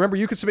 Okay. Remember,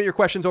 you can submit your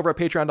questions over at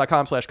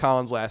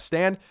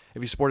patreon.com/ColinsLastStand.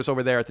 If you support us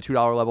over there at the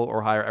 $2 level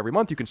or higher every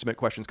month, you can submit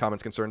questions,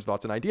 comments, concerns,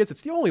 thoughts, and ideas.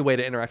 It's the only way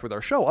to interact with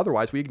our show.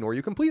 Otherwise, we ignore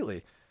you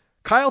completely.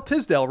 Kyle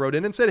Tisdale wrote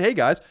in and said, "Hey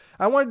guys,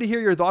 I wanted to hear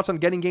your thoughts on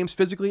getting games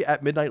physically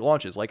at midnight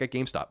launches, like at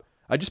GameStop.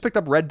 I just picked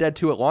up Red Dead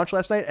 2 at launch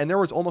last night, and there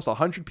was almost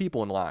 100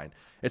 people in line.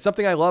 It's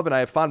something I love, and I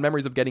have fond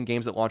memories of getting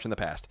games at launch in the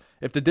past.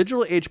 If the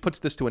digital age puts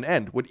this to an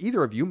end, would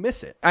either of you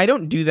miss it?" I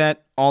don't do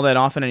that all that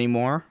often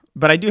anymore,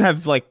 but I do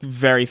have like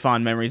very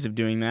fond memories of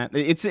doing that.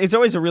 It's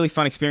always a really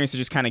fun experience to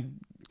just kind of.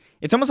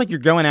 It's almost like you're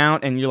going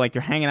out and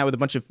you're hanging out with a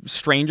bunch of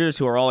strangers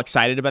who are all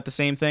excited about the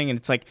same thing, and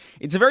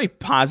it's a very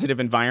positive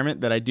environment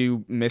that I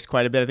do miss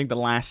quite a bit. I think the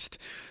last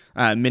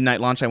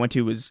midnight launch I went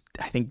to was,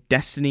 I think,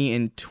 Destiny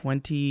in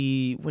what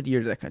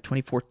year did that come?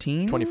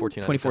 2014?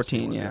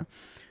 2014, yeah.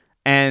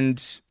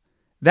 And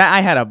that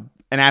I had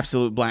an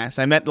absolute blast.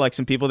 I met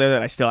some people there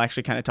that I still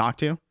actually kind of talk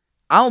to.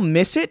 I'll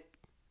miss it,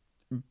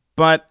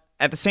 but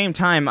at the same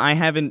time, I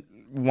haven't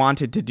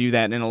wanted to do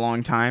that in a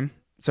long time.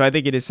 So I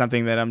think it is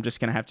something that I'm just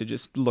going to have to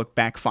just look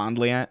back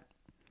fondly at.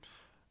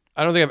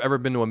 I don't think I've ever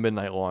been to a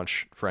midnight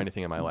launch for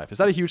anything in my life. Is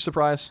that a huge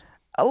surprise?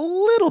 A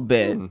little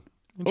bit.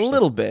 A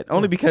little bit.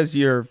 Only because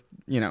you're,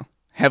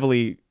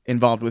 heavily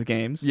involved with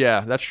games.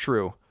 Yeah, that's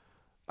true.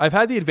 I've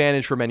had the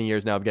advantage for many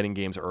years now of getting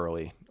games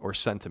early or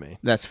sent to me.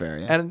 That's fair,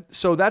 yeah. And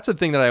so that's a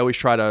thing that I always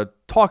try to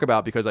talk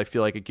about because I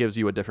feel like it gives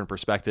you a different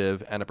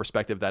perspective and a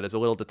perspective that is a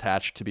little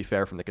detached, to be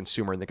fair, from the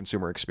consumer and the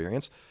consumer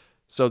experience.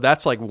 So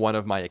that's one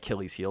of my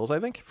Achilles heels, I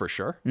think, for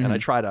sure. Mm-hmm. And I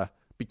try to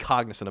be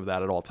cognizant of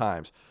that at all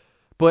times.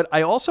 But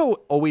I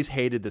also always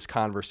hated this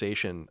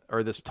conversation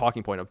or this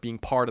talking point of being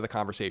part of the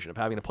conversation, of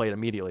having to play it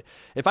immediately.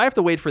 If I have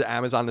to wait for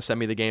Amazon to send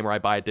me the game or I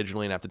buy it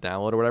digitally and have to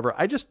download or whatever,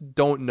 I just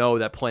don't know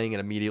that playing it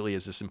immediately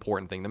is this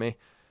important thing to me.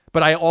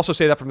 But I also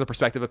say that from the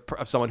perspective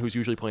of someone who's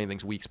usually playing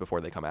things weeks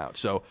before they come out.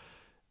 So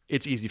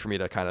it's easy for me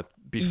to kind of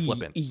be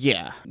flippant.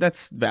 Yeah,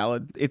 that's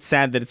valid. It's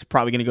sad that it's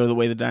probably going to go the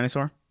way of the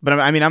dinosaur. But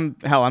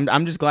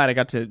I'm just glad I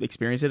got to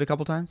experience it a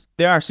couple times.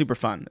 They are super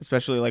fun,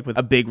 especially with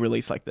a big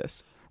release like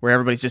this, where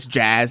everybody's just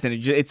jazzed and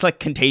it's like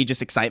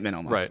contagious excitement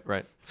almost.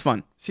 Right. It's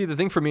fun. See, the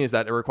thing for me is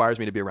that it requires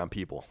me to be around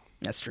people.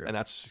 That's true. And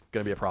that's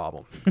going to be a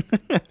problem.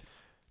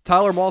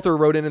 Tyler Malter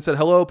wrote in and said,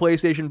 "Hello,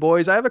 PlayStation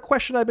boys. I have a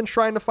question I've been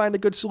trying to find a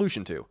good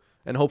solution to,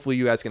 and hopefully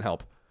you guys can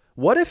help.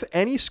 What, if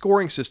any,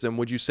 scoring system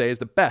would you say is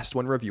the best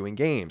when reviewing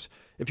games?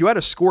 If you had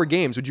to score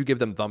games, would you give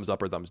them thumbs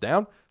up or thumbs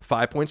down,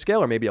 5-point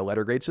scale, or maybe a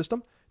letter grade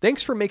system?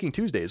 Thanks for making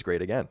Tuesdays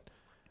great again."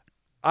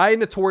 I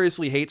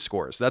notoriously hate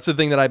scores. That's the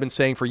thing that I've been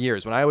saying for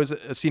years. When I was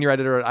a senior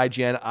editor at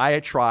IGN, I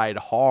tried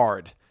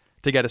hard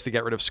to get us to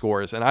get rid of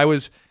scores, and I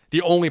was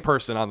the only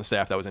person on the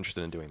staff that was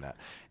interested in doing that.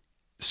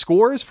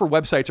 Scores for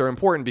websites are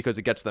important because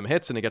it gets them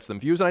hits and it gets them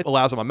views, and it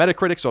allows them on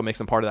Metacritic, so it makes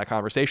them part of that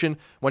conversation.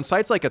 When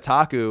sites like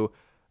Kotaku,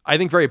 I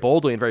think very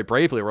boldly and very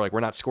bravely, we're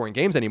not scoring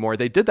games anymore.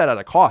 They did that at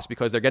a cost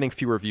because they're getting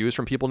fewer reviews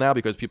from people now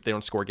because they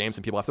don't score games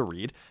and people have to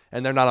read,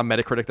 and they're not on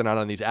Metacritic, they're not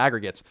on these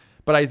aggregates.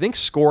 But I think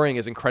scoring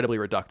is incredibly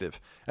reductive.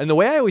 And the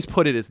way I always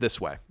put it is this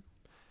way.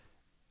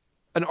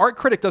 An art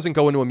critic doesn't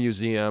go into a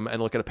museum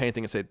and look at a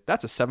painting and say,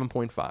 that's a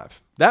 7.5.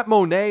 That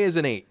Monet is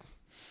an 8.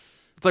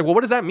 It's like, well,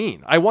 what does that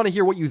mean? I want to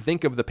hear what you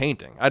think of the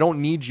painting. I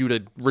don't need you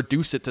to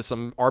reduce it to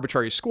some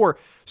arbitrary score.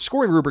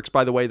 Scoring rubrics,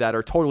 by the way, that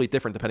are totally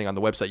different depending on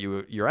the website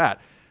you're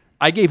at.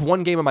 I gave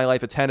one game of my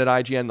life a 10 at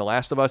IGN, The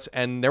Last of Us,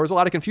 and there was a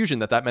lot of confusion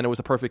that meant it was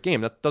a perfect game.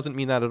 That doesn't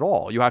mean that at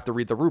all. You have to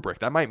read the rubric.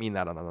 That might mean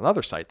that on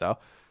another site, though.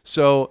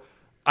 So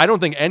I don't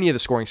think any of the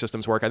scoring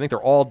systems work. I think they're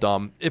all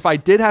dumb. If I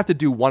did have to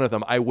do one of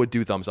them, I would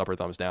do thumbs up or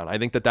thumbs down. I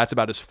think that that's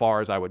about as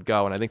far as I would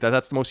go, and I think that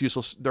that's the most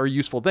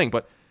useful thing.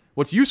 But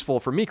what's useful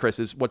for me, Chris,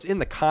 is what's in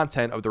the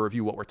content of the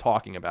review, what we're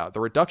talking about. The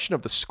reduction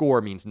of the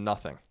score means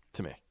nothing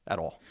to me at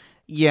all.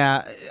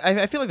 Yeah,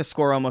 I feel like the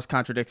score almost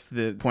contradicts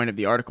the point of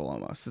the article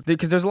almost.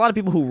 Because there's a lot of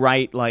people who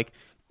write, like,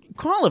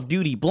 Call of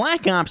Duty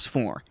Black Ops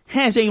 4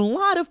 has a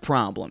lot of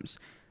problems.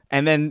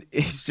 And then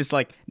it's just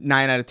like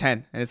 9 out of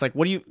 10. And it's like,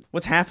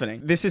 what's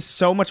happening? This is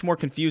so much more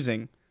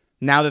confusing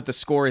now that the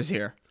score is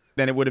here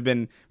than it would have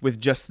been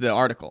with just the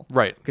article.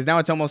 Right. Because now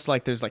it's almost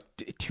like there's like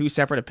two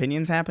separate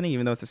opinions happening,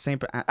 even though it's the same.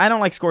 I don't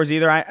like scores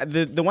either.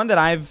 The one that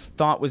I've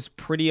thought was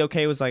pretty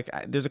okay was like,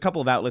 there's a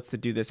couple of outlets that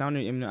do this. I don't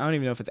even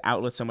know if it's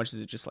outlets so much as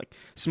it's just like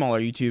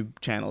smaller YouTube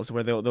channels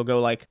where they'll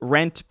go like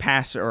rent,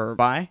 pass, or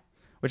buy,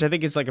 which I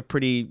think is like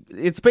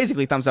it's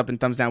basically thumbs up and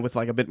thumbs down with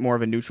like a bit more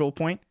of a neutral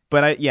point.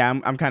 But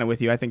I'm kind of with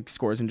you. I think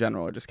scores in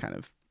general are just kind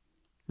of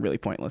really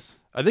pointless.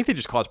 I think they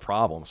just cause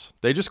problems.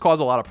 They just cause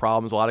a lot of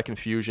problems, a lot of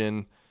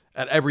confusion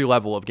at every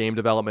level of game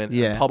development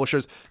and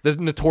publishers. The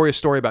notorious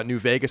story about New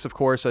Vegas, of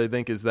course, I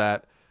think is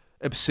that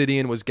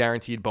Obsidian was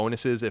guaranteed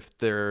bonuses if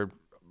their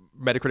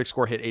Metacritic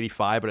score hit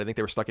 85, but I think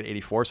they were stuck at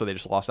 84, so they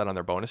just lost out on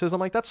their bonuses. I'm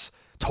like, that's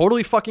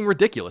totally fucking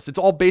ridiculous. It's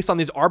all based on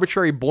these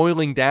arbitrary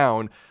boiling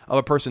down of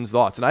a person's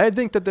thoughts. And I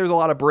think that there's a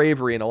lot of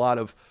bravery and a lot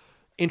of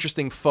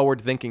interesting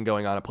forward thinking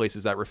going on at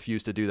places that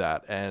refuse to do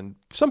that. And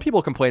some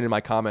people complain in my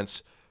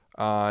comments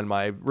on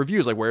my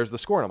reviews, like, where's the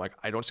score? And I'm like,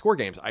 I don't score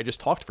games. I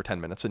just talked for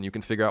 10 minutes and you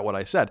can figure out what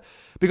I said.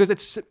 Because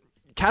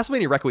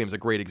Castlevania Requiem is a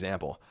great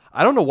example.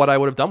 I don't know what I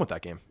would have done with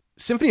that game.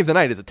 Symphony of the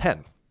Night is a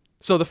 10.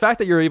 So the fact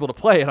that you're able to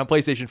play it on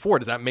PlayStation 4,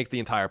 does that make the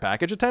entire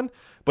package a 10?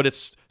 But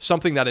it's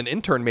something that an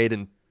intern made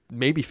in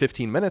maybe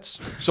 15 minutes.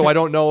 So I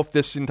don't know if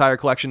this entire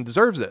collection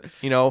deserves it.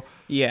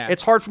 Yeah.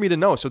 It's hard for me to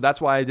know. So that's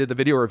why I did the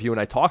video review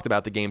and I talked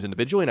about the games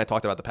individually and I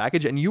talked about the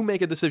package, and you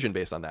make a decision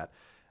based on that.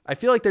 I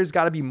feel like there's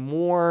got to be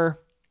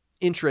more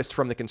interest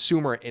from the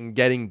consumer in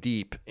getting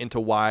deep into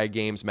why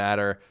games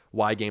matter,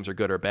 why games are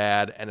good or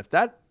bad. And if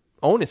that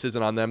onus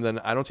isn't on them, then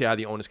I don't see how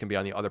the onus can be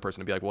on the other person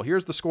to be like, well,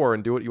 here's the score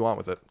and do what you want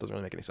with it. Doesn't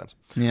really make any sense.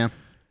 Yeah.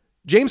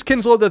 James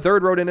Kinslow III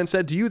wrote in and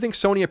said, do you think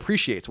Sony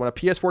appreciates when a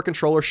PS4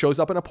 controller shows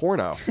up in a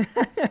porno?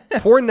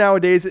 Porn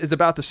nowadays is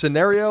about the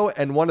scenario,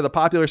 and one of the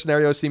popular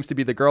scenarios seems to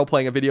be the girl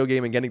playing a video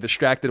game and getting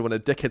distracted when a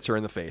dick hits her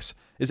in the face.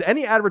 Is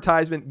any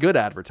advertisement good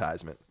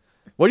advertisement?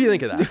 What do you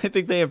think of that? Do I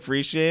think they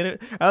appreciate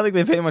it? I don't think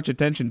they pay much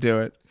attention to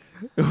it.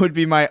 It would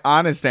be my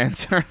honest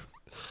answer.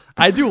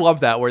 I do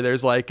love that, where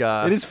there's like...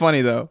 it is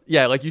funny, though.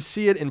 Yeah, like you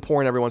see it in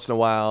porn every once in a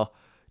while,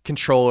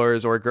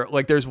 controllers or...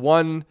 Like there's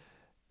one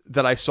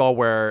that I saw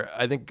where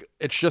I think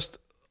it's just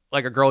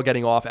like a girl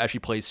getting off as she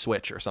plays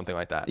Switch or something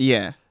like that.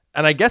 Yeah.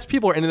 And I guess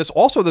people are into this.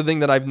 Also, the thing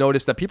that I've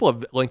noticed that people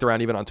have linked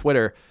around even on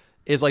Twitter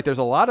is like there's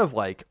a lot of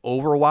like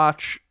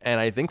Overwatch and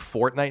I think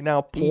Fortnite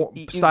now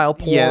style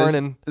porn. Yeah,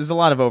 and there's a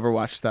lot of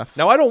Overwatch stuff.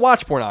 Now, I don't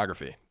watch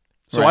pornography,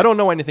 so Right. I don't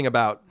know anything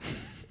about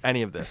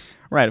any of this.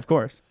 Right, of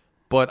course.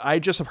 But I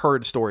just have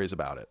heard stories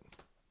about it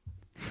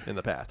in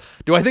the past.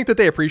 Do I think that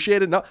they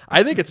appreciate it? No.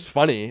 I think it's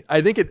funny.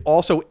 I think it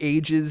also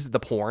ages the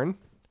porn.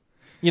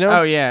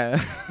 Oh, yeah.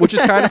 Which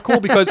is kind of cool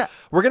because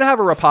we're going to have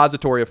a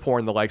repository of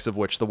porn the likes of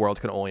which the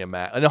world can only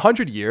imagine. In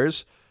 100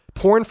 years,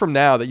 porn from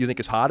now that you think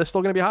is hot is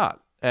still going to be hot.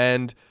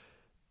 And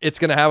it's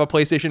going to have a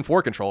PlayStation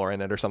 4 controller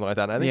in it or something like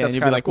that. And I think that's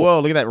and kind you'd be of like, cool. whoa,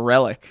 look at that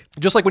relic.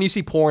 Just like when you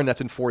see porn that's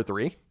in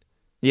 4:3.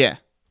 Yeah.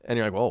 And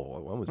you're like,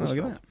 whoa, when was this look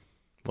at filmed? that.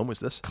 When was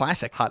this?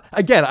 Classic. Hot.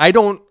 Again,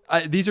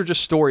 these are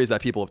just stories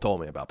that people have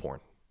told me about porn.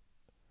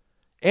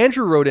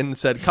 Andrew wrote in and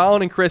said,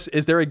 Colin and Chris,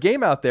 is there a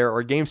game out there or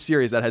a game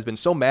series that has been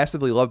so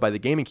massively loved by the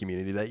gaming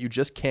community that you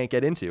just can't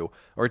get into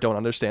or don't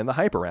understand the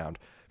hype around?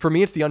 For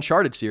me, it's the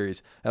Uncharted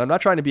series, and I'm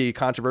not trying to be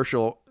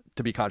controversial.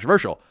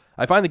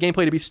 I find the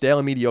gameplay to be stale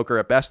and mediocre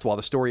at best while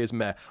the story is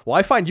meh. Well,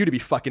 I find you to be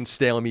fucking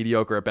stale and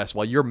mediocre at best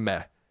while you're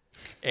meh,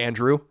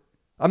 Andrew.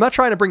 I'm not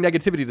trying to bring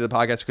negativity to the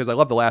podcast because I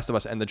love The Last of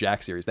Us and the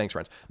Jack series. Thanks,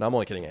 friends. No, I'm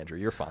only kidding, Andrew.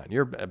 You're fine.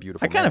 You're a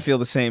beautiful I kind man. of feel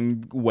the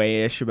same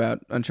way-ish about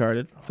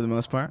Uncharted for the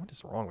most part. What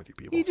is wrong with you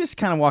people? You just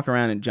kind of walk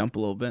around and jump a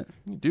little bit.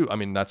 You do. I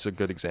mean, that's a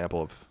good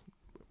example of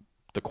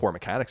the core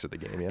mechanics of the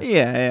game, yeah?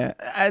 Yeah.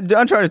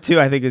 Uncharted 2,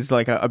 I think, is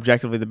like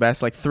objectively the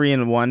best. Like 3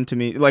 and 1 to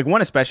me, like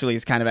 1 especially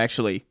is kind of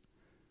actually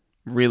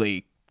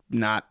really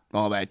not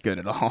all that good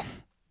at all.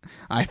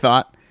 I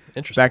thought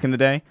Interesting. back in the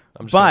day.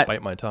 I'm just going to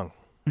bite my tongue.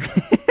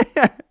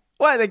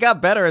 Well, they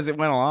got better as it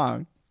went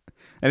along.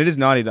 And it is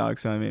Naughty Dog,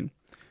 so I mean.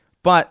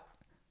 But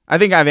I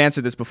think I've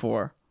answered this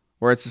before,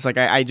 where it's just like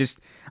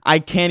I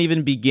can't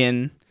even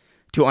begin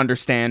to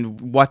understand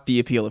what the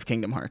appeal of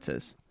Kingdom Hearts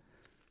is.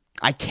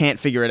 I can't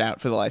figure it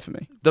out for the life of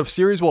me. The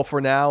series will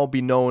for now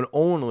be known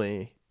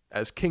only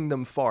as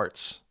Kingdom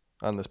Farts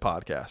on this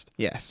podcast.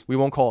 Yes. We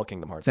won't call it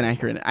Kingdom Hearts. It's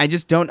inaccurate. I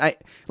just don't,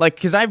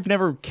 because I've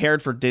never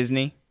cared for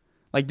Disney.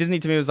 Like, Disney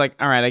to me was like,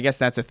 all right, I guess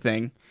that's a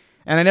thing.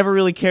 And I never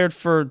really cared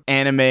for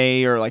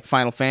anime or like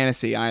Final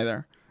Fantasy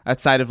either,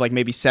 outside of like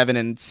maybe 7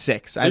 and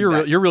 6. So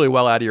you're really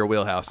well out of your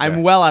wheelhouse there.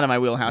 I'm well out of my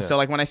wheelhouse. Yeah. So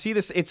like when I see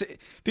this,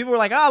 people were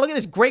like, "Oh, look at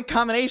this great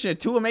combination of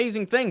two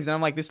amazing things," and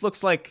I'm like, "This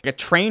looks like a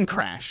train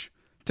crash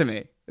to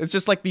me." It's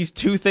just like these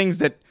two things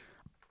that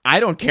I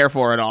don't care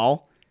for at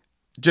all,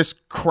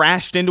 just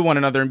crashed into one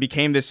another and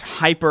became this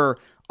hyper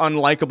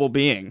unlikable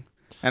being.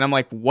 And I'm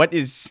like, what am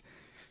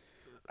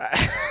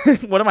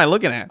I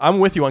looking at? I'm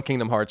with you on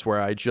Kingdom Hearts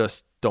where I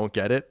just don't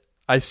get it.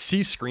 I see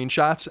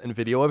screenshots and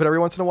video of it every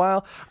once in a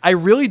while. I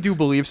really do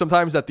believe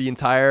sometimes that the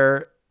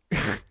entire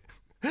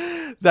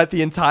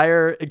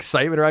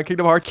excitement around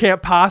Kingdom Hearts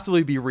can't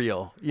possibly be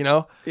real, you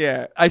know?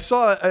 Yeah. I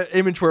saw an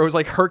image where it was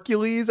like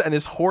Hercules and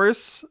his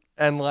horse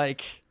and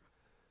like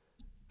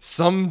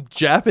some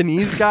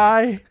Japanese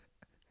guy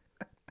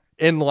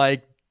in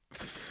like,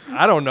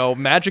 I don't know,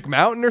 Magic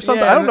Mountain or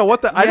something. Yeah, I don't know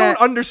what I don't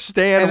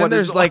understand. And what then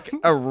there's like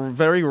a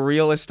very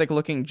realistic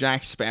looking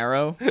Jack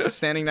Sparrow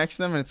standing next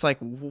to them, and it's like,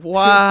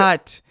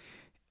 what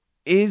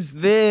is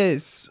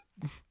this?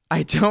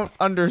 I don't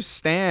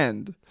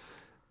understand.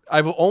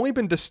 I've only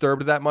been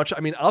disturbed that much. I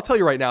mean, I'll tell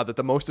you right now that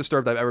the most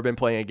disturbed I've ever been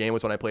playing a game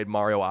was when I played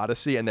Mario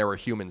Odyssey and there were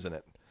humans in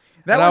it.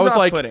 That and was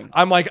off-putting.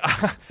 I'm like,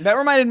 that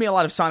reminded me a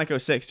lot of Sonic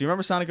 06. Do you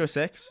remember Sonic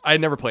 06? I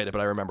never played it, but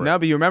I remember it. No,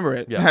 but you remember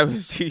it. Yeah.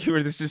 You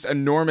were this just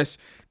enormous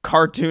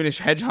cartoonish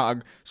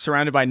hedgehog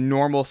surrounded by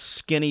normal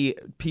skinny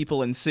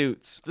people in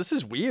suits. This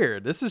is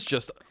weird. This is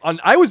just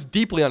I was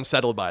deeply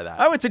unsettled by that.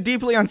 Oh, it's a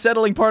deeply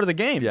unsettling part of the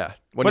game. Yeah.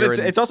 But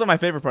it's also my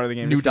favorite part of the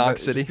game. New Donk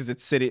City. Because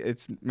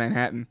it's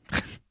Manhattan.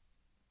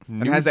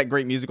 And it has that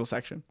great musical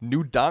section.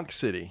 New Donk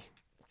City.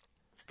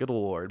 Good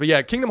lord. But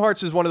yeah, Kingdom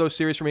Hearts is one of those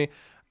series for me.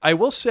 I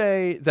will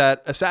say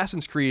that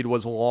Assassin's Creed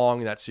was long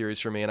in that series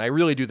for me, and I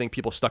really do think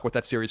people stuck with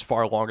that series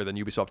far longer than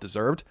Ubisoft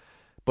deserved.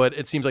 But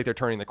it seems like they're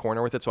turning the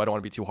corner with it, so I don't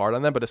want to be too hard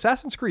on them. But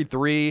Assassin's Creed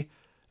 3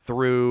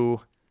 through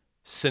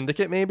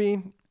Syndicate,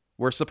 maybe,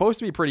 were supposed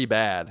to be pretty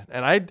bad.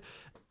 And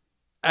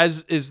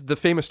as is the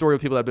famous story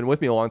of people that have been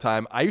with me a long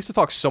time, I used to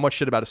talk so much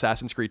shit about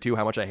Assassin's Creed 2,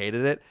 how much I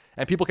hated it.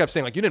 And people kept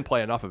saying, like, you didn't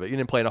play enough of it. You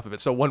didn't play enough of it.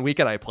 So one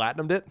weekend I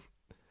platinumed it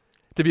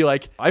to be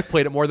like, I've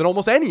played it more than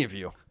almost any of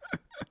you.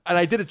 And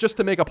I did it just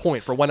to make a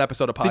point for one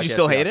episode of podcast. Did you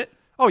still hate it?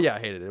 Oh, yeah, I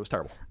hated it. It was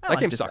terrible. That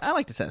game sucks. I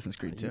liked Assassin's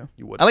Creed too.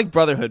 You would. I like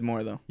Brotherhood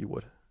more, though. You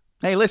would.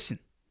 Hey, listen.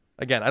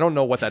 Again, I don't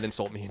know what that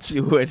insult means.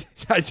 You would.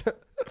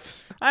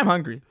 I'm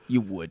hungry.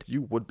 You would.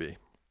 You would be.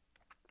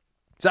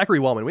 Zachary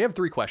Wellman. We have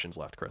 3 questions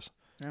left, Chris.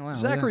 Oh, wow,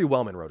 Zachary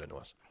Wellman wrote into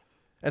us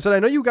and said, I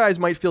know you guys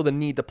might feel the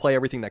need to play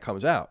everything that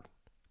comes out.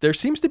 There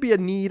seems to be a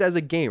need as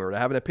a gamer to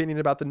have an opinion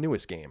about the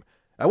newest game.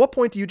 At what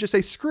point do you just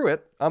say, screw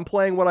it, I'm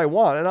playing what I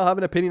want, and I'll have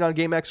an opinion on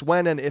Game X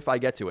when and if I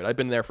get to it? I've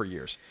been there for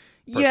years.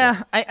 Personally.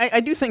 Yeah, I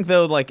do think,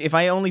 though, like, if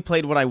I only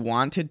played what I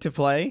wanted to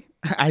play,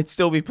 I'd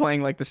still be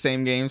playing, like, the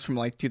same games from,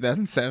 like,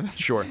 2007.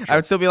 Sure. I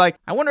would still be like,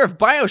 I wonder if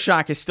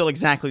BioShock is still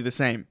exactly the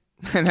same.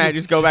 And I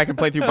just go back and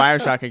play through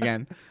BioShock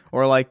again.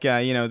 Or, like,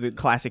 the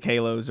classic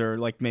Halos, or,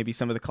 like, maybe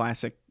some of the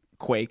classic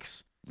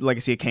Quakes,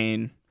 Legacy of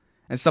Kain,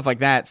 and stuff like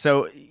that.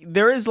 So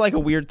there is, like, a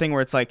weird thing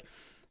where it's, like,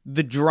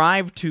 the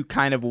drive to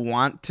kind of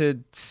want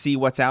to see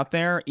what's out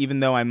there, even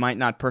though I might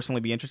not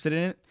personally be interested in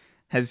it,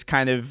 has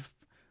kind of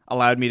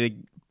allowed me to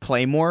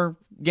play more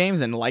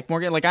games and like more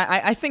games. Like,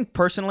 I think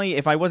personally,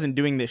 if I wasn't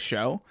doing this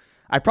show,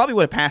 I probably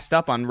would have passed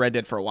up on Red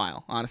Dead for a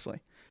while, honestly.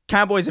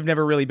 Cowboys have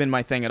never really been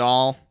my thing at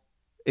all.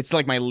 It's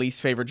like my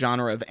least favorite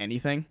genre of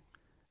anything.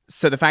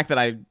 So the fact that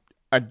I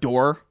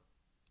adore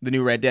the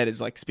new Red Dead is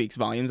like speaks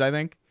volumes, I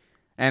think.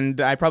 And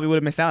I probably would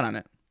have missed out on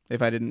it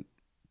if I didn't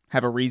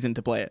have a reason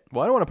to play it.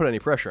 Well, I don't want to put any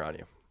pressure on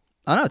you.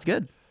 Oh, no, it's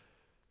good.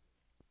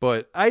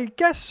 But I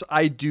guess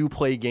I do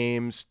play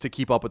games to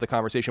keep up with the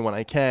conversation when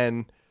I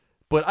can.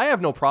 But I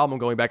have no problem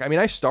going back. I mean,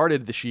 I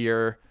started this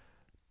year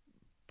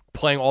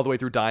playing all the way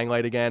through Dying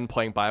Light again,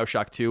 playing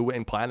BioShock 2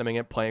 and platinuming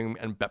it,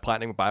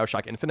 platinuming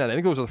BioShock Infinite. I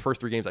think those were the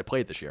first 3 games I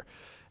played this year.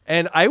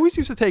 And I always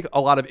used to take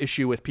a lot of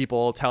issue with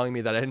people telling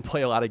me that I didn't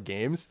play a lot of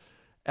games.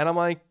 And I'm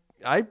like,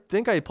 I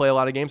think I play a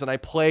lot of games, and I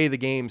play the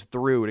games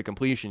through to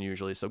completion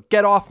usually. So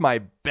get off my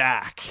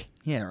back.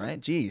 Yeah,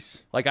 right?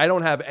 Jeez. Like, I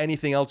don't have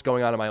anything else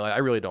going on in my life. I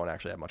really don't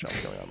actually have much else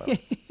going on in my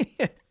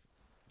life.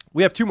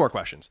 We have 2 more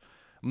questions.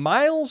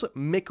 Miles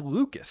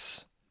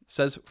McLucas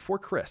says, for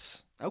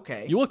Chris.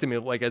 Okay. You looked at me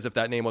like as if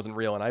that name wasn't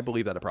real, and I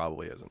believe that it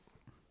probably isn't.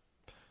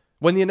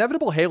 When the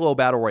inevitable Halo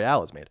Battle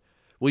Royale is made,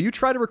 will you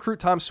try to recruit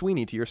Tom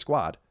Sweeney to your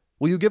squad?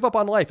 Will you give up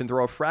on life and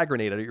throw a frag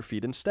grenade at your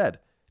feet instead?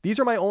 These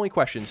are my only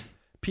questions.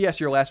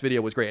 P.S. Your last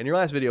video was great, and your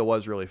last video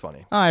was really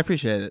funny. Oh, I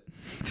appreciate it.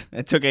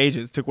 It took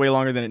ages. It took way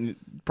longer than it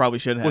probably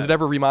should have. Was it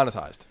ever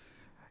remonetized?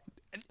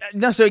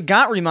 No, so it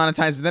got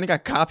remonetized, but then it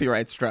got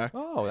copyright struck.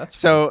 Oh, that's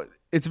so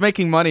it's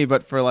making money,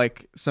 but for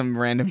like some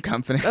random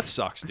company. That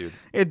sucks, dude.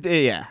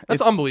 Yeah,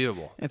 that's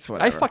unbelievable. It's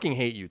whatever. I fucking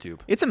hate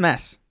YouTube. It's a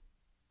mess.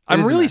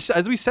 I'm really,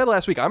 as we said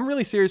last week, I'm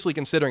really seriously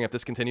considering if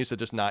this continues to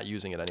just not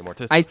using it anymore.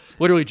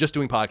 Literally just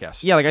doing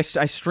podcasts. Yeah, like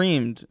I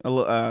streamed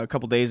a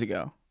couple days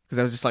ago because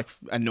I was just like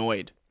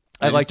annoyed.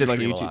 I liked it like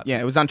YouTube. Yeah,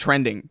 it was on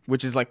trending,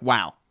 which is like,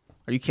 wow.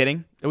 Are you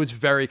kidding? It was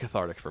very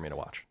cathartic for me to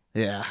watch.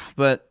 Yeah,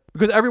 but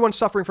because everyone's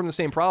suffering from the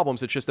same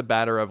problems. It's just a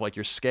matter of like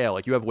your scale.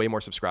 Like you have way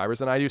more subscribers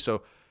than I do,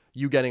 so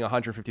you getting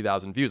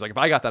 150,000 views. Like if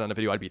I got that on a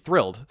video, I'd be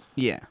thrilled.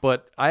 yeah.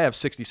 But I have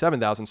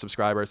 67,000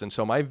 subscribers, and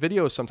so my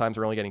videos sometimes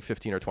are only getting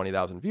 15 or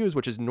 20,000 views,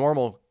 which is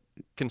normal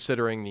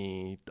considering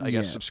the I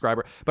guess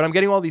subscriber. But I'm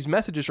getting all these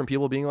messages from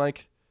people being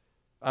like,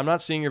 I'm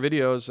not seeing your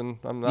videos and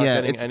I'm not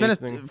getting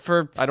anything.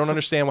 I don't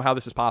understand how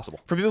this is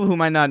possible. For people who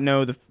might not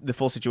know the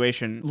full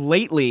situation,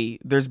 lately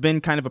there's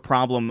been kind of a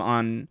problem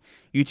on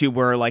YouTube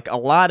where like a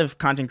lot of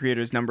content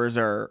creators' numbers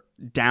are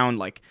down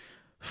like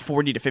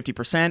 40 to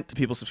 50%.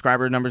 People's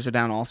subscriber numbers are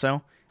down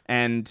also.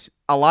 And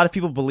a lot of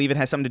people believe it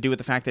has something to do with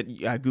the fact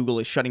that Google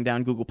is shutting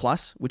down Google+,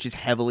 which is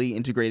heavily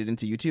integrated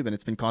into YouTube, and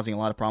it's been causing a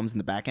lot of problems in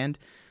the back end.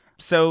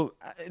 So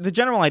the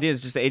general idea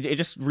is just it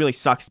just really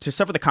sucks to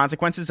suffer the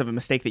consequences of a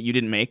mistake that you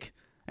didn't make,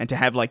 and to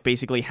have like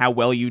basically how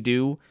well you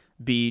do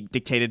be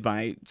dictated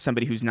by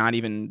somebody who's not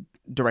even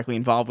directly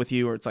involved with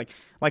you. Or it's like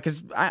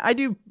because I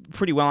do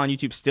pretty well on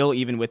YouTube still,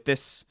 even with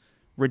this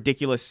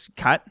ridiculous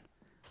cut.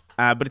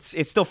 But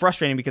it's still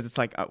frustrating because it's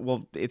like,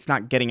 well, it's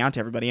not getting out to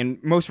everybody.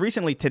 And most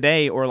recently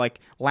today or like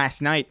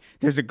last night,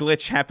 there's a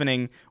glitch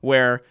happening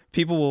where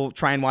people will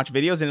try and watch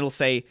videos and it'll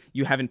say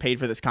you haven't paid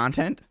for this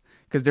content.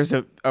 Because there's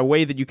a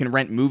way that you can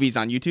rent movies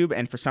on YouTube,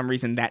 and for some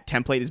reason that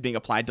template is being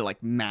applied to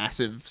like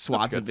massive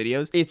swaths of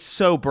videos. It's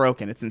so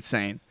broken, it's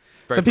insane.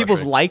 Some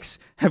people's likes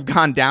have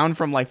gone down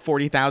from like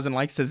 40,000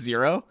 likes to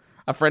 0.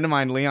 A friend of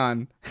mine,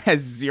 Leon,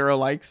 has 0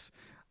 likes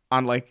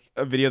on like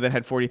a video that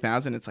had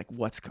 40,000. It's like,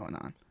 what's going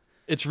on?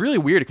 It's really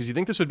weird because you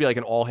think this would be like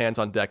an all hands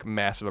on deck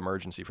massive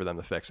emergency for them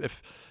to fix.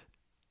 If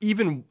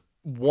even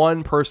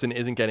one person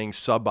isn't getting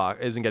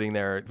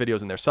their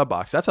videos in their sub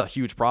box, that's a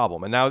huge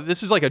problem. And now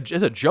this is like it's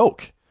a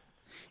joke.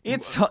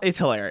 It's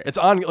hilarious. It's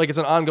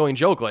an ongoing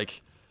joke.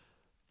 Like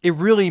it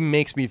really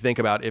makes me think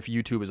about if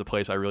YouTube is a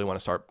place I really want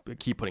to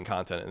keep putting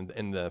content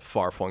in the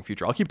far flung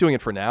future. I'll keep doing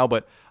it for now,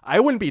 but I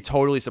wouldn't be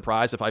totally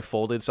surprised if I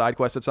folded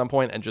SideQuest at some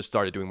point and just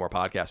started doing more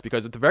podcasts,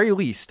 because at the very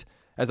least,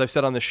 as I've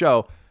said on the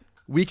show,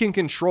 we can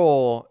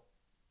control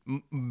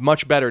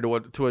much better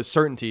to a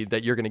certainty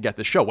that you're going to get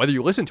the show. Whether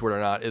you listen to it or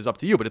not is up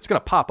to you, but it's going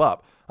to pop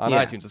up on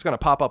iTunes. It's going to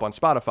pop up on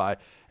Spotify.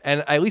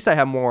 And at least I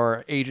have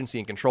more agency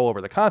and control over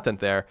the content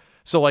there.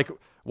 So like,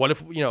 what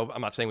if,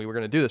 I'm not saying we were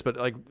going to do this, but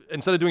like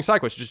instead of doing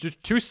SideQuest, just do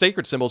 2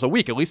 sacred symbols a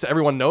week. At least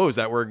everyone knows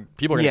that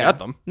people are going to get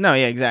them. No,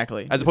 yeah,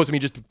 exactly. As opposed to me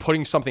just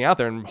putting something out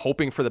there and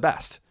hoping for the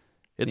best.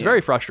 It's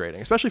very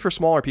frustrating, especially for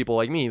smaller people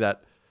like me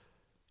that,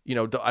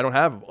 I don't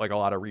have like a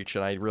lot of reach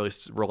and I really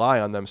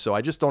rely on them. So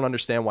I just don't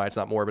understand why it's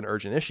not more of an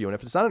urgent issue. And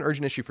if it's not an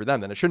urgent issue for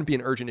them, then it shouldn't be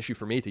an urgent issue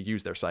for me to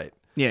use their site.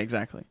 Yeah,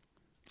 exactly.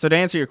 So to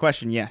answer your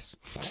question, yes.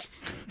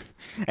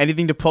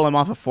 Anything to pull him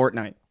off of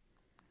Fortnite.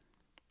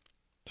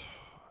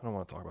 I don't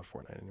want to talk about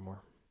Fortnite anymore.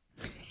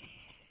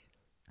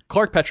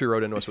 Clark Petrie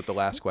wrote into us with the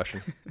last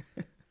question.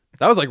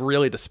 That was like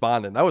really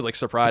despondent. That was like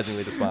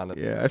surprisingly despondent.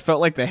 Yeah, I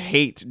felt like the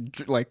hate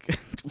like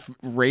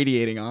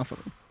radiating off of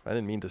him. I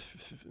didn't mean to.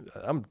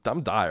 I'm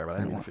dire, but I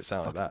didn't mean to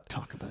sound like that.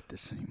 Talk about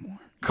this anymore.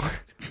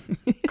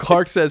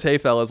 Clark says, "Hey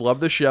fellas,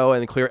 love the show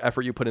and the clear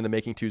effort you put into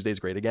making Tuesdays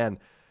great again.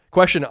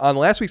 Question: on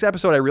last week's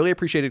episode, I really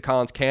appreciated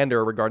Colin's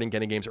candor regarding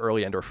getting games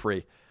early and/or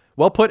free.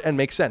 Well put and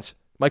makes sense.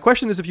 My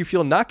question is if you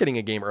feel not getting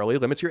a game early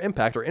limits your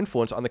impact or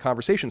influence on the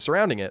conversation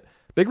surrounding it.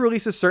 Big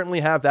releases certainly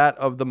have that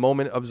of the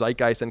moment of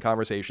zeitgeist and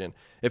conversation.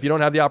 If you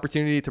don't have the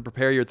opportunity to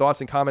prepare your thoughts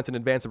and comments in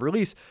advance of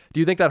release, do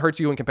you think that hurts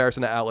you in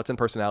comparison to outlets and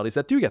personalities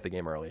that do get the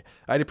game early?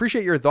 I'd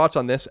appreciate your thoughts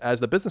on this,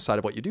 as the business side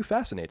of what you do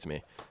fascinates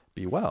me.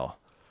 Be well."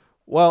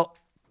 Well,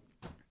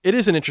 it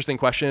is an interesting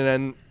question,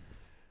 and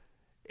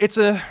it's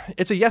a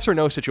yes or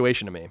no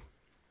situation to me.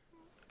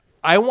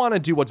 I want to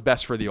do what's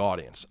best for the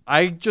audience.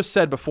 I just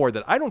said before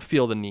that I don't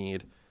feel the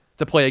need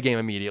to play a game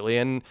immediately.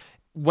 And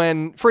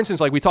when, for instance,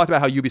 like we talked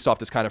about how Ubisoft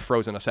has kind of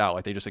frozen us out,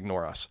 like they just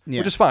ignore us,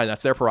 which is fine.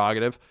 That's their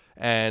prerogative.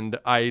 And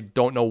I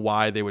don't know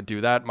why they would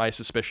do that. My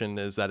suspicion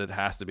is that it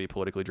has to be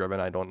politically driven.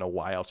 I don't know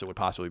why else it would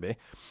possibly be.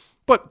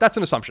 But that's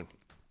an assumption.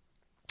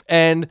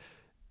 And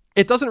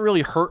it doesn't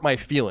really hurt my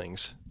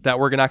feelings that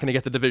we're not going to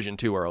get the Division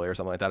 2 early or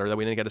something like that, or that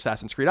we didn't get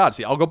Assassin's Creed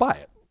Odyssey. I'll go buy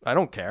it. I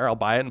don't care. I'll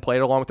buy it and play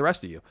it along with the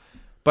rest of you.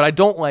 But I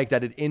don't like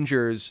that it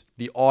injures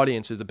the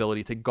audience's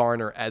ability to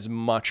garner as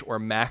much or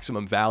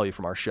maximum value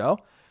from our show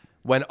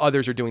when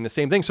others are doing the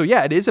same thing. So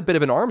yeah, it is a bit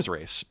of an arms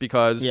race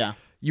because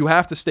you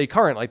have to stay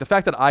current. Like the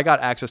fact that I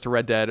got access to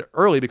Red Dead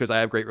early because I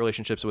have great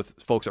relationships with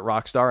folks at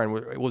Rockstar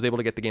and was able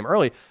to get the game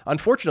early.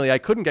 Unfortunately, I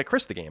couldn't get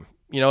Chris the game.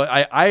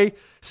 I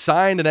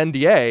signed an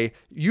NDA.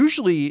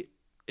 Usually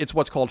it's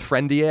what's called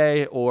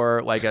friend-DA,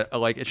 or like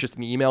it's just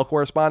an email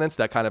correspondence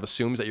that kind of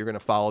assumes that you're going to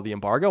follow the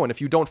embargo. And if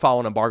you don't follow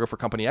an embargo for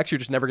company X, you're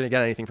just never going to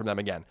get anything from them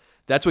again.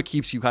 That's what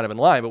keeps you kind of in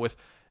line. But with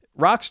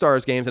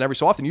Rockstar's games, and every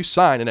so often you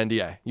sign an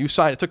NDA.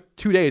 It took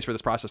 2 days for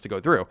this process to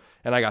go through,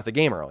 and I got the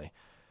game early.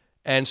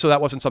 And so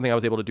that wasn't something I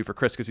was able to do for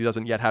Chris because he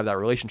doesn't yet have that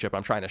relationship.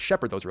 I'm trying to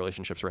shepherd those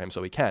relationships for him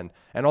so he can.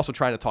 And also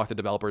trying to talk to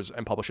developers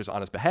and publishers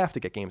on his behalf to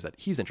get games that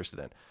he's interested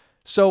in.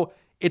 So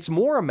it's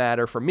more a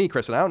matter for me,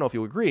 Chris, and I don't know if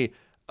you agree,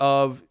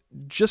 of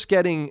just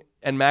getting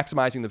and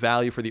maximizing the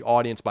value for the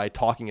audience by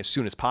talking as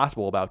soon as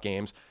possible about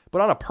games.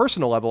 But on a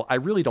personal level, I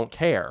really don't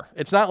care.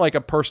 It's not like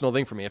a personal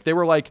thing for me. If they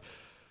were like,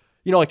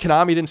 like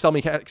Konami didn't send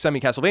me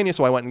Castlevania,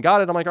 so I went and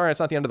got it. I'm like, all right, it's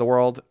not the end of the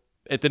world.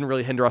 It didn't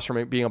really hinder us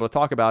from being able to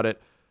talk about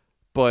it.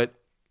 But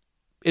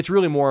it's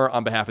really more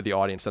on behalf of the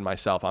audience than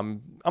myself.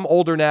 I'm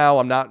older now.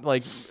 I'm not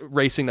like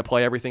racing to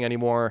play everything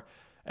anymore.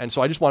 And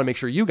so I just want to make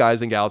sure you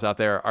guys and gals out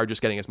there are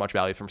just getting as much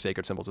value from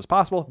Sacred Symbols as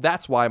possible.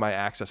 That's why my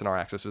access and our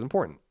access is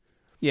important.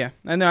 Yeah,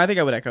 and no, I think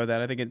I would echo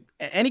that. I think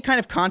any kind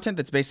of content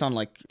that's based on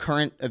like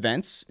current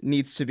events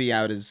needs to be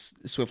out as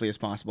swiftly as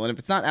possible. And if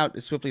it's not out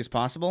as swiftly as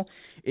possible,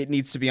 it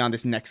needs to be on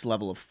this next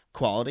level of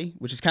quality,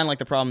 which is kind of like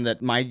the problem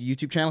that my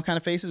YouTube channel kind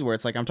of faces, where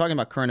it's like I'm talking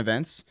about current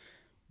events,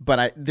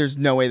 but there's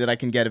no way that I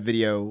can get a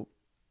video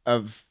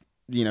of,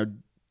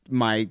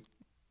 my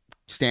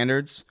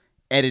standards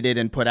edited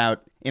and put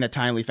out in a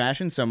timely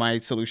fashion. So my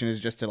solution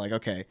is just to like,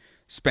 okay,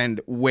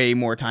 spend way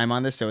more time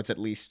on this so it's at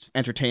least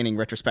entertaining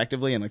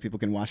retrospectively and like people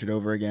can watch it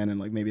over again, and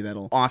like maybe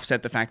that'll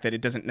offset the fact that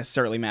it doesn't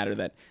necessarily matter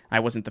that I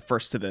wasn't the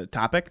first to the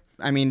topic.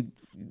 I mean,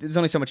 there's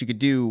only so much you could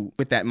do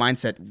with that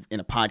mindset in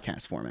a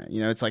podcast format.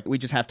 It's like we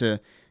just have to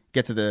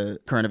get to the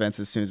current events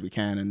as soon as we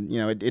can, and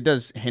it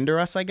does hinder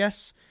us, I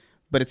guess,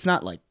 but it's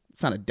not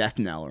a death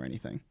knell or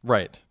anything.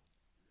 Right.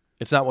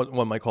 It's not what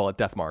one might call a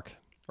death mark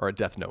or a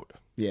death note.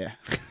 Yeah.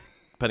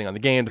 Depending on the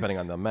game, depending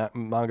on the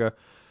manga.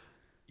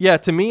 Yeah,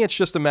 to me, it's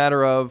just a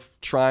matter of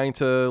trying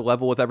to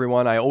level with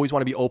everyone. I always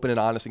want to be open and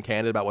honest and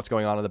candid about what's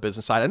going on the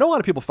business side. I know a lot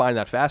of people find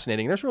that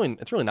fascinating. It's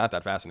really not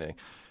that fascinating.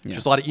 Yeah.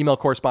 Just a lot of email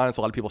correspondence,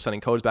 a lot of people sending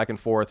codes back and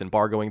forth and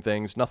bargoing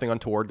things, nothing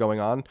untoward going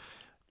on.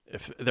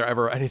 If there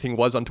ever anything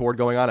was untoward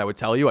going on, I would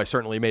tell you. I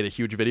certainly made a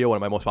huge video, one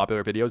of my most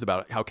popular videos,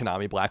 about how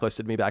Konami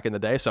blacklisted me back in the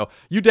day. So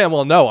you damn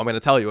well know I'm going to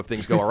tell you if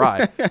things go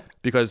awry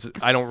because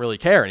I don't really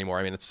care anymore.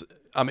 I mean,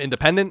 I'm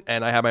independent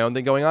and I have my own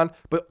thing going on.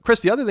 But Chris,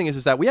 the other thing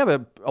is that we have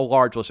a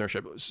large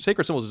listenership.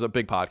 Sacred Symbols is a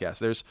big podcast.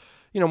 There's,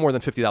 more than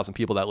 50,000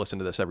 people that listen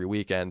to this every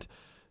week. And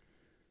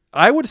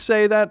I would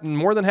say that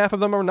more than half of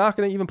them are not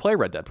going to even play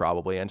Red Dead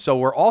probably. And so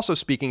we're also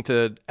speaking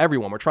to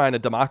everyone. We're trying to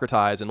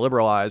democratize and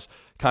liberalize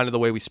kind of the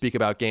way we speak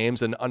about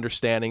games, and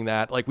understanding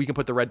that like we can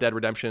put the Red Dead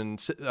Redemption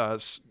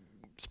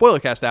spoiler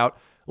cast out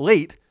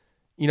late,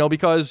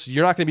 because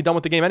you're not going to be done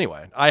with the game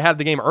anyway. I had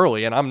the game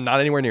early and I'm not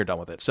anywhere near done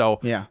with it. So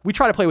yeah, we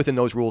try to play within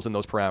those rules and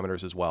those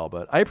parameters as well.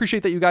 But I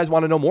appreciate that you guys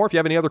want to know more. If you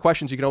have any other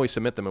questions, you can always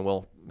submit them and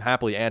we'll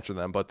happily answer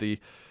them. But the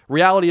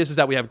reality is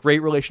that we have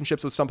great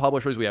relationships with some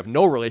publishers. We have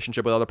no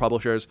relationship with other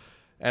publishers.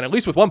 And at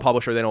least with one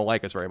publisher, they don't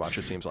like us very much,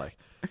 it seems like.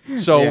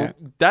 So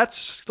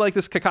That's like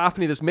this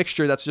cacophony, this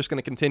mixture that's just going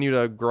to continue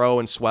to grow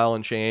and swell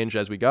and change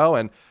as we go.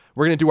 And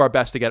we're going to do our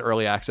best to get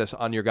early access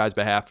on your guys'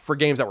 behalf for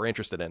games that we're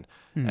interested in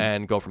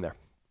and go from there.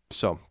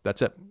 So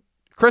that's it.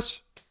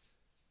 Chris,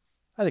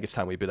 I think it's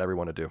time we bid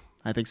everyone adieu.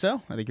 I think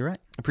so. I think you're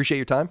right. Appreciate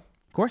your time.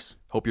 Of course.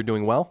 Hope you're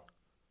doing well.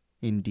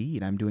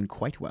 Indeed, I'm doing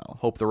quite well.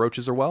 Hope the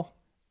roaches are well.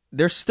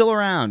 They're still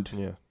around.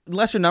 Yeah.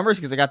 Lesser numbers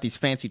because I got these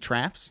fancy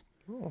traps.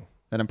 Oh.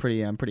 That I'm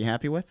pretty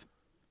happy with.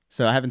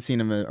 So I haven't seen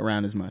them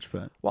around as much,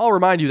 but well, I'll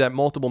remind you that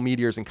multiple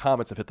meteors and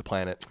comets have hit the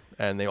planet,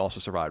 and they also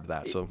survived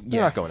that. So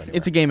they're not going anywhere.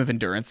 It's a game of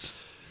endurance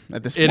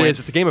at this point. It is.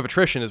 It's a game of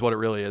attrition, is what it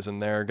really is,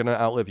 and they're gonna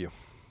outlive you.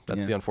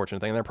 That's the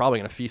unfortunate thing. And they're probably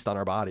gonna feast on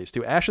our bodies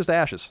too. Ashes to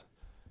ashes.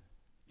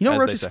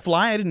 Roaches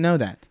fly? I didn't know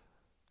that.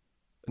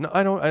 No,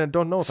 I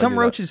don't know. If Some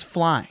roaches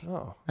fly.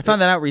 Oh, I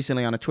found that out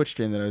recently on a Twitch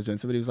stream that I was doing.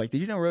 Somebody was like,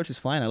 "Did you know roaches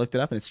fly?" And I looked it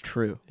up, and it's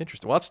true.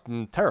 Interesting. Well, that's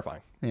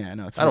terrifying. Yeah,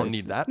 no, I don't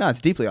need that. No, it's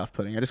deeply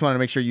off-putting. I just wanted to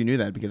make sure you knew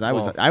that because I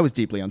was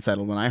deeply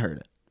unsettled when I heard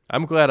it.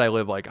 I'm glad I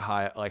live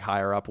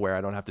higher up where I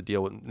don't have to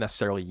deal with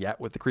necessarily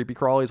yet with the creepy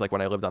crawlies. Like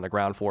when I lived on the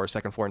ground floor,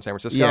 second floor in San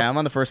Francisco. Yeah, I'm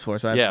on the first floor,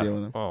 so I have to deal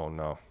with them. Oh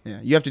no. Yeah,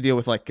 you have to deal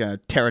with like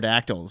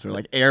pterodactyls or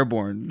like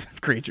airborne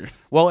creatures.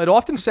 Well, it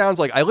often sounds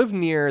like I live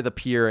near the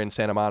pier in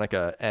Santa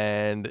Monica,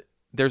 and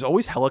there's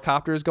always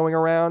helicopters going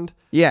around.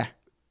 Yeah.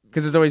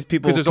 Because there's always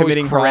people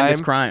committing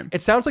horrendous crime.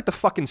 It sounds like the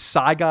fucking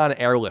Saigon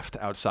airlift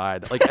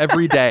outside, like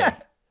every day.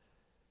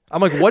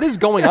 I'm like, what is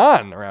going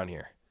on around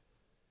here?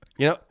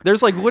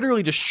 There's like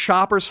literally just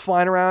choppers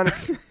flying around.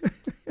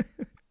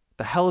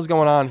 The hell is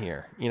going on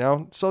here?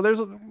 So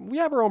we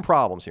have our own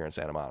problems here in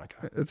Santa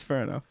Monica. That's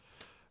fair enough.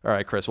 All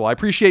right, Chris. Well, I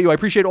appreciate you. I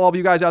appreciate all of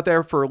you guys out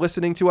there for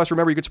listening to us.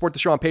 Remember, you can support the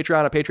show on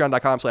Patreon at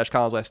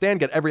patreon.com/ColinsLastStand.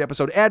 Get every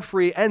episode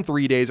ad-free and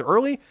 3 days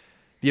early.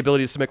 The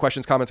ability to submit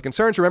questions, comments, and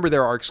concerns. Remember,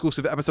 there are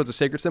exclusive episodes of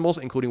Sacred Symbols,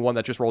 including one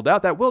that just rolled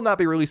out, that will not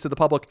be released to the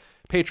public.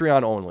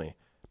 Patreon only.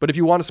 But if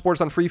you want to support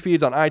us on free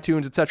feeds, on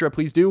iTunes, etc.,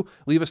 please do.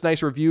 Leave us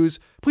nice reviews.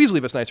 Please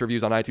leave us nice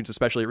reviews on iTunes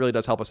especially. It really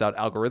does help us out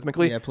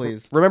algorithmically. Yeah,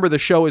 please. Remember, the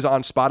show is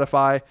on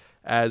Spotify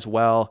as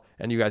well,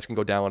 and you guys can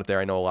go download it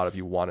there. I know a lot of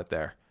you want it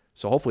there.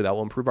 So hopefully that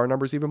will improve our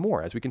numbers even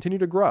more as we continue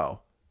to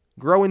grow.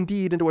 Grow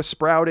indeed into a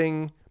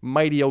sprouting,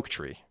 mighty oak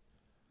tree.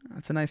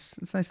 That's a nice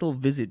little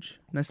visage.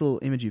 Nice little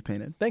image you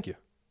painted. Thank you.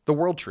 The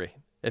world tree,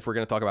 if we're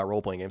going to talk about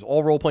role-playing games.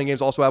 All role-playing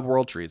games also have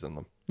world trees in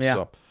them. Yeah.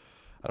 So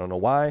I don't know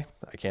why.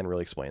 I can't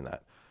really explain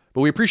that.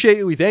 But we appreciate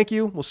you. We thank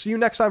you. We'll see you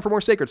next time for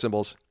more Sacred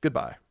Symbols.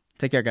 Goodbye.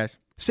 Take care, guys.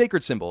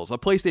 Sacred Symbols, a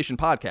PlayStation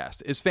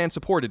podcast, is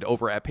fan-supported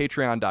over at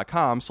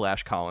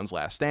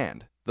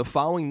patreon.com/ColinsLastStand. The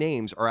following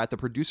names are at the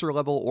producer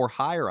level or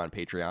higher on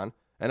Patreon,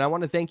 and I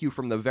want to thank you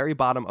from the very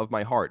bottom of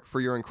my heart for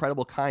your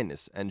incredible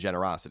kindness and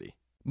generosity.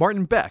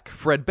 Martin Beck,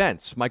 Fred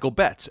Bentz, Michael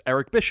Betts,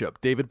 Eric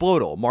Bishop, David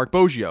Blodel, Mark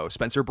Boggio,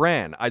 Spencer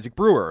Brand, Isaac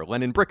Brewer,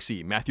 Lennon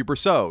Brixey, Matthew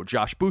Brousseau,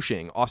 Josh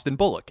Bushing, Austin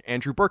Bullock,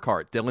 Andrew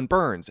Burkhart, Dylan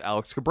Burns,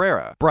 Alex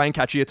Cabrera, Brian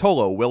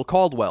Cacciatolo, Will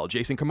Caldwell,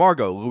 Jason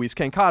Camargo, Luis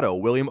Cancato,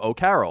 William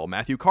O'Carroll,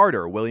 Matthew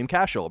Carter, William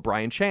Cashel,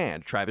 Brian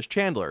Chand, Travis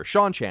Chandler,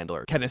 Sean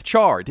Chandler, Kenneth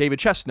Char, David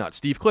Chestnut,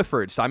 Steve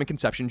Clifford, Simon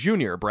Conception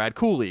Jr., Brad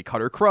Cooley,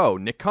 Cutter Crow,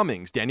 Nick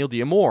Cummings, Daniel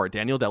Diamore,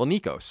 Daniel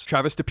Delanikos,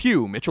 Travis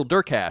Depew, Mitchell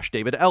Durkash,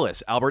 David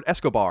Ellis, Albert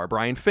Escobar,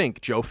 Brian Fink,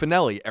 Joe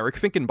Finelli, Eric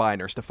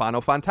Finkenbeiner,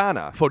 Stefano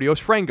Fontana,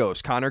 Photios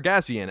Frangos, Connor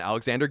Gazian,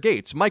 Alexander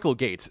Gates, Michael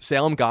Gates,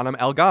 Salem Ghanem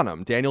Al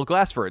Ghanem, Daniel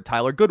Glassford,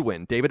 Tyler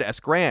Goodwin, David S.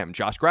 Graham,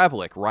 Josh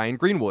Gravelick, Ryan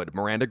Greenwood,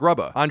 Miranda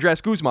Grubba, Andres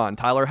Guzman,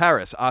 Tyler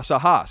Harris, Asa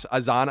Haas,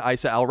 Azan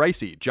Isa Al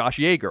Raisi, Josh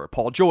Yeager,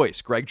 Paul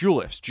Joyce, Greg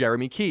Juliffs,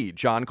 Jeremy Key,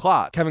 John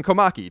Klott, Kevin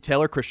Komaki,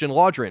 Taylor Christian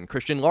Laudrin,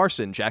 Christian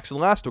Larson, Jackson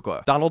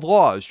Lastuka, Donald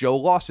Laws, Joe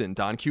Lawson,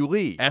 Don Q.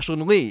 Lee,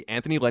 Ashlyn Lee,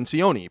 Anthony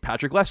Lencioni,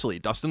 Patrick Leslie,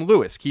 Dustin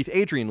Lewis, Keith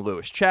Adrian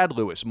Lewis, Chad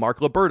Lewis, Mark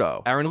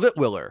Liberto, Aaron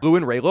Litwiller,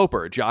 Lewin Ray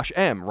Loper, Josh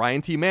M.,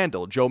 Ryan T.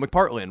 Mandel, Joe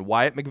McPartland,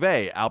 Wyatt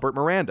McVeigh, Albert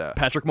Miranda,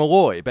 Patrick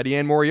Malloy, Betty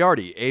Ann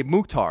Moriarty, Abe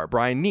Mukhtar,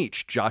 Brian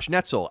Nietzsche, Josh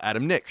Netzel,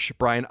 Adam Nix,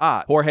 Brian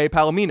Ott, Jorge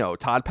Palomino,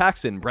 Todd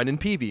Paxton, Brendan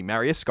Peavy,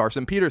 Marius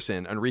Scarson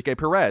Peterson, Enrique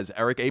Perez,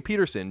 Eric A.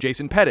 Peterson,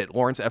 Jason Pettit,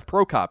 Lawrence F.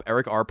 Prokop,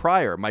 Eric R.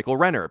 Pryor, Michael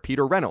Renner,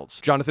 Peter Reynolds,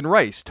 Jonathan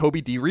Rice,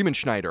 Toby D.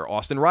 Riemenschneider,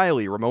 Austin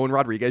Riley, Ramon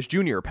Rodriguez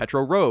Jr.,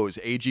 Petro Rose,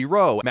 A.G.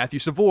 Rowe, Matthew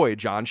Savoy,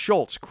 John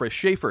Schultz, Chris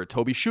Schaefer,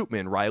 Toby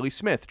Shootman, Riley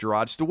Smith,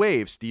 Gerard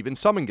Stewave, Steven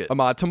Summingut,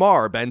 Ahmad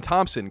Tamar, Ben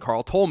Thompson,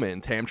 Carl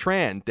Tolman, Tam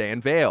Tran, Dan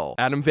Vale,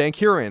 Adam Van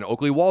Kuren,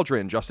 Oakley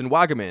Waldron, Justin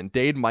Wagaman,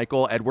 Dade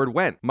Michael Edward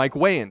Went, Mike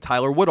Wayant,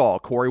 Tyler Woodall,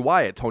 Corey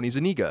Wyatt, Tony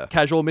Zaniga,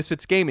 Casual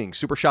Misfits Gaming,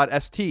 Supershot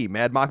ST,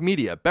 Mad Mock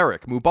Media,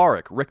 Beric,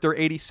 Mubarak, Richter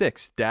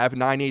 86, Dav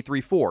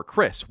 9834,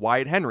 Chris,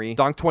 Wyatt Henry,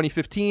 Donk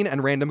 2015,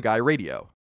 and Random Guy Radio.